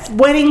 I've had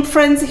wedding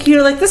friends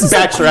here. Like, this is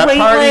bachelorette a great,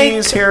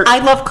 parties here. I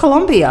love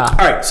Colombia. All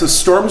right, so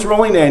storm's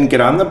rolling in,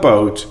 get on the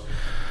boat.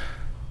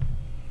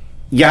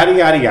 Yada,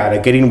 yada, yada,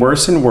 getting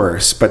worse and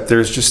worse. But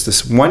there's just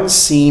this one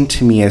scene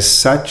to me as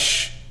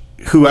such...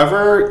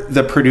 Whoever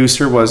the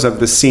producer was of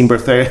the scene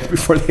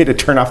before they had to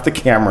turn off the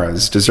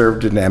cameras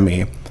deserved an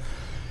Emmy.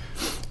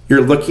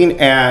 You're looking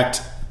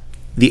at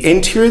the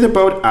interior of the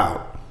boat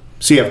out.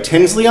 So you have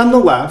Tinsley on the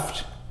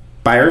left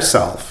by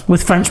herself.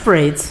 With French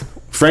braids.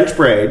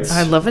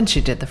 I love when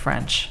she did the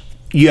French.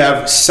 You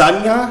have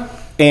Sonia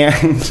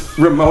and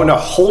Ramona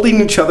holding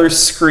each other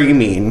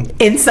screaming.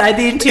 Inside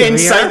the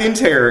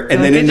interior.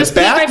 And then in the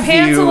back my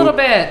pants view, a little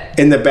bit.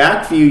 In the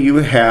back view, you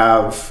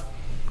have...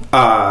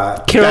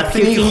 Carol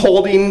Bethany puking.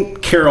 holding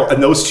Carol,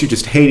 and those two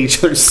just hate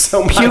each other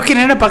so much. Puking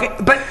in a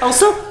bucket. But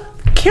also,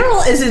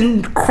 Carol is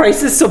in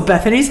crisis, so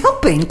Bethany's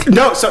helping.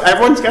 No, so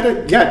everyone's got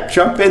to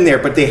jump in there,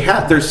 but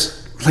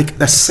there's like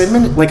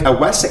a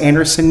Wes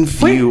Anderson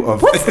view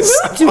of what's Lou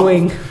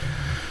doing?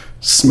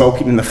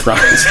 Smoking in the front.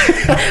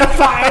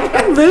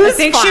 Fine. Lou's I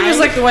think she was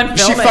like the one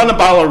filming. She found a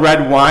bottle of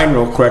red wine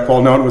real quick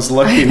while no one was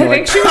looking. I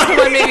think she was the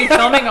one maybe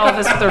filming all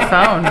this with her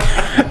phone.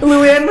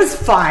 Luann was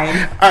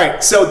fine. All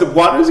right, so the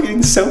water's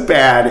getting so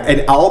bad,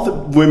 and all the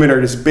women are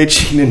just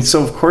bitching, and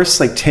so of course,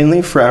 like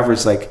Tinsley Forever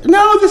is like,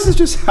 no, this is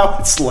just how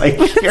it's like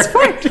here. It's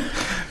fine.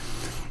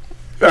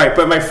 All right,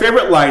 but my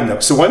favorite line though,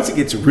 so once it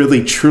gets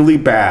really truly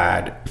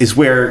bad, is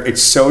where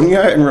it's Sonia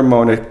and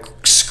Ramona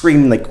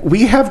screaming like,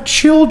 we have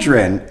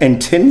children,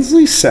 and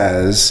Tinsley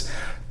says,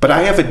 but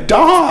I have a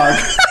dog.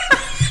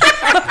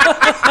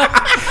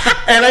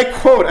 And I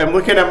quote, I'm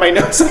looking at my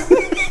notes.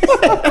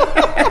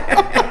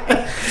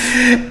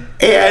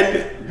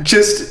 And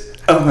just,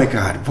 oh my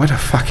God, what a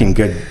fucking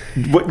good...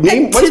 What's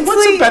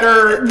a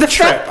better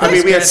trip? I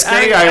mean, we had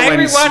Scary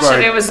Island. I rewatched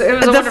it. It was a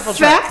wonderful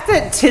trip. The fact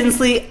that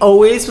Tinsley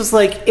always was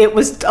like, it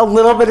was a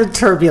little bit of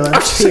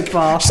turbulence,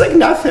 people. She's like,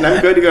 nothing, I'm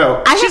good to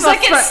go. She's like,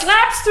 it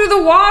slaps through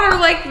the water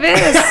like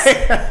this.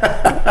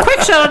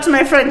 Quick shout out to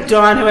my friend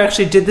Dawn, who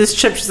actually did this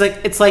trip. She's like,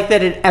 it's like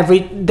that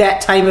at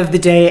that time of the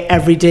day,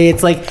 every day.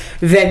 It's like,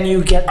 then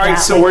you get that. All right,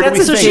 so like, where do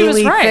we think? She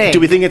was right. Do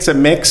we think it's a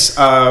mix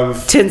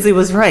of... Tinsley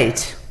was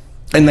right.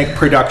 And like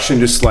production,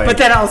 just like... But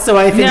then also,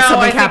 I think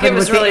something happened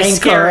with really the anchor,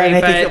 scary, and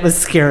I think it was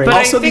scary. But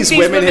also, these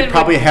women had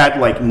probably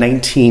had like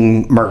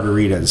 19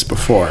 margaritas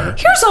before.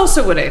 Here's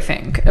also what I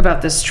think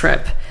about this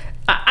trip.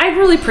 I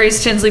really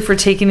praise Tinsley for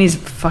taking these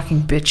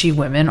fucking bitchy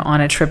women on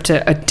a trip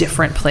to a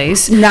different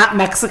place. Not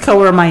Mexico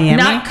or Miami.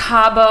 Not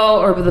Cabo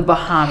or the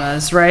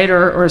Bahamas, right?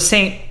 Or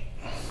St.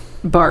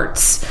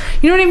 Bart's.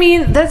 You know what I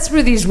mean? That's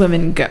where these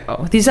women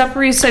go. These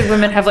Upper East Side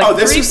women have like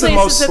this three is places the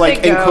most that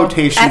like they in go.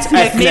 quotations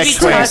ethnic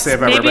place they've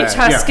ever maybe been.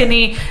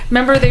 Tuscany. Yeah.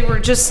 Remember, they were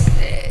just...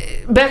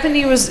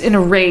 Bethany was in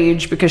a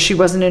rage because she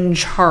wasn't in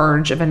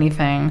charge of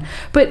anything.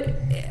 But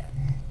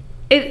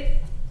I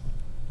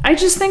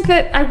just think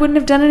that I wouldn't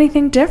have done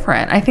anything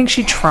different. I think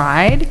she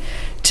tried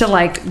to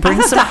like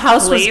bring some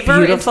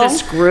flavor into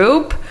this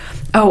group.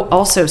 Oh,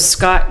 also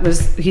Scott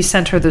he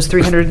sent her those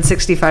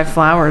 365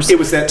 flowers. It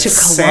was that to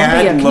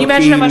sad Colombia. Can you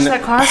imagine how much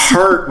that cost?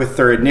 Heart with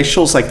their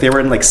initials, like they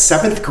were in like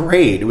 7th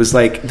grade. It was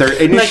like their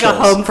initials. Like a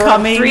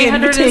homecoming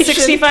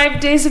 365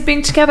 days of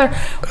being together.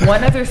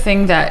 One other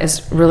thing that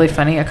is really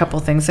funny, a couple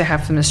things I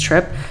have from this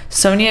trip.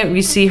 Sonia,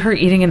 we see her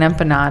eating an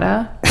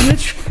empanada. I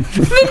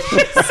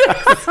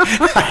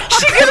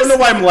don't know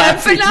why I'm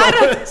laughing.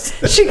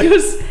 She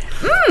goes,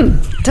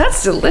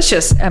 that's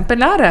delicious.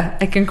 Empanada.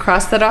 I can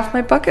cross that off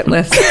my bucket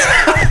list.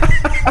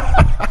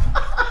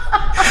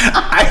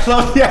 I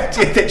love the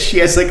idea that she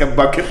has like a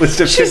bucket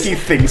list of 50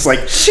 things.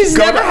 Like, she's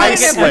go never to had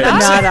Iceland.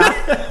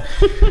 Empanada.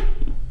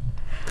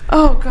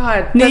 Oh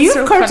God! Now you so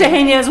have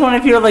Cartagena as one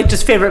of your like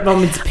just favorite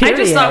moments. Period. I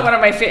just thought one of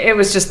my it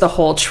was just the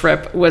whole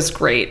trip was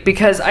great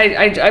because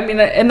I mean,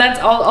 and that's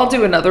I'll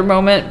do another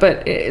moment,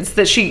 but it's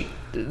that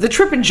the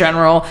trip in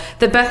general,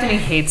 that Bethany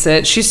hates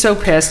it. She's so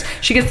pissed.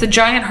 She gets the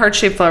giant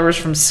heart-shaped flowers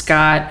from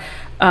Scott.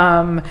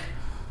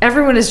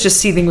 Everyone is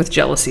just seething with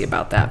jealousy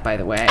about that, by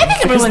the way. I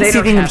think everyone's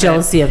seething with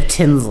jealousy of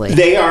Tinsley.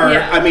 They are,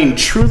 I mean,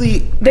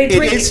 truly,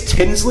 it is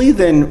Tinsley,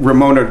 then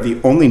Ramona are the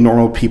only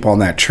normal people on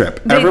that trip.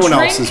 Everyone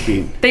else is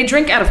being... They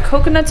drink out of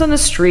coconuts on the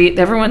street.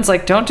 Everyone's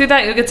like, don't do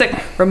that. It's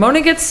like,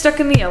 Ramona gets stuck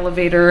in the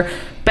elevator.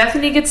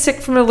 Bethany gets sick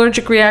from an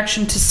allergic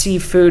reaction to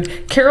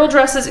seafood. Carol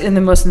dresses in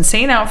the most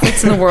insane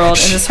outfits in the world.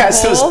 And this She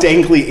has whole those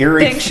dangly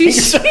earrings.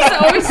 she's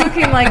always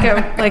looking like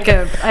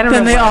a I don't know.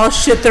 Then they all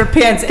shit their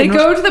pants. They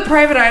go to the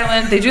private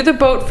island. They do the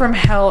boat from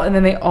hell, and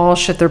then they all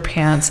shit their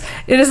pants.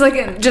 It is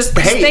like just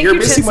Hey, thank you're you,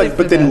 missing Tinsley, one.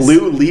 for But then this.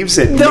 Lou leaves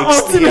it. The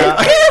ultimate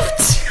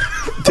gift.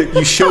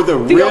 You show the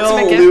real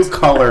ultimate Lou gift.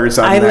 colors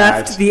on I that.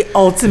 left the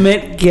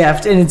ultimate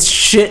gift, and it's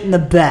shit in the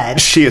bed.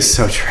 She is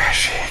so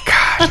trashy.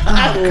 God.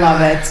 I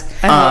love it.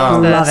 I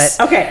love Love this.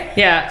 it. Okay.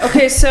 Yeah.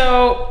 Okay.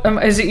 So,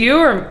 is it you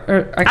or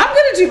I'm going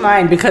to do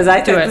mine because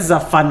I think it. this is a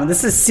fun one.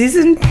 This is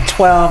season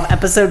 12,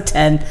 episode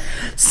 10.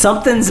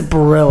 Something's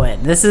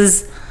brewing.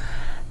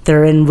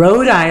 They're in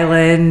Rhode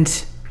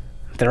Island.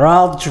 They're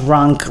all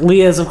drunk.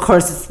 Leah's, of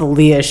course, it's the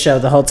Leah show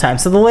the whole time.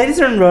 So the ladies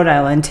are in Rhode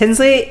Island.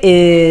 Tinsley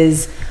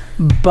is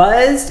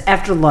buzzed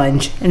after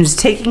lunch and is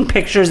taking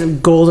pictures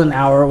in golden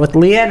hour with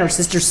Leah and her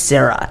sister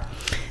Sarah.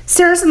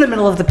 Sarah's in the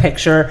middle of the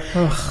picture.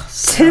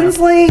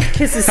 Tinsley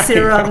kisses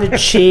Sarah on the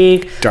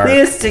cheek. Dark.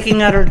 Leah's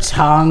sticking out her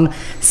tongue.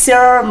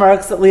 Sarah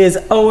remarks that Leah's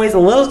always a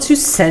little too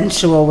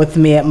sensual with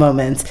me at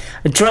moments.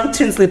 A drunk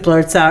Tinsley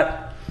blurts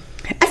out,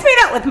 "I've made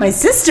out with my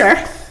sister."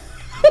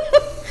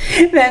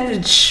 Then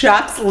it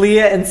shocks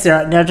Leah and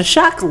Sarah. Now, to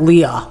shock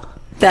Leah,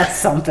 that's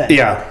something.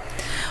 Yeah.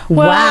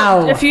 Well,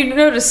 Wow. if you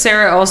notice,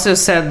 Sarah also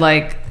said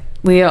like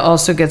Leah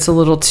also gets a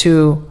little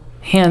too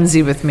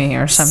handsy with me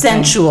or something.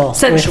 Sensual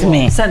with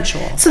me.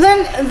 Sensual. So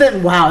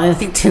then, wow, and I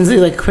think Tinsley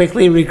like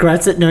quickly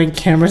regrets it knowing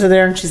cameras are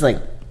there, and she's like,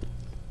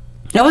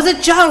 "That was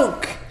a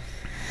joke.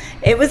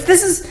 It was.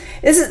 This is.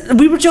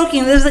 We were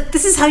joking. It was like,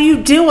 this is how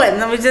you do it,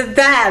 and then we did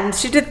that, and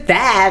she did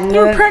that. And They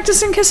were then-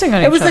 practicing kissing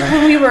on It each was other. like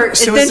when we were.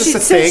 So and then is she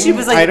this a said thing? she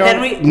was like, I don't.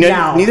 then we.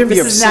 Neither of this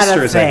you have is not a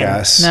sisters, I thing.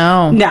 guess.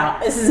 No. No,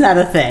 this is not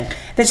a thing.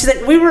 Then she's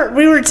like, we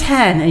were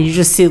 10, and you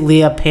just see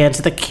Leah pan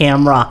to the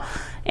camera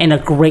in a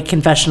great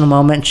confessional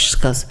moment. And she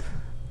just goes,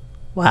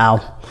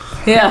 "Wow."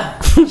 Yeah.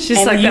 She's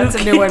And like, you that's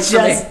a new can one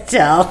for me. just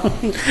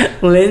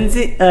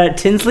tell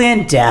Tinsley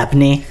and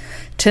Dabney.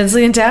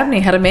 Tinsley and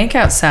Dabney had a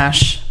makeout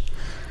sash.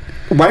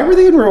 Why were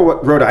they in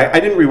Rhode Island? I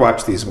didn't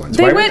rewatch these ones.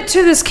 They Why went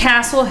to this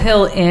Castle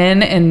Hill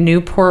Inn in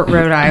Newport,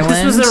 Rhode Island.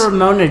 This was a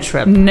Ramona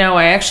trip. No,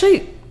 I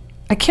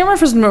can't remember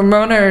if it was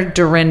Ramona or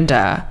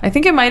Dorinda. I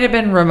think it might have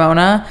been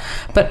Ramona,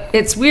 but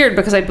it's weird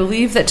because I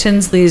believe that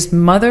Tinsley's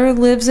mother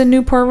lives in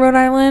Newport, Rhode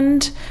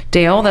Island.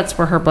 Dale, that's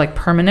where her like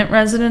permanent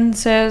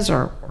residence is,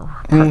 or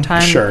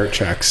part-time. Sure,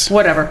 checks.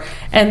 Whatever.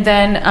 And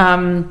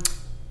then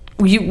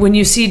when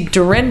you see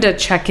Dorinda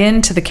check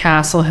into the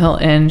Castle Hill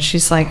Inn,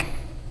 she's like,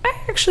 "I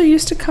actually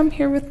used to come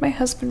here with my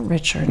husband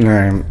Richard."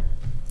 Right.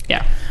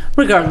 Yeah.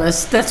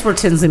 Regardless, that's where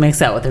Tinsley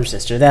makes out with her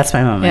sister. That's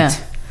my moment. Yeah.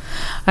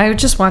 I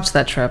just watched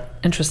that trip.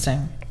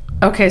 Interesting.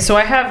 Okay, so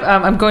I have,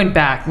 I'm going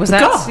back. Was that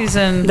Go.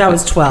 season? That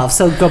was 12,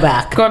 so go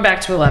back. Going back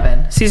to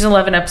 11. Season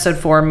 11, episode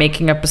 4,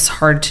 Making Up is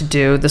Hard to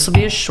Do. This will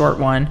be a short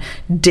one.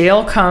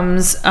 Dale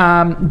comes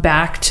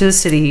back to the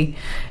city.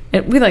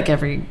 We like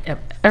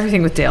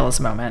everything with Dale is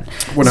a moment.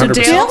 100%.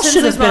 Dale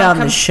should have been on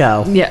the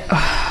show. Yeah.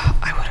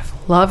 I would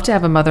have loved to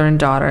have a mother and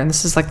daughter, and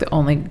this is like the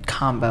only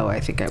combo I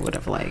think I would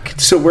have liked.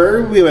 So where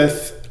are we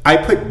with? I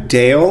put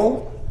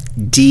Dale,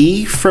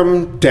 D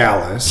from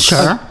Dallas.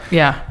 Sure.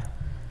 Yeah.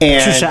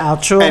 And Trisha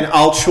Altschul. And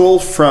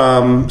Altschul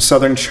from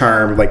Southern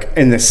Charm, like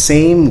in the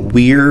same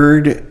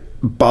weird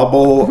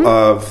bubble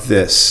of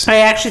this. I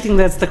actually think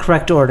that's the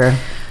correct order.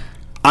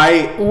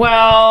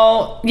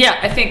 Well, yeah,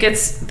 I think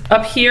it's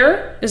up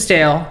here is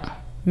Dale,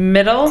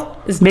 middle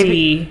is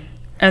D,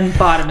 and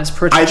bottom is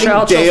Patricia. I think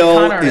Altschul's a Dale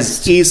con is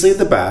artist. easily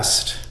the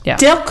best. Yeah.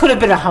 Dale could have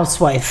been a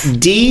housewife.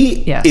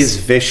 D Yes. is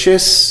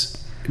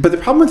vicious, but the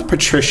problem with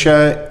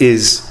Patricia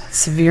is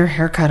Severe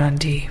haircut on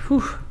D.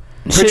 Whew.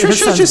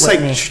 Patricia's just like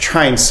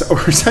trying. Her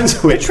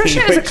son's Whitney.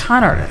 Patricia is a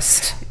con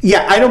artist.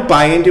 Yeah, I don't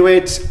buy into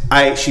it.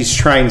 She's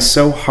trying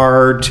so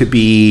hard to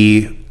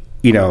be,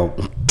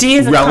 D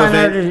is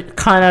relevant. a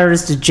con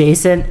artist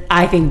adjacent.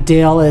 I think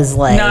Dale is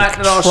like Not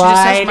at all. She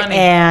just has tried money.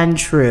 and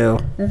true.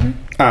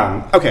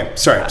 Okay,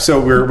 sorry. So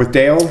we're with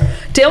Dale.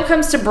 Dale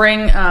comes to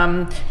bring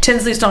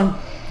Tinsley's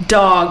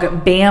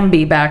dog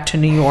Bambi back to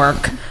New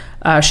York.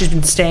 She's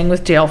been staying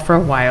with Dale for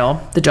a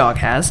while. The dog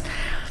has.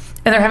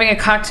 And they're having a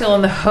cocktail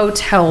in the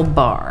hotel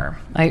bar.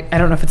 I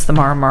don't know if it's the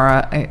Mara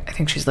Mara. I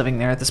think she's living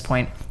there at this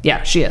point.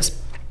 Yeah, she is.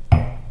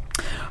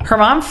 Her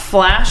mom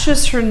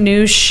flashes her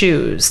new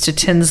shoes to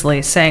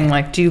Tinsley, saying,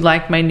 like, "Do you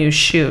like my new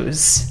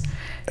shoes?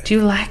 Do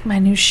you like my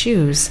new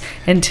shoes?"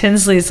 And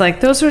Tinsley's like,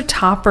 "Those are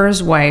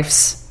Topper's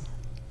wife's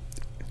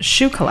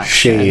shoe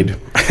collection." Shade.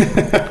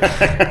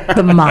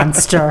 The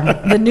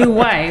monster. The new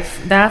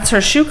wife, that's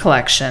her shoe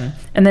collection.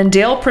 And then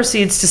Dale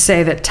proceeds to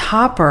say that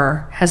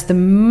Topper has the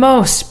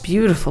most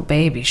beautiful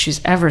baby she's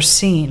ever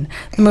seen.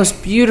 The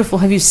most beautiful.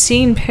 Have you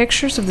seen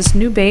pictures of this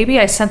new baby?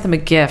 I sent them a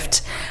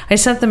gift. I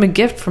sent them a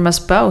gift from us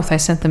both. I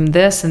sent them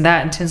this and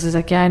that. And Tinsley's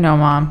like, "Yeah, I know,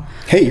 Mom.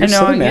 Hey, your I know,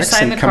 Southern you signed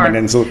accent the coming card."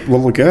 in's a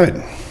little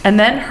good. And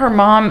then her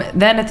mom,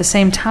 at the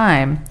same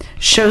time,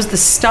 shows the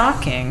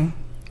stocking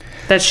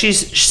that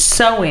she's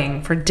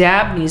sewing for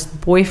Dabney's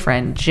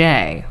boyfriend,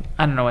 Jay.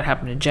 I don't know what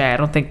happened to Jay. I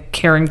don't think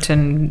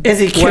Carrington. Is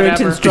he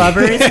Carrington whatever.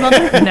 Strawberry's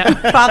mother? No.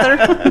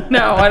 Father?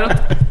 No,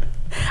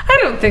 I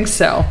don't think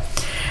so.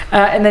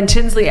 And then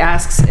Tinsley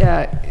asks,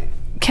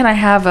 "Can I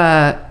have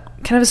a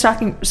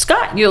stocking,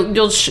 Scott? You'll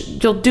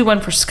do one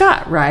for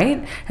Scott,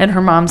 right?" And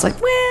her mom's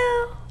like,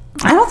 "Well,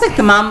 I don't think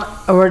the mom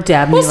or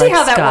dad. we'll see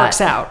how that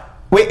works out."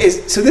 Wait,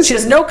 she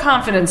has no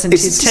confidence in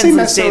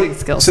Tinsley's dating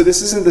skills. So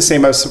this isn't the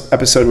same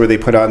episode where they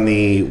put on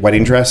the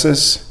wedding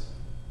dresses?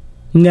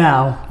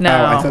 No. Oh,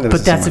 I thought that was But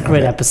the that's a same one. great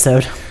Okay.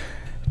 episode.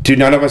 Do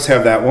none of us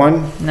have that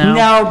one?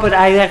 No, but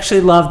I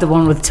actually love the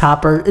one with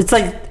Topper. It's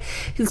like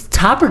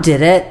Topper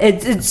did it.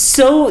 It's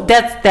so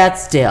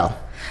that's Dale.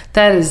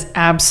 That is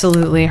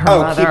absolutely her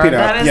mother. keep it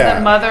up, That is yeah.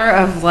 the mother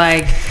of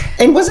like.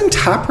 And wasn't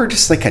Topper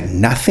just like a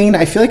nothing?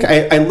 I feel like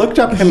I looked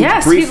up him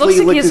Yes, briefly.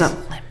 he looks like he has his- a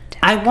limp.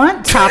 I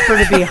want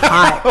Topper to be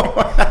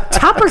hot.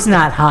 Topper's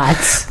not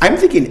hot. I'm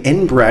thinking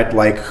inbred.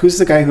 Like, who's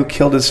the guy who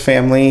killed his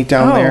family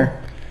down Oh. there?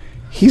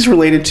 He's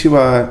related to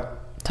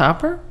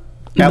Topper?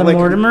 The like,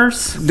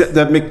 Mortimers?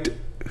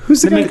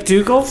 who's the The guy?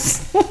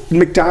 McDougalls?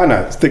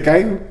 McDonough, the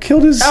guy who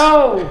killed his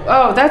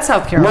Oh, that's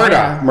South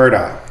Carolina.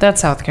 Murdaugh.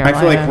 That's South I Carolina.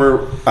 feel like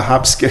we're a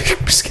hop, skip,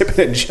 and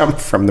a jump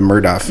from the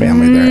Murdaugh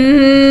family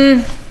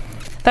there.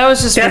 That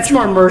was just That's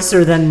more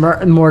Mercer than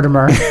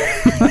Mortimer.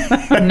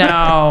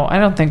 no. I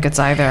don't think it's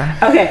either.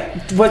 Okay,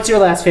 what's your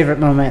last favorite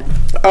moment?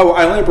 Oh,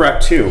 I only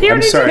brought two. I'm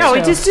already did sorry. No,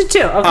 we just did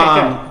two. Okay,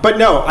 good. But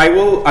no,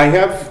 I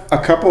have a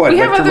couple I'd We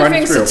like have to other run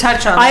things through. to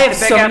touch on. I like have the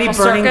Big so many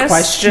Apple burning Circus.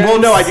 questions. Well,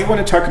 no, I do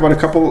want to talk about a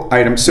couple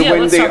items. So Yeah,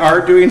 when let's they talk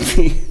are doing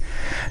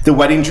the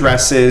wedding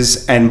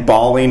dresses and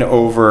bawling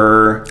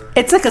over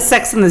It's like a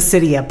Sex and the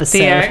City episode.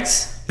 The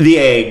eggs. the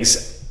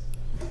eggs,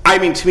 I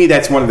mean, to me,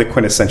 that's one of the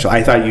quintessential.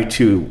 I thought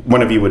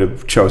one of you would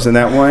have chosen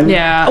that one.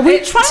 Yeah. We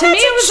It- try to not me,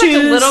 to it was like a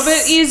choose- little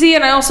bit easy,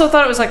 and I also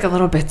thought it was like a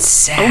little bit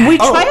sad. We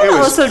Oh, try it to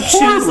was also choose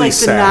horribly like the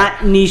sad.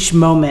 not niche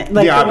moment,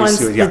 like Yeah, the ones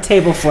obviously, yeah. the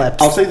table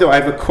flips. I'll tell you though, I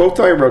have a quote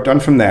that I wrote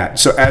down from that.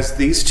 So as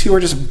these two are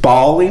just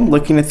bawling,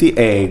 looking at the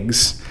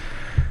eggs,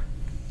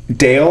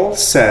 Dale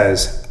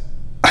says,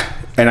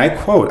 and I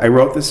quote, I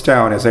wrote this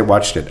down as I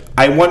watched it,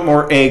 "I want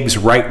more eggs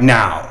right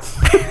now."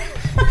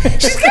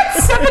 She's got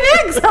 7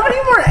 eggs. How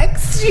many more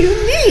eggs do you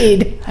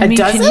need? I mean,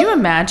 A dozen? can you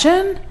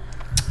imagine?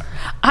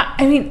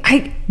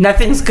 I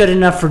Nothing's good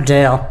enough for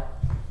Dale.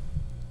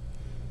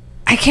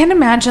 can't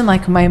imagine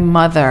like my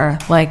mother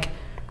like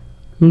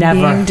Never.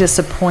 Mm-hmm. being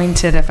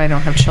disappointed if I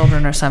don't have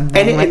children or something.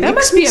 And Like, it that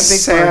makes must be me a big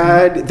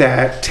sad burden.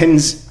 that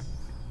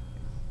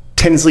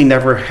Tinsley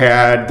never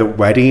had the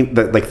wedding,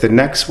 the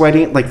next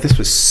wedding. Like, this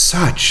was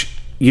such,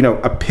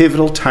 a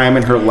pivotal time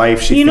in her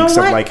life. She You know thinks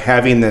of what? like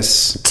having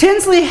this.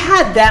 Tinsley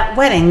had that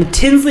wedding.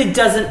 Tinsley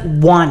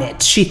doesn't want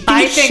it. She thinks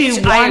I think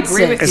she I wants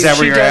agree it. with Is you. that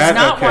where She you're does at?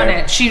 not Okay. want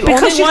it. She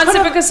Because only she wants it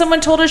could've- because someone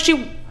told her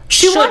she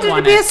should wanted to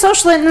want be it. a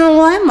socialite in the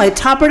limelight.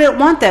 Topper didn't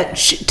want that.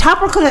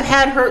 Topper could have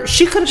had her.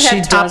 She could have She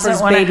had Topper's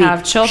doesn't wanna baby.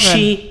 have children.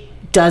 She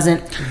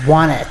doesn't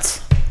want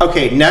it.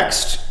 Okay,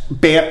 next,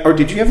 or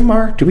did you have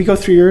more? Did we go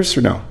through yours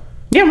or no?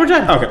 Yeah, we're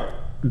done. Okay,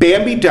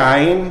 Bambi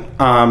dying.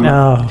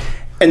 Oh.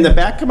 In the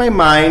back of my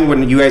mind,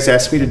 when you guys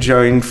asked me to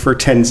join for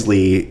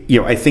Tinsley,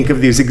 I think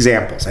of these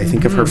examples. I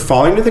think of her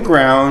falling to the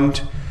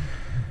ground,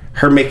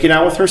 her making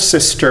out with her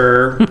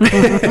sister,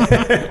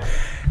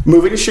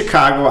 moving to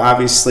Chicago,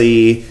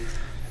 obviously,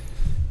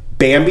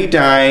 Bambi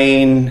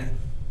dying,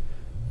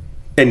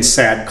 and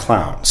Sad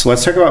Clown. So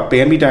let's talk about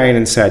Bambi dying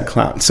and Sad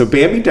Clown. So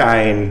Bambi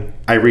dying,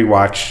 I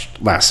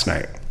rewatched last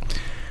night.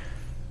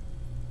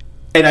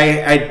 And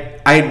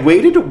I had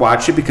waited to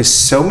watch it because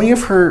so many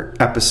of her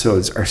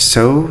episodes are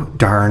so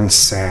darn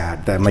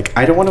sad that I'm like,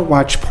 I don't want to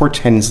watch poor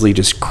Tinsley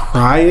just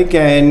cry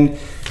again,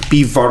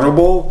 be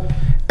vulnerable.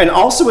 And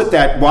also with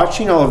that,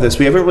 watching all of this,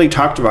 we haven't really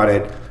talked about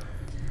it.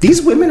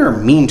 These women are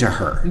mean to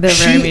her. They're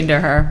very mean to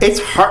her. It's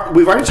hard.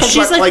 We've already talked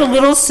She's about like the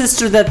little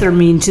sister that they're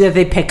mean to, that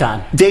they pick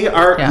on. they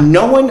are. Yeah.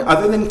 No one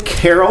other than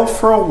Carol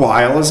for a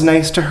while is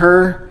nice to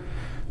her.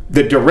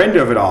 The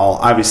Dorinda of it all,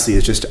 obviously,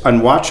 is just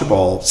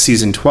unwatchable.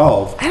 Season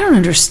 12. I don't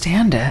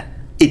understand it.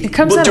 It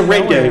comes out of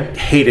Dorinda nowhere.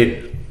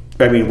 hated.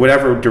 I mean,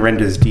 whatever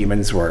Dorinda's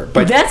demons were,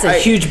 but That's a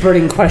huge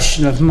burning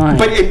question of mine.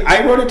 But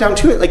I wrote it down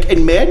too. It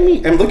made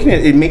me. I'm looking at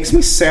it. It makes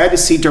me sad to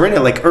see Dorinda.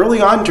 Like early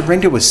on,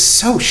 Dorinda was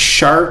so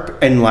sharp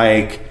and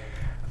like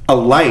a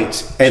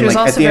light. And She was like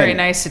also at the very end,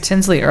 nice to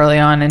Tinsley early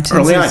on in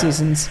early Tinsley on.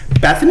 seasons.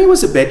 Bethany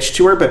was a bitch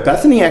to her, but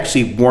Bethany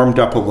actually warmed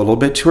up a little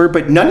bit to her.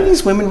 But none of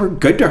these women were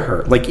good to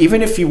her. Like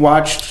even if you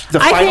watched the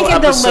I final think in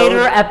episode, the later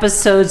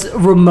episodes,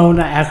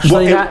 Ramona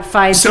actually Well, got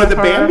fine. so to the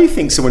her. Bambi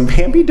thing. So when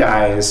Bambi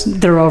dies,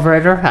 They're over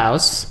at her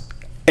house.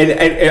 and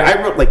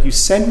I wrote like you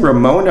send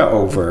Ramona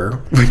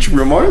over, which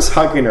Ramona's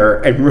hugging her,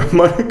 and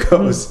Ramona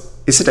goes,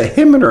 "Is it a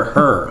him or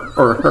her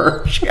or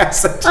her?" She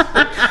asked it.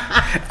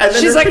 And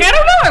then She's her like, I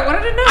don't know. I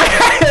wanted to know.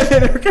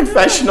 and then her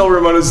confessional,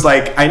 Ramona's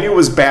like, "I knew it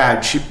was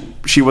bad.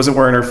 She wasn't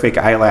wearing her fake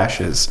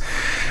eyelashes."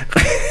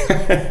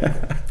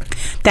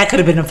 That could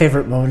have been a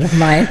favorite moment of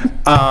mine.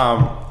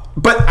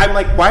 But I'm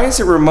like, why is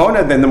it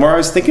Ramona then? The more I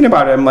was thinking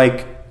about it, I'm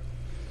like,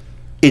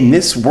 in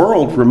this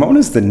world,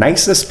 Ramona's the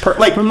nicest person.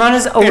 Like,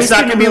 Ramona's always it's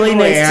not been going to be really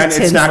nice to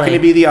Luann. It's not Tinsley. going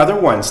to be the other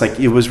ones. Like,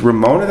 it was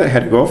Ramona that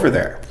had to go over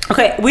there.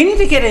 Okay, we need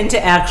to get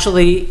into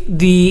actually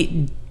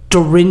the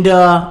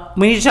Dorinda.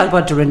 We need to talk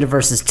about Dorinda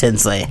versus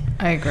Tinsley.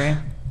 I agree.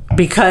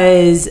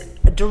 Because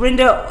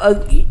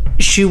Dorinda,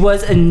 she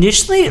was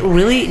initially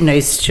really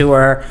nice to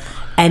her,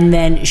 and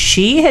then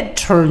she had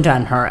turned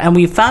on her. And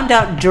we found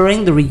out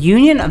during the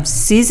reunion of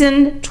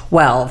season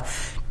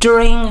 12,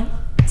 during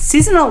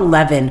season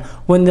 11,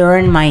 when they're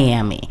in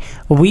Miami,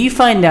 we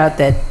find out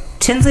that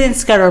Tinsley and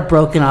Scott are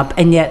broken up,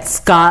 and yet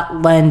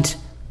Scott lent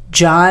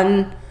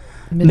John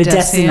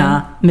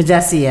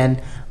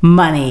Medesian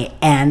money,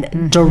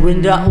 and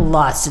Dorinda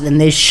lost it. And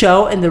they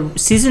show in the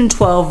season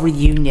 12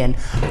 reunion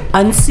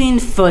unseen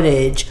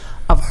footage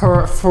of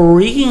her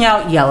freaking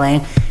out,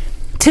 yelling.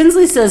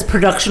 Tinsley says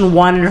production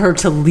wanted her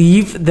to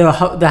leave the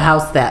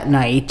house that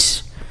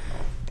night.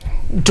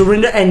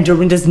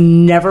 Dorinda's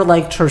never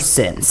liked her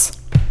since.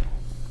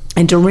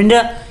 And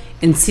Dorinda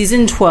in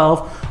season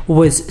 12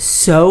 was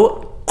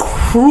so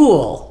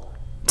cruel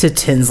to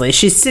Tinsley.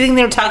 She's sitting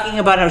there talking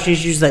about how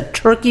she's used a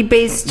turkey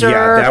baster.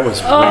 Yeah, that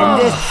was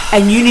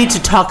and you need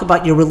to talk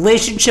about your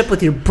relationship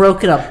with your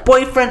broken up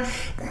boyfriend.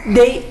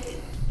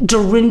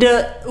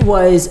 Dorinda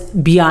was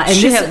beyond, and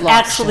She had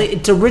lost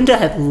it. Dorinda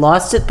had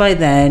lost it by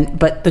then.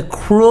 But the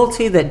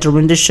cruelty that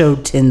Dorinda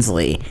showed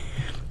Tinsley,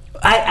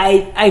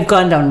 I've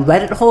gone down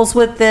Reddit holes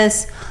with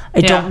this. I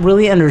don't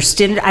really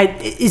understand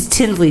it.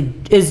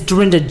 Is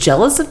Dorinda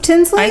jealous of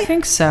Tinsley? I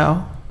think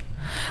so.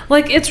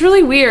 Like, it's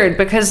really weird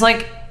because,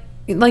 like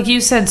you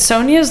said,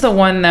 Sonia's the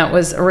one that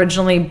was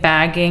originally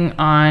bagging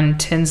on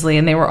Tinsley,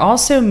 and they were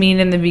also mean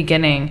in the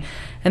beginning.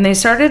 And they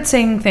started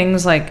saying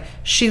things like,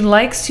 she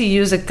likes to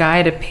use a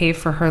guy to pay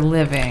for her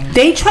living.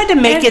 They tried to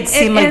make it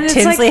seem like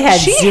Tinsley had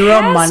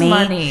zero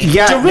money.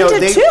 Yeah,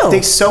 Dorinda too.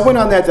 They so went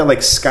on that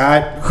like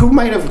Scott, who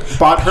might have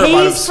bought her a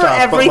lot of Pays for stuff,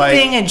 everything but like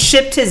and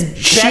shipped his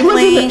she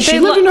Bentley.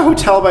 lived in a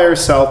hotel by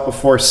herself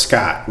before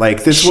Scott.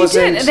 Like, this She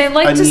wasn't. did, and they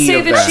like to say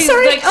that she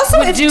Sorry, like also,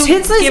 would if give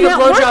Tinsley's a not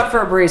blowjob worth-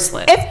 for a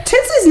bracelet. If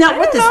Tinsley's not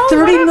worth this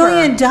 $30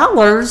 million,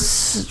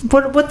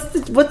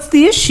 what's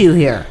the issue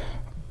here?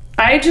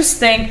 I just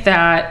think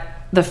that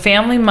the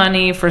family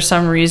money, for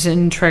some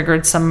reason,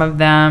 triggered some of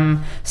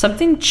them.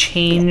 Something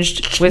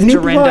changed with New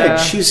Dorinda. blood.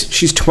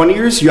 She's 20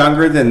 years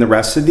younger than the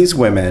rest of these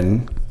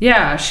women.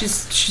 Yeah,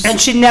 she's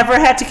And she never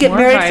had to get More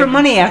married for vibrant.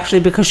 money, actually,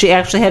 because she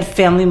actually had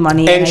family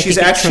money. And I she's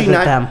think it actually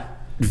triggered not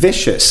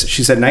vicious.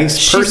 She's a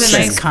nice person. She's a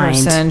nice kind.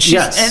 person. She's,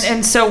 Yes.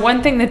 and so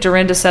one thing that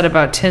Dorinda said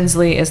about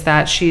Tinsley is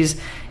that she's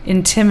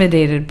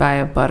intimidated by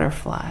a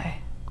butterfly.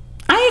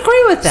 I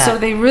agree with that. So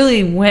they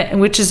really went,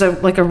 which is a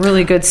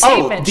really good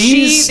statement.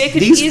 these they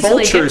could easily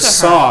vultures get to her.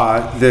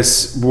 saw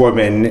this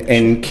woman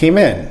and came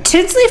in.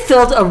 Tinsley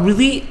filled a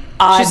really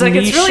odd She's like,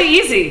 it's niche really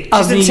easy. of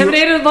She's New York.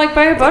 intimidated like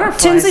by a butterfly.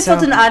 Tinsley so.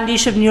 filled an odd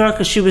niche of New York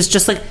because she was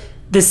just like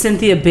the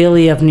Cynthia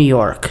Bailey of New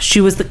York. She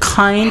was the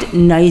kind,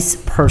 nice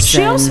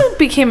person. She also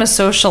became a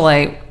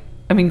socialite.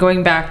 I mean,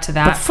 going back to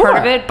that Before. part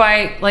of it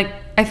by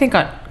I think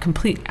on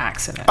complete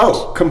accident.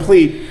 Oh,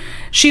 complete.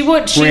 She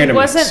Randomness,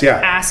 wasn't yeah.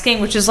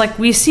 asking, which is like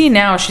we see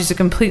now. She's a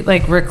complete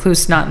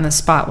recluse, not in the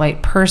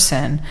spotlight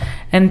person.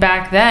 And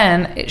back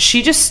then,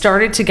 she just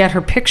started to get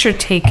her picture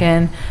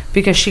taken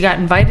because she got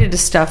invited to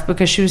stuff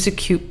because she was a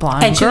cute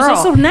blonde And she girl.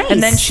 was also nice.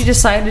 And then she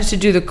decided to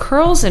do the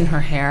curls in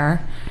her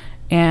hair,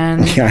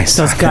 and Yeah, I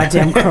saw those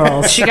goddamn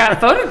curls. she got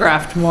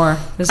photographed more.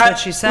 Is what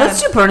she said.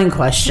 Let's do burning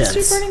questions.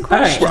 Let's do burning All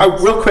right.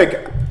 questions. Real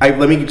quick,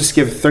 let me just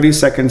give 30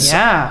 seconds.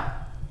 Yeah.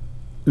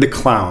 The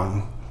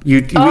clown. We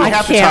I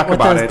have to can't talk with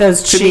about those- it.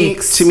 those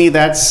cheeks. To me,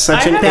 that's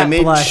such I an have that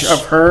image blush.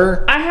 of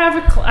her. I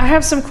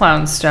have some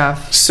clown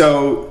stuff.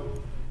 So,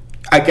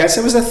 I guess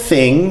it was a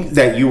thing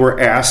that you were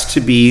asked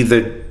to be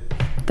the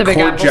Big court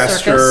Apple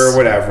jester Circus. or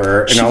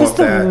whatever, and She all was of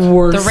the that.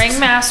 worst. The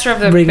ringmaster of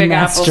the Big Apple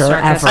Ringmaster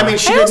Circus. ever. I mean,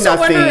 she did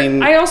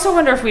nothing. I also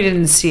wonder if we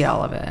didn't see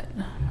all of it.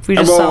 If we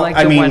just Well, saw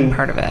I the mean, one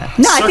part of it.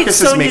 No, I think Circuses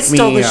Sonia make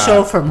stole me, the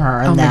show from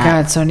her. Oh my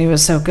God, Sony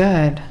was so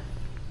good.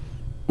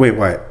 Wait,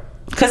 what?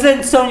 Because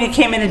then Sonia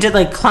came in and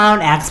did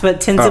clown acts,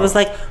 but Tinsley was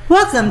like,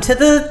 "Welcome to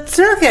the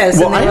circus,"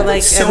 Well, and they I were think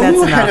like, Sonia "And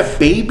that's had enough." a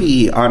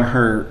baby on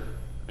her.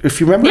 If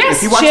you remember, Yes,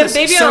 if you watch she had a this,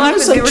 baby on her lap.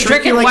 Sonia's They were drinking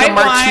drinking like a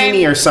white martini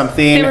wine. or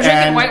something. They were drinking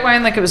and white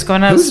wine like it was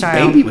going out of whose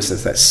style. baby was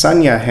this? That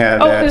Sonia had.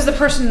 Oh, it was the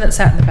person that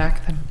sat in the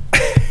back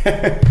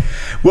then.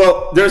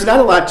 Well, there's not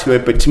a lot to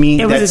it, but to me,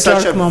 It was that's a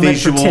dark such a moment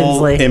for visual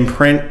Tinsley.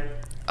 imprint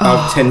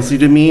of Tinsley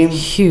to me.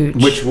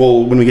 Huge. Which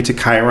when we get to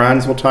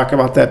Chirons, we'll talk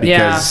about that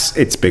because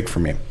it's big for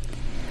me.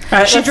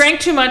 She drank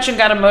too much and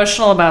got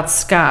emotional about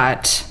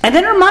Scott. And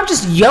then her mom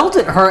just yelled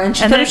at her, and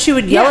she And thought then- if she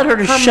would yell yeah, at her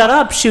to her shut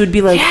up, she would be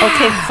like,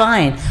 "Okay,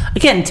 fine."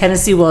 Again,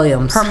 Tennessee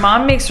Williams. Her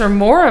mom makes her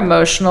more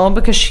emotional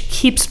because she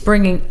keeps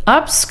bringing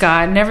up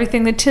Scott and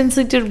everything that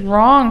Tinsley did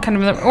wrong,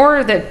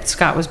 or that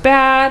Scott was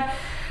bad.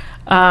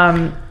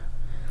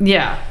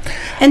 Yeah.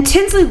 And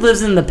Tinsley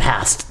lives in the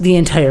past the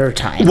entire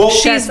time. Well,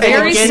 She's and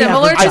very again,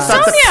 similar to I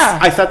thought Sonia.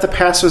 I thought the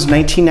past was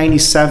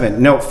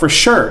 1997. No, for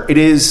sure, it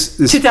is.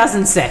 This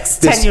 2006,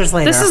 10 years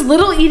later. This is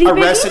little Edie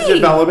Arrested Baby.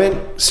 Development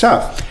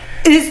stuff.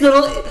 Is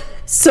little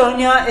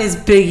Sonia is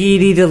Big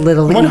Edie to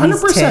Little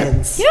Edie's 100%.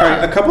 Tins. Yeah. All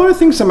right, a couple other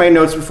things on my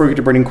notes before we get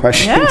to burning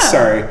questions. Yeah.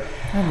 Sorry.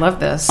 I love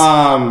this.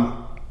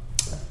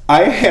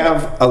 I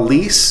have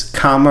Elise,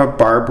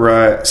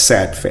 Barbara,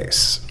 sad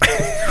face.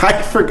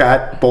 I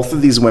forgot both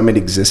of these women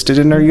existed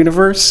in our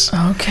universe.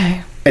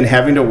 Okay. And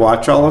having to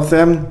watch all of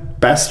them,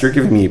 Best, you're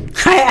giving me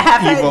I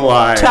have evil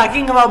eye.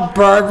 Talking about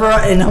Barbara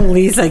and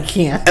Elise, I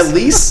can't.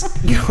 Elise,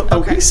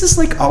 Elise is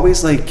like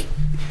always like,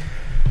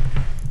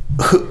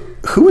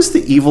 who was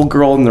the evil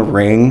girl in The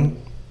Ring?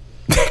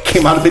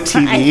 Came out of the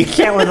TV. I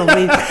can't with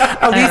Elise.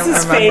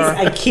 Elise's face,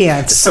 I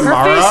can't. Samara,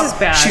 Her face is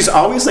bad. she's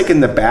always like in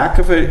the back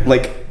of it,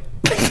 like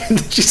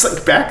she's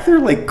like back there,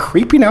 like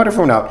creeping out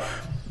everyone out.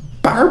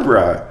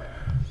 Barbara,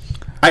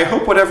 I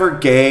hope whatever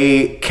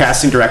gay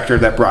casting director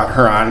that brought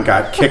her on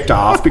got kicked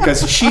off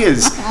because she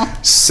is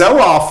so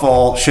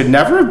awful. Should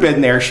never have been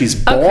there. She's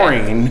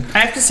boring. Okay. I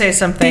have to say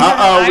something. We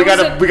got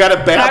a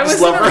I Babs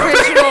was lover. an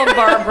original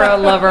Barbara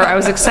lover. I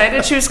was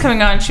excited she was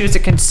coming on. She was a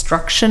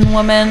construction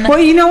woman. Well,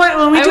 you know what?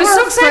 When we I do was our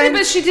so excited, friend-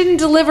 but she didn't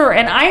deliver.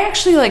 And I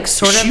actually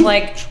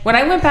when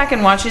I went back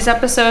and watched these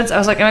episodes, I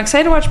was like, I'm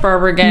excited to watch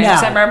Barbara again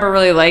because No. I remember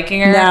really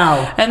liking her.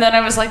 No. And then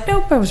I was like,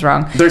 nope, I was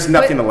wrong. There's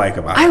nothing to like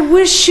about I it.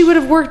 wish she would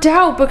have worked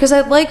out because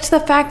I liked the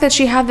fact that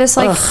she had this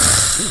like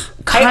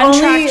I only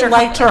contractor.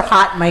 liked her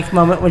hot mic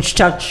moment when she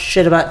talked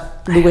shit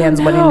about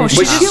Luann's wedding. know. to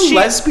Was Sean. she a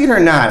lesbian or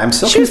not? I'm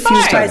still She was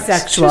confused. bi. on this.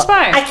 Bisexual. She was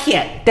bi. I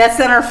can't. That's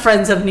not our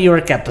Friends of New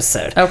York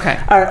episode. Okay.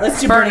 All right,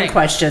 let's do burning Burning.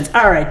 questions.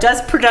 All right,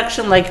 does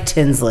production like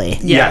Tinsley?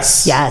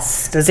 Yes.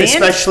 Yes. Does it?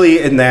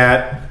 Especially in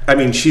that, I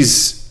mean,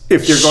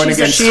 if you're going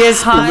against she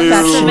is Blue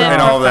consummate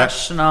and all that.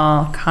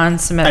 professional,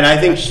 consummate. And I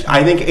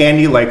think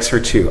Andy likes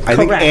her too. I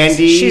think Correct.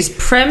 Andy. she's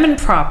prim and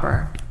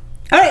proper.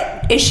 All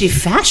right, is she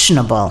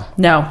fashionable?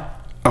 No.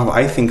 Oh,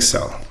 I think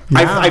so.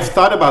 I've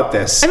thought about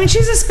this. I mean,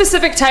 she's a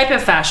specific type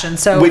of fashion.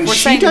 So When we're she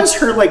saying, does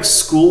her like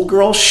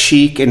schoolgirl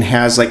chic and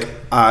has like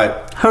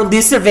Her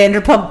Lisa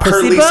Vanderpump her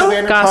pussy Lisa bow?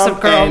 Vanderpump,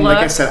 Gossip Girl and like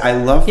I look. said, I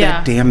love Yeah.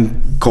 that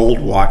damn gold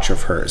watch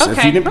of hers. If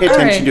Okay, you didn't pay all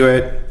attention right.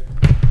 to it,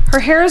 her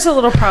hair is a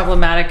little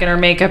problematic and her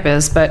makeup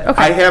is, but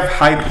okay. I have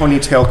high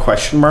ponytail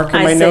question mark in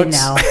I my say notes.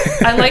 no.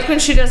 I like when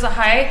she does a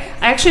high.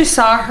 I actually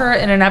saw her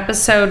in an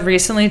episode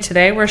recently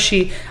today where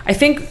I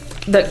think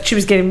that she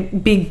was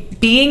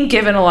being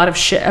given a lot of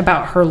shit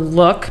about her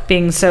look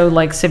being so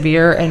like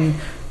severe and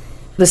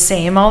the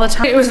same all the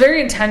time. It was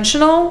very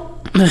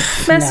intentional,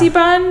 messy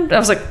bun. I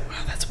was like,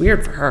 wow, that's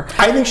weird for her.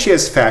 I think she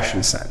has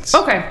fashion sense.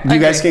 Okay, I You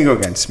guys agree. can go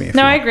against me. If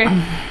No, you I want.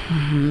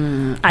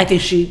 agree. I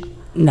think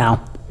no.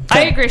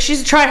 I agree.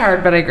 She's a try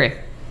hard, but I agree.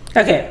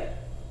 Okay.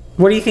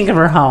 What do you think of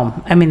her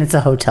home? I mean, it's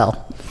a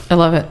hotel. I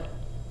love it.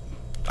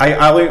 I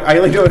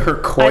only know her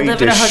coy I'd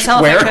live in a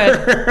hotel if I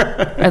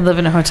could. I'd live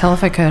in a hotel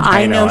if I could.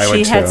 I know I she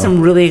would had too.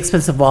 some really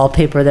expensive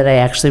wallpaper that I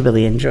actually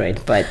really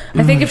enjoyed, but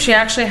I think if she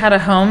actually had a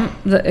home,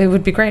 it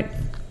would be great.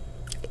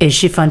 is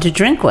she fun to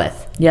drink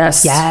with?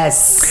 Yes.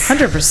 Yes.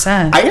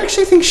 100%. I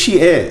actually think she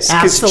is.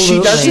 'cause Absolutely.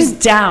 She doesn't. She's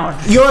down.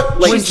 You know,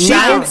 like When she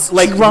now, gets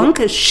like drunk,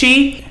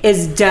 she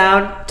is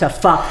down to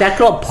fuck. That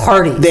girl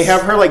parties. they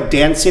have her like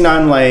dancing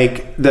on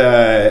like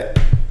the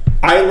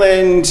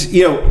island.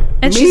 You know,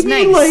 And she's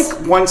maybe nice.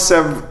 like once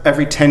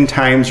every 10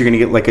 times you're gonna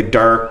get like a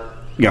dark.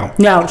 You know,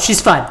 No,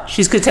 she's fun.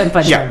 She's good time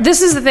fun. Yeah.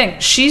 This is the thing.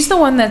 She's the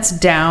one that's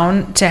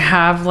down to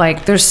have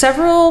like there's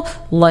several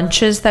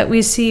lunches that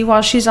we see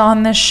while she's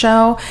on this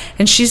show,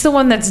 and she's the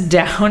one that's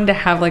down to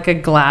have like a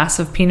glass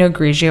of Pinot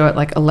Grigio at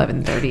like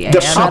 11:30 a.m. the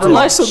at problem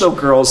lunch. also though,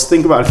 girls,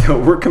 think about it though.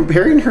 We're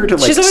comparing her to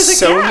like She's always like,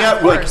 Sonia. yeah,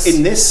 of like course.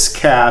 in this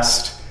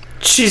cast,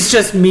 She's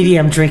just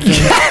medium drinking.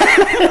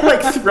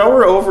 like throw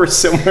her over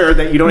somewhere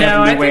that you don't No,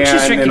 have I think she's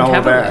Luann drinking and all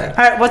of heavily. that.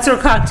 All right, what's her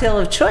cocktail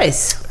of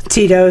choice?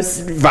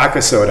 Tito's.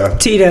 Vodka soda.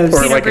 Tito's. Or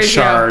Pinot like a Grigio.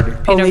 shard.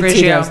 Pinot Only Grigio.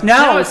 Tito's.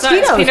 No, it's not.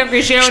 It's Tito's. Pinot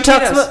Grigio She and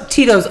talks Tito's. about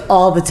Tito's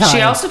all the time.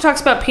 She also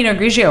talks about Pinot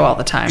Grigio all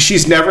the time.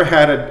 She's never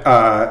had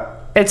a.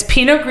 It's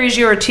Pinot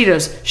Grigio or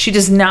Tito's. She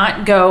does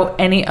not go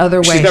any other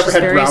way. She's never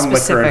had very brown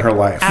liquor in her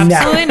life.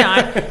 Absolutely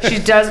not. She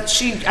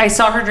does. I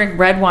saw her drink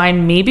red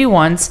wine maybe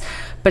once,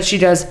 but she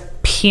does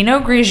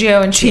Pinot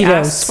Grigio and she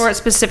Tito's. asks for it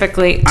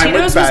specifically. I'm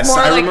with Tito's was Bess. more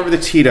I like remember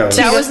the Tito's.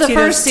 that was the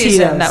Tito's, first season.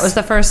 Tito's. That was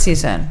the first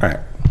season. All right.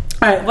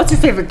 All right, what's her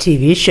favorite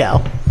TV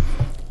show?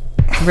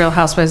 Real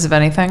Housewives of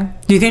anything.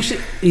 Do you think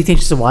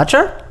she's a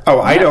watcher? Oh,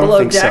 I don't Below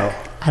think Deck.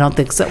 so. I don't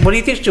think so. What do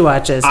you think she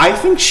watches? I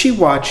think she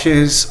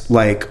watches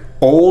like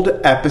old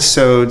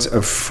episodes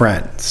of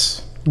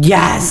Friends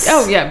yes.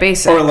 Oh yeah,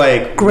 basic. or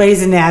like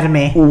Grey's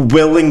Anatomy.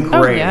 Will and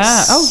oh Grace.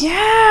 yeah. Oh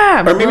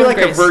yeah. Or maybe Will like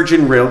Grace. a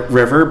Virgin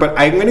River, but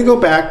I'm going to go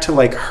back to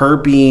like her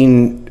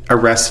being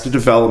Arrested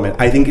Development.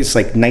 I think it's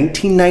like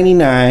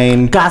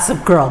 1999.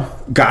 Gossip Girl.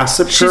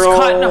 Gossip Girl. She's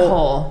caught in a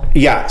hole.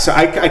 Yeah, so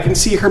I can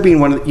see her being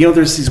one of the,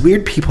 there's these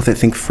weird people that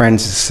think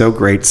Friends is so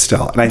great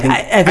still. And I think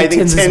I think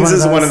Tins Tins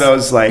is one of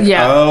those like,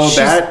 Yeah, oh, she's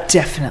that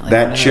definitely one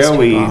that of those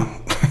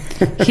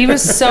Joey. people. He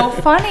was so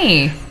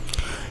funny.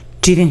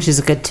 Do you think she's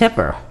a good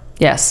tipper?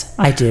 Yes,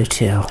 I do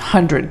too.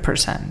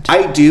 100%.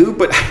 I do,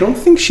 but I don't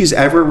think she's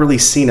ever really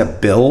seen a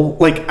bill.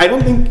 Like, I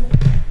don't think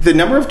the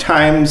number of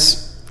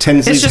times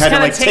Tinsley's just had to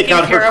kinda like take taken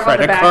out care her of on the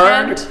credit back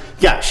card. end?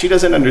 Yeah, she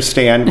doesn't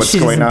understand what's She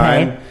going doesn't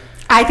pay. on.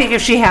 I think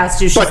if she has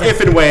to, But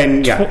if and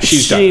when, yeah,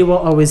 she's she done. will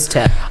always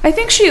tip. I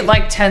think she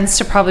like tends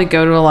to probably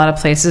go to a lot of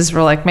places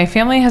where like my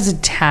family has a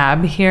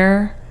tab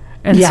here,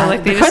 and Yeah, so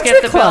like they the just get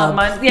country the bill. club.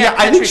 Month. Yeah,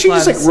 I think she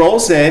just like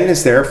rolls in,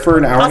 is there for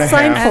an hour and a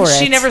sign half. for and it.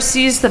 she never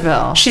sees the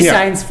bill. She Yeah.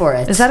 signs for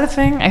it. Is that a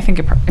thing? I think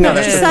it. No, it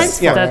that's is. what it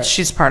is. Yeah. That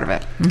she's part of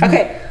it,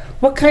 Okay.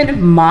 What kind of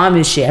mom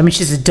is she? I mean,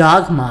 she's a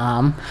dog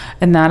mom.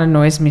 and that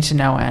annoys me to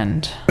no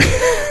end.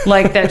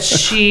 Like that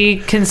she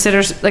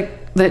considers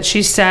like that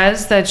she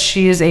says that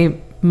she is a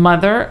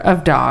mother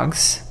of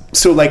dogs.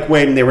 So like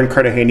when they were in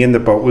Cartagena and the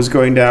boat was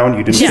going down,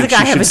 you didn't She's think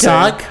like, I she have a should say-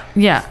 dog.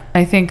 Yeah,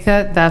 I think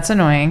that that's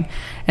annoying.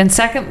 And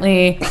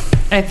secondly,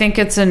 I think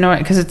it's annoying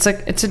because it's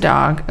like it's a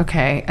dog.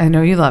 Okay, I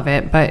know you love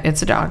it, but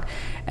it's a dog.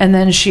 And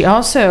then she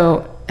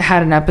also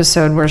had an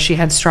episode where she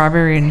had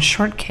strawberry and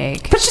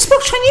shortcake. But she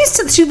spoke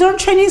Chinese. She learned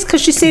Chinese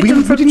because she saved We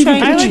them from didn't even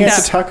Chinese. get a like chance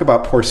that. to talk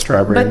about poor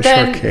strawberry But and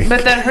then,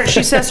 shortcake.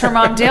 she says her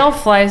mom Dale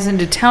flies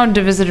into town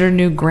to visit her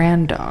new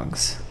grand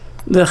dogs,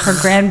 her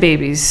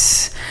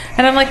grandbabies,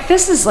 and I'm like,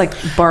 this is like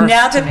barf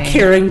Now to that me.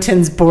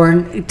 Carrington's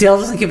born, Dale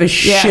doesn't give a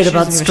Yeah, shit she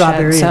about doesn't give a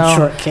strawberry shit, and so-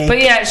 shortcake.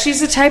 But yeah,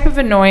 she's the type of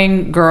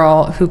annoying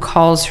girl who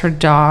calls her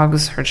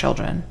dogs her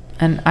children,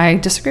 and I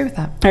disagree with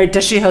that. All right,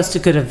 does she host a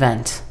good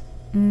event?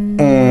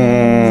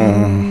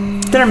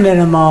 They're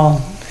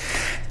minimal.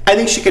 I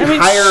think she can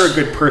hire a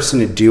good person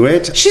to do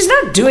it. She's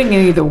not doing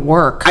any of the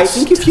work. I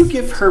think if you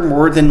give her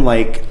more than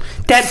like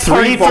That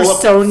party for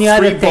Sonia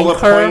three to thank bullet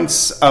her.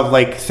 points of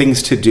like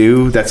things to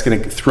do, that's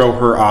going to throw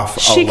her off.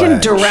 she a can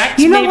ledge. direct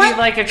You know maybe what?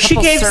 like a couple She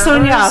gave servers.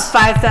 Sonia a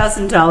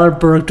 $5,000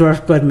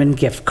 Bergdorf Goodman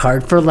gift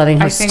card for letting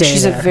her I think stay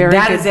she's a there. very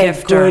That good is a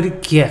gifter.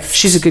 good gift.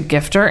 She's a good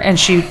gifter, and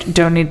she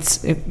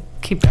donates.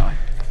 Keep going.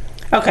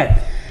 Okay.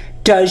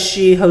 Does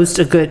she host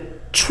a good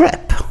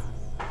trip?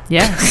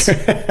 Yes.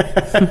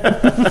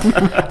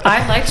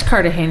 I liked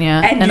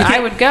Cartagena, And and you I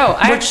can- would go.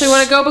 I actually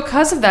want to go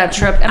because of that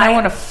trip, and I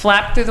want to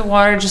flap through the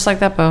water just like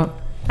that boat.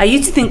 I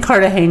used to think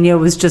Cartagena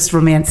was just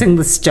romancing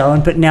the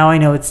stone, but now I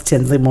know it's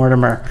Tinsley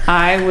Mortimer.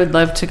 I would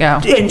love to go.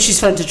 And she's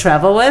fun to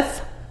travel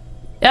with?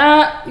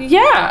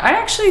 Yeah, I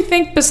actually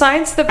think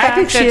besides the fact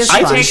think she that is she I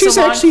fun. think takes she's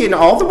a long, actually in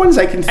all the ones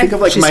I can think of,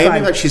 like she's Miami.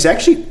 fun. Like she's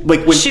actually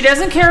like when she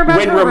doesn't care about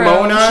when her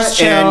Ramona room. She's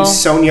chill. and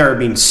Sonia are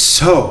being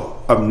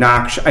so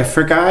obnoxious. I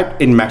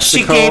forgot in She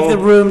Mexico. gave the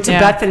room to Yeah.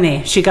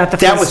 Bethany. She got the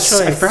That first was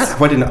choice. I forgot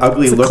what an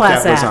ugly It's a look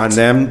class that was act. on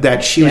them.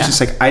 That she was Yeah. just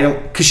like, I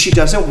don't, because she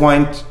doesn't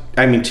want.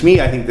 I mean, to me,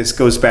 I think this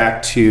goes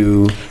back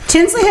to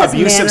Tinsley has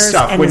abusive manners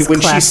stuff. and When is she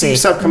classy. sees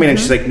stuff coming in,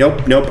 she's like,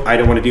 nope, I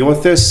don't want to deal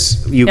with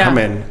this. You Yeah. come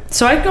in.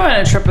 So I'd go on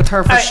a trip with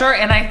her for sure,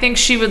 and I think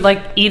she would like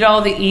eat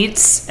all the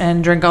eats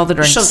and drink all the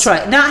drinks. She'll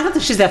try. No, I don't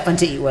think she's that fun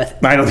to eat with.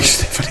 I don't think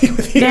she's that funny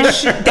with you.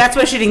 That's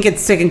why she didn't get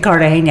sick in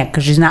Cartagena,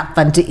 because she's not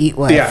fun to eat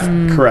with. Yeah,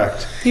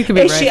 correct. You could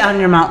be Is right. she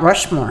on your Mount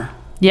Rushmore?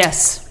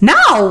 Yes,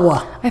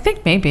 No. I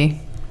think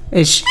maybe.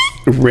 Is she?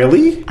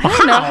 Really? I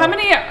don't know how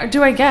many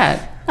do I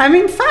get. I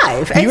mean,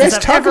 5. You guys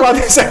talk about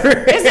this every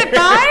Is it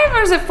 5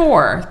 or is it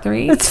 4?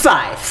 3? It's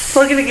 5.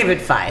 We're gonna give it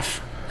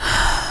 5.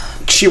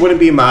 She wouldn't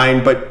be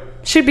mine, but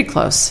Should be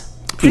close.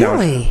 No.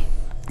 Really?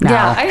 No.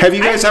 Yeah. have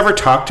you guys ever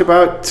talked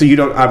about? So you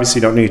don't obviously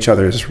don't know each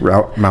other's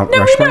Mount No, we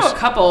know Rushmores. a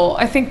couple.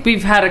 I think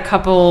we've had a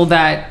couple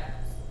that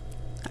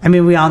I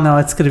mean, we all know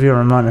it's gonna be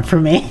Ramona for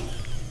me.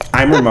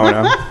 I'm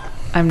Ramona.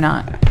 I'm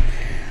not.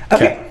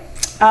 Okay.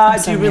 Do you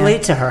Sonia.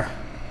 relate to her?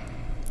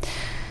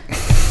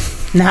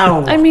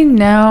 No. I mean,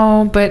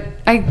 no, but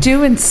I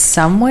do in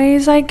some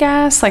ways, I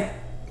guess. Like,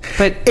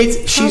 but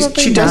She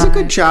probably does a not.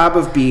 good job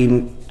of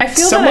being. I feel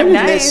that someone I'm in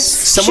nice. this.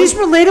 Someone, She's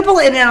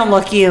relatable and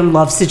unlucky in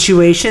love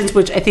situations,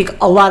 which I think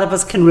a lot of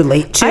us can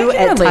relate to I can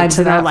at relate times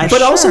to in our that, life.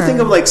 but also Sure. think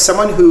of like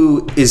someone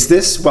who is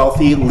this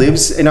wealthy,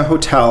 lives in a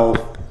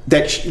hotel.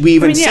 That we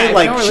even I mean, yeah, say I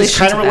like have no she's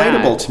kind of relation to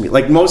relatable that. to me.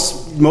 Like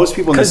most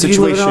people in this Because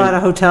you live in situation. a lot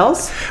of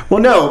hotels. Well,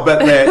 no,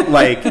 but that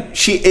like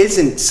she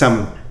isn't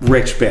some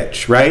rich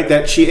bitch, right?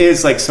 That she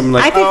is like some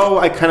like I think-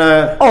 I kind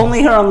of.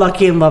 Only her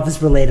unlucky in love is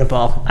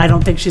relatable. I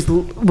don't think she's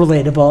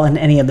relatable in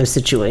any other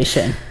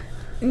situation.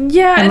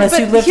 Yeah, Unless but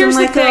you lived in, here's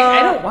like, the thing: a-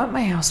 I don't want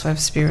my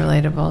housewives to be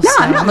relatable. No,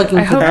 I'm not looking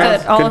I for hope that.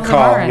 that all Good of them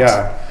call. aren't.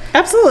 Yeah.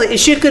 Absolutely. Is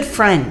she a good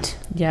friend?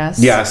 Yes.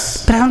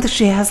 Yes. But I don't think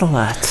she has a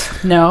lot.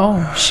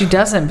 No, she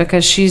doesn't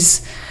because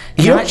she's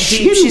You know, not she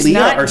deep. and She's Leah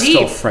not are deep.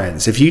 still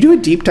friends. If you do a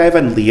deep dive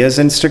on Leah's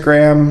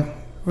Instagram,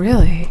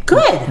 Really?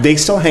 Good. they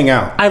still hang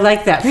out. I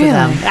like that for Really?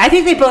 them. I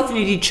think they both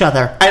need each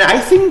other. And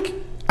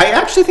I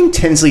actually think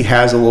Tinsley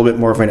has a little bit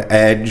more of an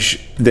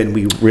edge than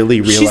we really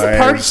realize. She's a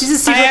party. She's a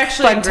secret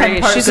actually fun agree.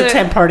 10 party, She's good a-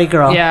 10 party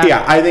girl. Yeah.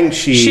 Yeah, I think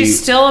She's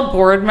still a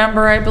board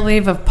member, I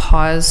believe, of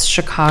Pause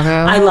Chicago.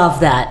 I love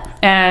that.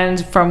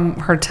 And from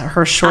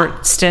her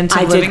short stint of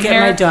I did living get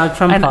here, my dog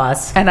from and,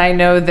 Pause. and I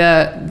know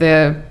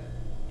the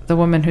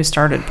woman who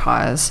started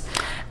Pause,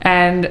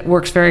 and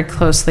works very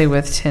closely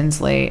with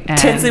Tinsley. And,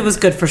 Tinsley was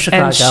good for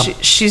Chicago. and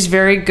she's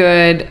very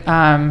good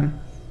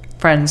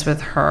friends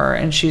with her,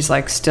 and she's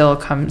like still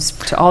comes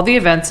to all the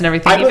events and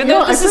everything, I- even you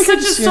know, though this I is think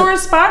such a it's, sore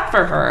spot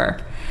for her.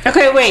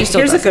 Okay, wait. still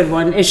Here's does. a good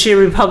one. Is she a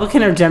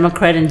Republican or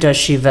Democrat, and does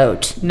she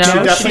vote? No, She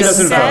definitely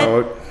doesn't said-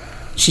 vote.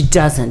 She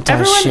doesn't,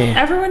 does she?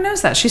 Everyone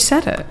knows that. She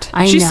said it.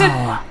 I she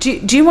know.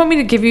 Said, do you want me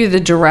to give you the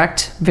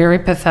direct, very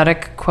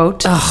pathetic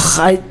quote?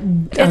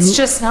 It's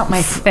just not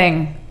my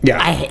thing.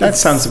 Yeah, that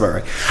sounds about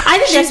right. I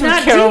think that's when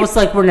not Carol deep. was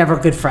like, we're never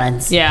good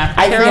friends. Yeah.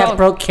 I think that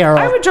broke Carol.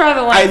 I would draw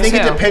the line, I think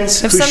too. it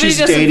depends If who somebody she's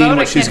doesn't dating, vote, I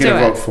what she's can't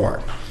going to do vote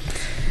it.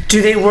 for.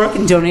 Do they work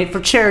and donate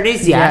for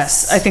charities?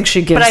 Yes. I think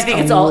she gives But I think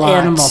a it's all lot.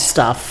 animal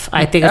stuff.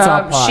 I think it's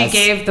all pause. She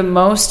gave the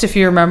most, if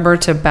you remember,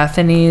 to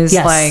Bethany's,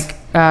 Yes.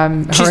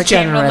 She's hurricane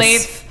generous.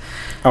 relief.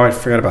 Oh, I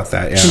forgot about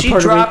that. Yeah. She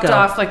Puerto dropped Rico.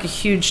 off like a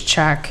huge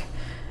check.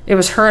 It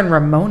was her and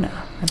Ramona,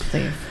 I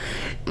believe.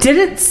 Did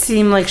it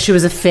seem like she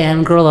was a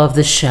fangirl of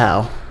the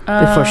show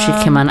before she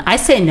came on? I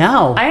say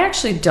no. I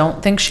actually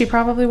don't think she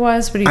probably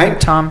was. What do you think,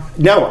 Tom?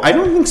 No, I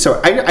don't think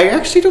so. I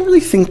actually don't really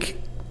think.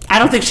 I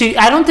don't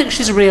think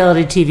she's a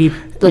reality TV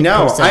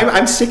No, person.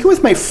 I'm sticking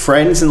with my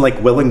friends and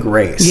like Will and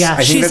Grace. Yeah,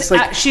 I think that's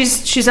like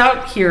she's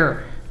out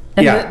here,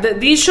 and Yeah.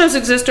 these shows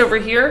exist over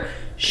here.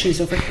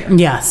 She's over here.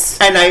 Yes.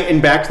 and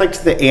back like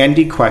to the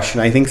Andy question.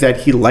 I think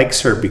that he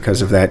likes her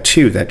because of that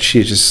too. That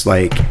she's just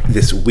like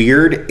this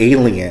weird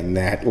alien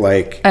that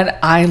like. And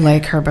I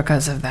like her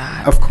because of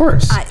that. Of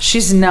course.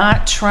 She's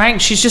not trying.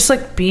 She's just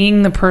like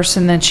being the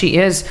person that she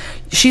is.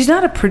 She's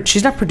not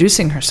she's not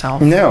producing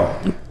herself. No.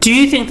 Do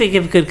you think they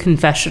give good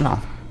confessional?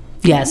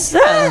 Yes.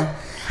 I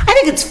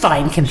think it's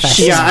fine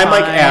confessional. Yeah, I'm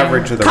like fine.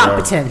 average of the road.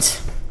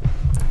 Competent.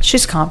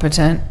 She's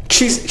competent.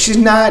 She's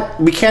not.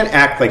 We can't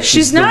act like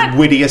she's not- the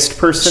wittiest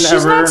person She's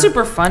ever. not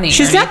super funny.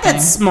 She's or not that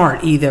anything.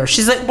 smart either.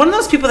 She's like one of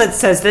those people that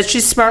says that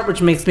she's smart,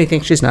 which makes me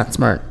think she's not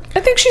smart.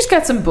 I think she's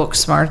got some book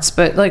smarts,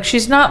 but like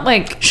she's not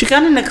like. She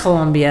got into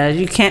Columbia.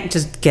 You can't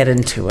just get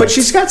into it. But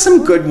she's got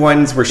some good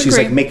ones where she's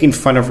Agree. like making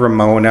fun of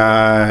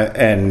Ramona,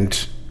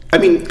 and I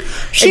mean,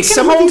 she in can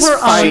some of hold these her own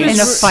fights- in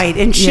a fight,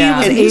 and she Yeah.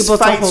 was in these able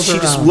to fights, hold she her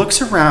just own.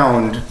 looks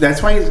around.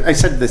 That's why I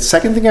said the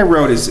second thing I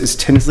wrote is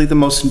Tinsley the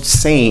most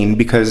insane,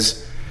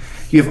 because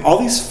you have all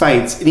these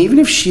fights, and even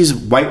if she's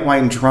white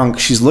wine drunk,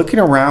 she's looking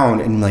around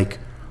and like,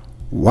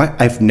 what?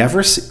 I've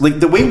never seen, like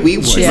the way we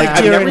would. Yeah. Like,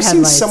 I've Deer never in seen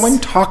headlights. someone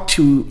talk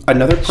to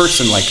another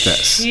person like this.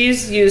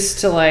 She's used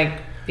to like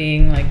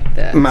being like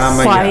this.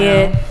 Mama,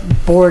 Quiet,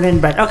 born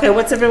and bred. Okay,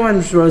 what's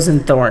everyone's rose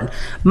and thorn?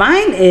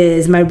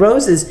 My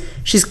rose is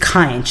she's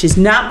kind. She's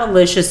not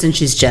malicious, and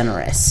she's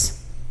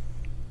generous.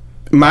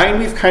 Mine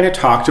we've kind of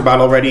talked about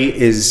already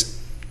is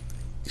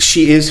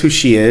she is who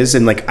she is,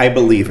 and like I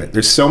believe it.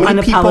 There's so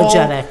many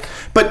Unapologetic. people,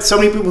 but so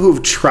many people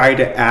who've tried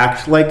to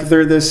act like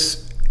they're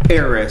this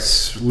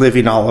heiress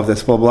living all of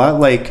this blah blah.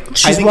 Like I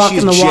She's think walking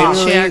she's the walk.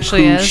 genuinely She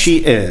actually who is. she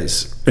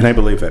is, and I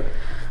believe it.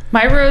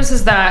 My rose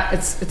is that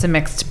it's a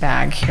mixed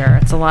bag here.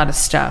 It's a lot of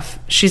stuff.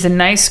 She's a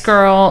nice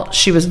girl.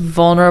 She was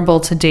vulnerable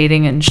to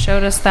dating and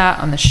showed us that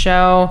on the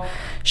show.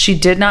 She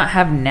did not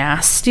have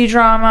nasty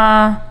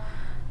drama.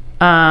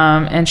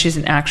 And she's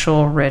an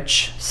actual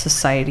rich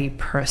society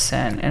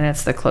person, and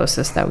it's the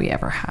closest that we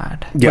ever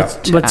had. Yeah.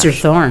 What's your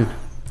thorn?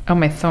 Oh,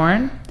 my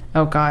thorn?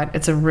 Oh, God.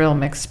 It's a real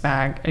mixed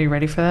bag. Are you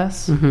ready for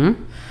this?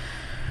 Mm-hmm.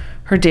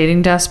 Her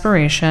dating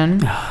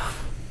desperation.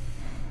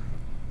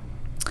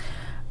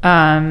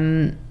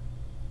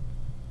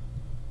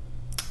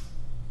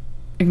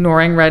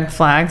 Ignoring red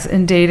flags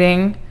in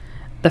dating.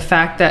 The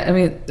fact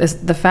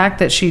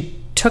that she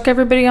took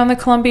everybody on the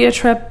Columbia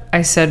trip,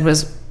 I said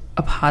was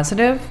a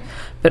positive,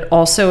 but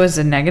also as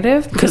a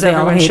negative because they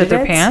all everyone shit hated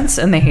their it? pants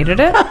and they hated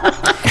it.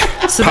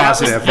 So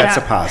Positive. That's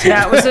a positive.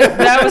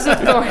 That was a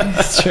thorn.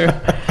 It's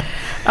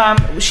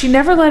true. She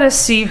never let us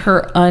see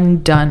her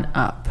undone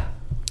up.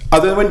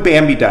 Other than when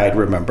Bambi died,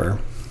 remember?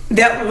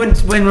 That when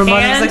Ramona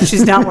And- was like,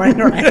 she's not wearing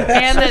her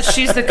And that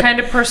she's the kind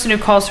of person who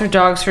calls her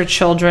dogs her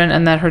children,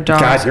 and that her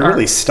dogs God, you're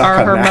really stuck are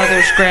on her that.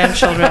 mother's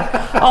grandchildren.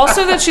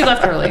 Also, that she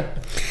left early.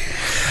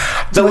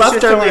 The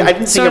left your early, thorn? I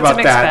didn't So think it's a about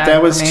mixed that. bag That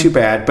for was me. too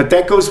bad. But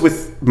that goes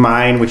with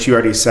mine, which you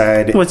already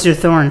said. What's your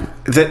thorn?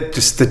 That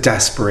just the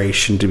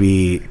desperation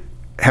to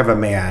have a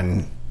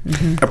man,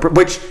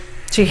 which.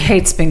 She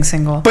hates being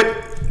single.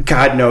 But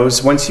God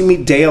knows, once you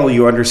meet Dale,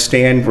 you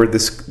understand where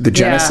the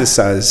genesis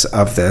is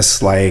of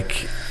this.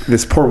 Like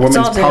this poor woman's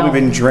all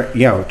probably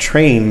Dale. been,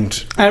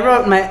 trained. I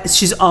wrote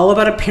she's all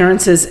about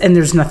appearances, and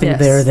there's nothing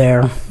Yes.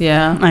 there.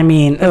 Yeah, I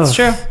mean, it's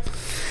true.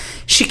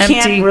 She Empty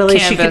can't really.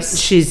 canvas.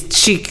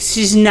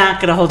 She's not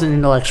going to hold an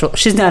intellectual.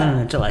 She's not an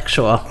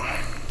intellectual.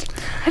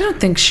 I don't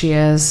think she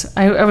is.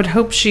 I would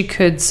hope she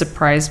could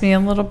surprise me a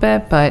little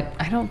bit, but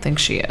I don't think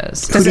she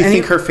is. Who do you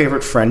think her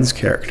favorite Friends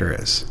character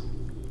is?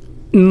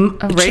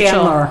 Rachel.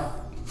 Chandler.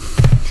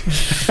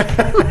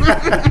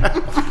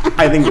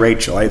 I think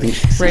Rachel. Rachel.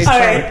 All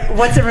right.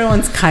 What's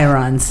everyone's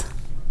chirons?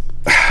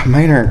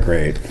 Mine aren't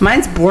great.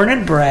 Mine's born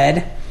and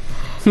bred.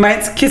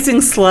 Mine's kissing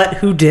slut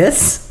who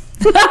dis.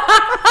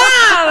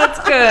 That's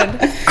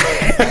good.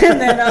 And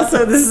then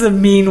also, this is a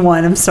mean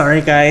one. I'm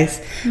sorry, guys.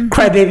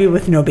 Crybaby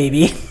with no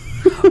baby.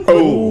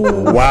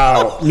 Oh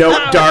wow! No,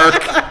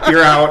 dark.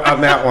 You're out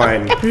on that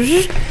one.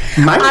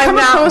 Mine I'm come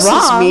not across as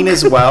wrong. mean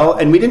as well,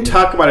 and we didn't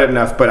talk about it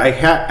enough. But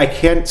I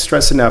can't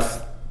stress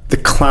enough the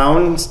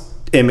clown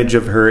image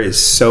of her is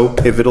so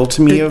pivotal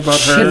to me about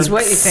her. It's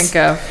what you think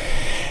of.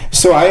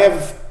 So I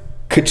have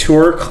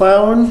couture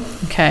clown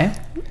Okay.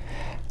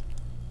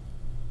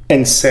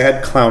 and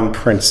sad clown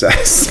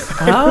princess.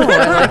 Oh,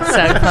 I like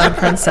sad clown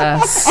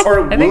princess.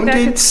 Or I think that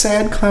wounded could-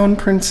 sad clown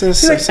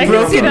princess. I can see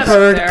Broken that up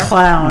bird there.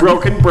 clown.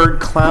 Broken bird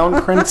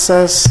clown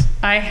princess.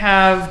 I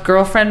have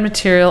girlfriend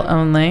material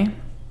only.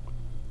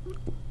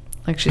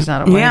 Like she's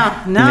not a wife.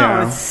 Yeah, no,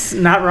 Yeah. it's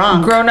not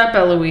wrong. Grown up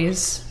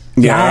Eloise.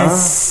 Yeah.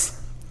 Yes.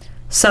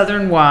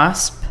 Southern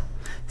Wasp.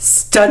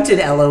 Stunted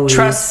Eloise.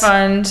 Trust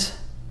Fund.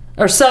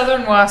 Or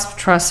Southern Wasp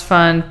Trust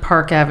Fund.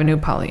 Park Avenue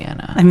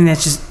Pollyanna. I mean,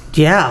 that's just,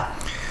 yeah.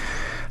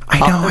 I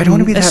know. I don't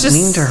want to be It's that just-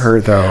 mean to her,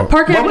 though.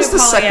 Park what Avenue was the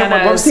second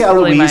one? What was the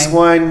Pollyanna is Eloise really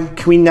one?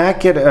 Can we not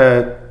get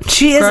a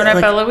She is Grown up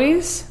like,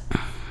 Eloise.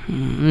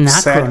 not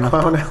sad grown up.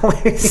 clown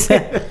Eloise?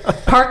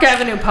 Park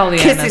Avenue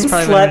Pollyanna is Kissing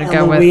probably what I'm Slut going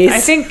to go Eloise. with. I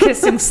think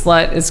Kissing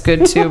Slut is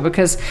good too,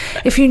 because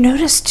if you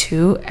notice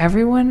too,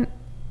 everyone,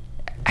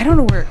 I don't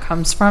know where it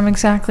comes from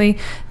exactly.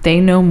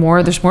 They know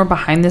more. There's more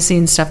behind the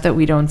scenes stuff that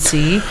we don't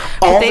see.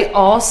 But they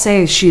all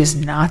say she is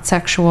not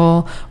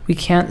sexual. We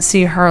can't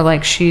see her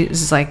like she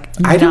is like.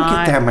 I don't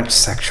not- get that much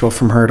sexual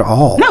from her at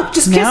all. No,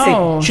 just kissing.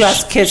 No,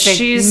 Just kissing.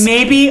 she's-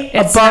 Maybe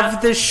it's above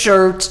not- the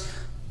shirt,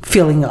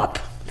 feeling up.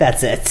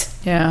 That's it.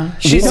 Yeah,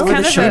 she's You know,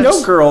 kind of. you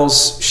know,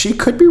 girls, she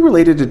could be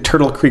related to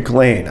Turtle Creek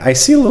Lane. I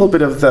see a little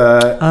bit of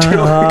the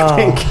Turtle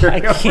Creek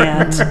Lane I carryover.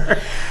 can't.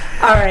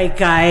 All right,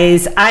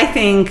 guys. I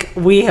think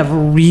we have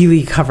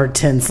really covered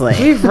Tinsley.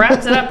 We've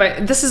wrapped it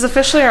up. This is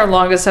officially our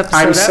longest episode.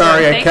 I'm ever.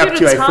 sorry I Thank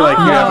kept you. you. To I feel like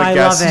you Tom. have a I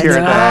guest love it. here.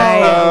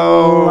 I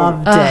Oh.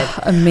 loved it.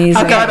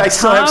 Amazing. Oh, God, I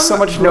still have so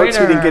much notes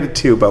we didn't get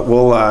to, but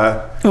we'll...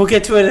 We'll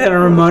get to it at a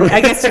Ramona.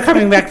 I guess you're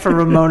coming back for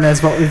Ramona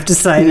is what we've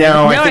decided.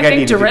 No, No, I think I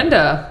need to...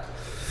 Dorinda.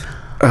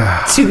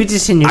 To be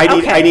continued.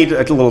 I need a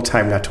little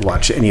time not to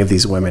watch any of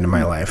these women in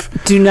my life.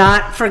 Do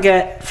not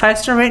forget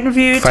 5-star rate and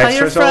review. 5 Tell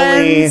your stars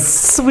only.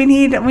 friends. We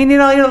need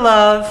all your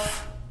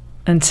love.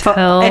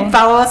 Until And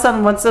follow us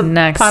on Once Upon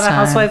next a time.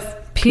 Housewife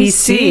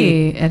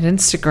PC at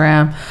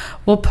Instagram.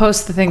 We'll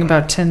post the thing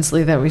about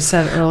Tinsley that we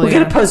said earlier. We're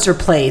gonna post her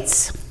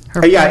plates.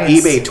 Her Yeah,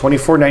 plates. eBay,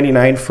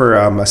 $24.99 for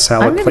a I'm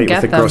salad gonna plate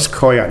get with a them. gross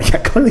koi on it. Yeah,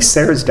 clearly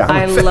Sarah's down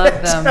I with it.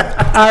 love them.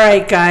 All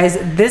right, guys.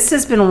 This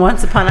has been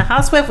Once Upon a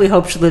Housewife. We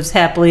hope she lives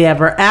happily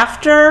ever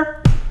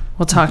after.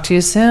 We'll talk to you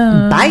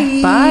soon. Bye.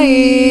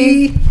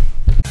 Bye.